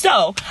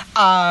 So,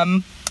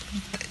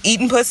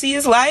 eating pussy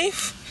is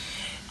life.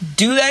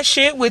 Do that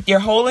shit with your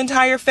whole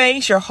entire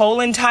face, your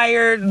whole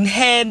entire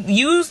head.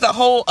 Use the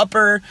whole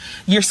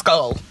your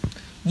skull.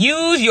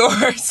 Use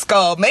your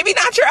skull. Maybe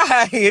not your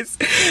eyes,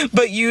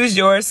 but use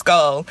your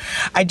skull.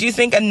 I do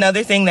think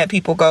another thing that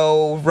people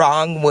go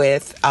wrong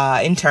with,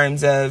 in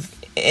terms of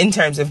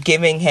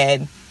giving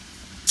head,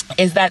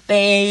 is that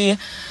they're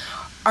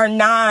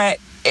not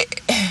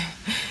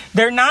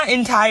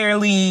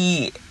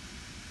entirely,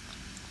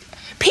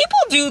 people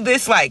do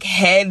this like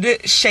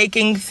head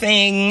shaking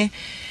thing,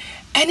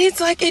 and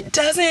it's like, it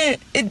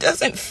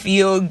doesn't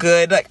feel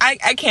good. Like,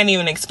 I can't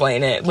even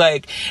explain it.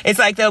 Like, it's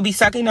like they'll be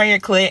sucking on your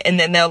clit and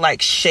then they'll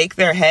like shake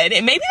their head,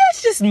 and maybe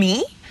that's just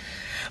me,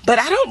 but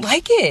I don't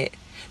like it.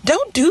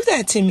 Don't do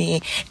that to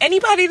me.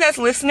 Anybody that's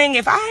listening,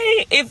 if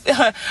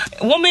a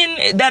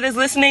woman that is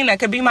listening that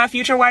could be my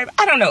future wife,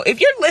 I don't know.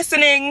 If you're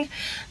listening,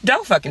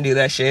 don't fucking do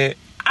that shit.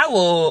 I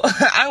will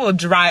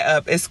dry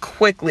up as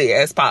quickly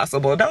as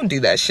possible. Don't do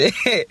that shit.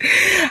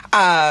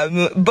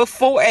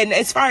 Before, and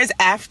as far as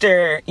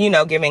after, you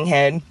know, giving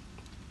head,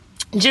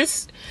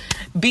 just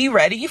be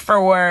ready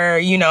for,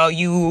 you know,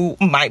 you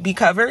might be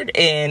covered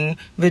in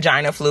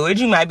vagina fluid.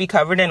 You might be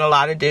covered in a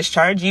lot of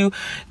discharge. You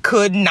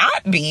could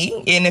not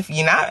be. And if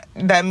you're not,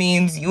 that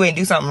means you ain't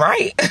do something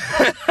right.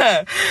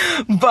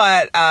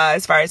 But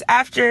as far as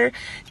after,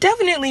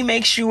 definitely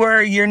make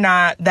sure you're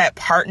not that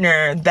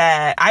partner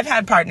that, I've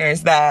had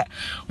partners that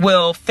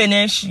will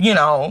finish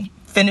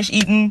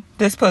eating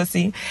this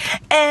pussy,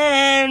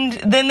 and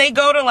then they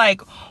go to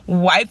like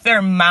wipe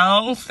their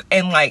mouth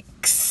and like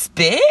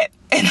spit,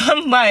 and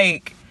I'm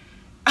like,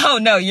 oh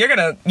no, you're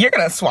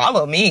gonna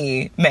swallow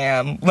me,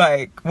 ma'am.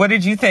 Like, what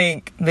did you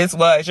think this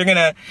was? You're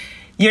gonna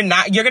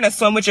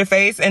swim with your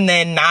face and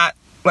then not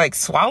like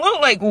swallow?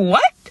 Like,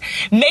 what?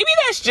 Maybe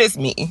that's just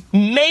me.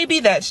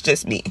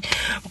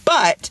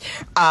 But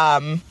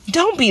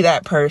don't be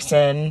that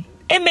person.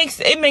 For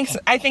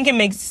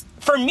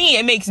me,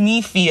 it makes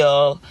me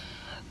feel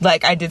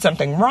like I did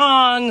something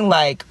wrong,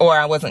 like, or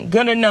I wasn't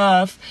good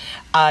enough.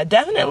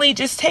 Definitely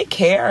just take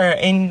care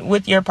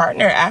with your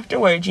partner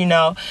afterwards, you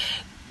know,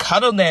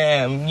 cuddle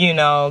them, you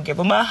know, give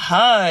them a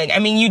hug. I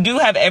mean, you do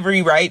have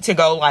every right to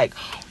go like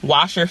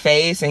wash your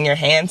face and your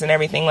hands and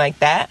everything like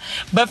that.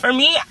 But for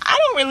me, I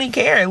don't really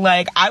care.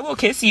 Like, I will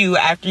kiss you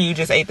after you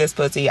just ate this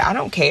pussy. I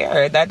don't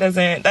care. That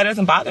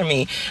doesn't bother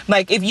me.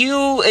 Like, if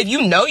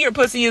you know your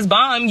pussy is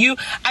bomb,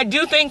 I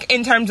do think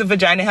in terms of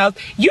vagina health,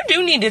 you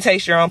do need to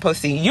taste your own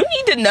pussy. You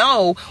need to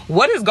know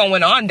what is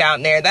going on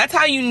down there. That's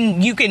how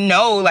you can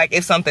know, like,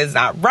 if something's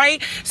not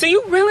right. So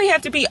you really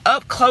have to be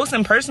up close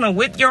and personal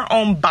with your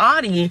own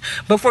body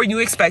before you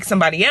expect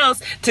somebody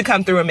else to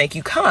come through and make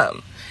you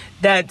come.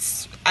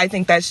 I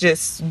think that's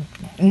just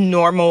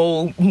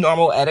normal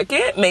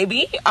etiquette,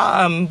 maybe,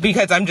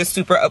 because I'm just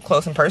super up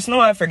close and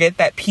personal. I forget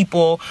that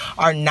people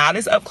are not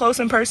as up close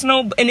and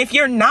personal. And if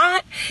you're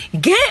not,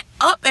 get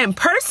up and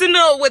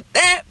personal with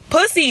that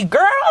pussy,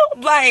 girl.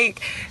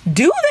 Like,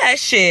 do that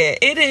shit.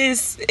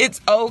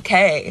 It's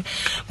okay.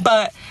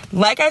 But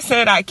like I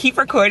said, I keep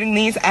recording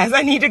these as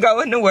I need to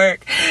go into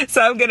work.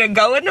 So I'm going to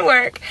go into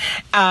work.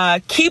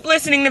 Keep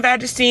listening to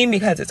Vagesteem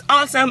because it's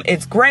awesome.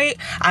 It's great.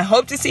 I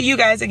hope to see you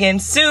guys again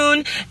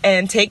soon.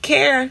 And take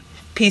care.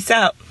 Peace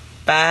out.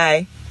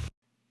 Bye.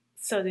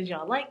 So did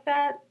y'all like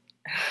that?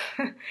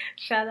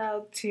 Shout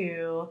out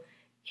to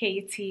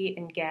KT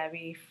and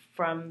Gabby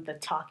from the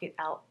Talk It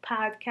Out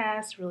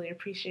podcast. Really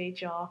appreciate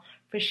y'all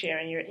for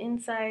sharing your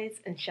insights.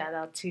 And shout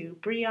out to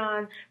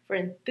Breon for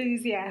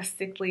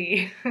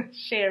enthusiastically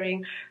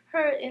sharing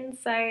her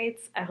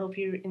insights. I hope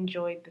you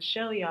enjoyed the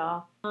show,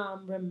 y'all.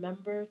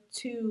 Remember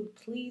to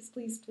please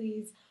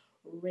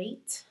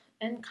rate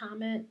and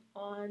comment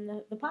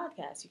on the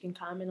podcast. You can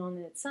comment on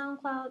it at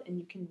SoundCloud and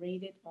you can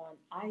rate it on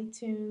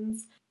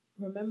iTunes.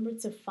 Remember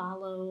to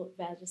follow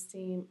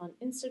Vagesteem on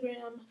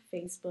Instagram,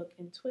 Facebook,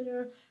 and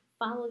Twitter.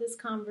 Follow this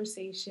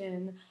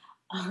conversation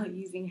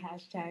using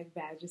hashtag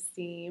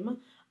Vagesteem.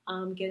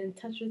 Get in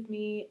touch with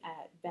me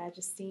at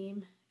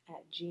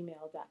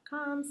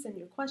vagesteem@gmail.com. Send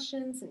your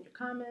questions and your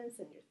comments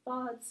and your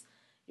thoughts,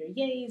 your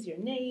yays, your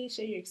nays,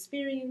 share your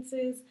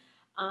experiences.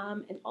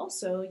 And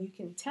also, you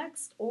can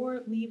text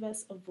or leave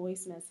us a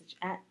voice message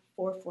at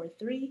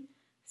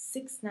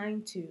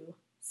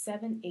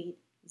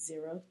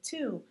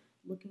 443-692-7802.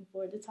 Looking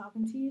forward to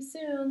talking to you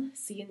soon.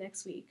 See you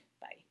next week.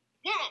 Bye.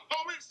 What up,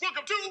 homies?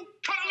 Welcome to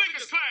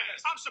Cunnilingus Class.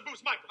 I'm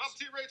Shaboose Michaels. I'm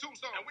T-Ray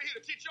Tombstone. And we're here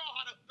to teach y'all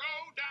how to go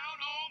down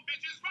on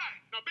bitches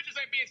right. Now, bitches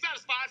ain't being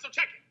satisfied, so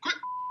check it. Quit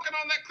f***ing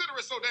on that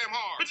clitoris so damn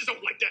hard. Bitches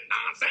don't like that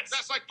nonsense.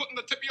 That's like putting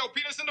the tip of your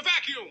penis in the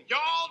vacuum.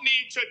 Y'all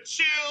need to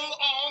chill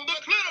on the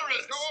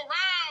clitoris. Go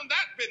around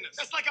that business.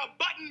 That's like a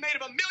button made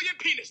of a million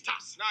penis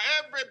tops. Now,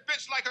 every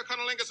bitch like her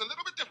cunnilingus a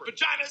little bit different.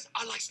 Vaginas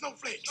are like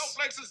snowflakes.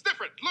 Snowflakes is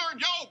different. Learn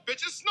your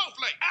bitch's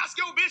snowflake. Ask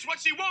your bitch what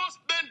she wants,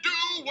 then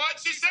do what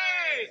she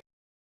says.